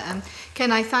appreciate it.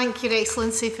 Can I thank Your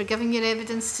Excellency for giving your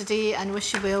evidence today and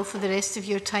wish you well for the rest of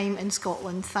your time in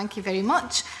Scotland. Thank you very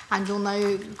much, and we'll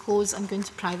now close and go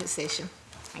into private session.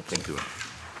 Thank you. Thank you.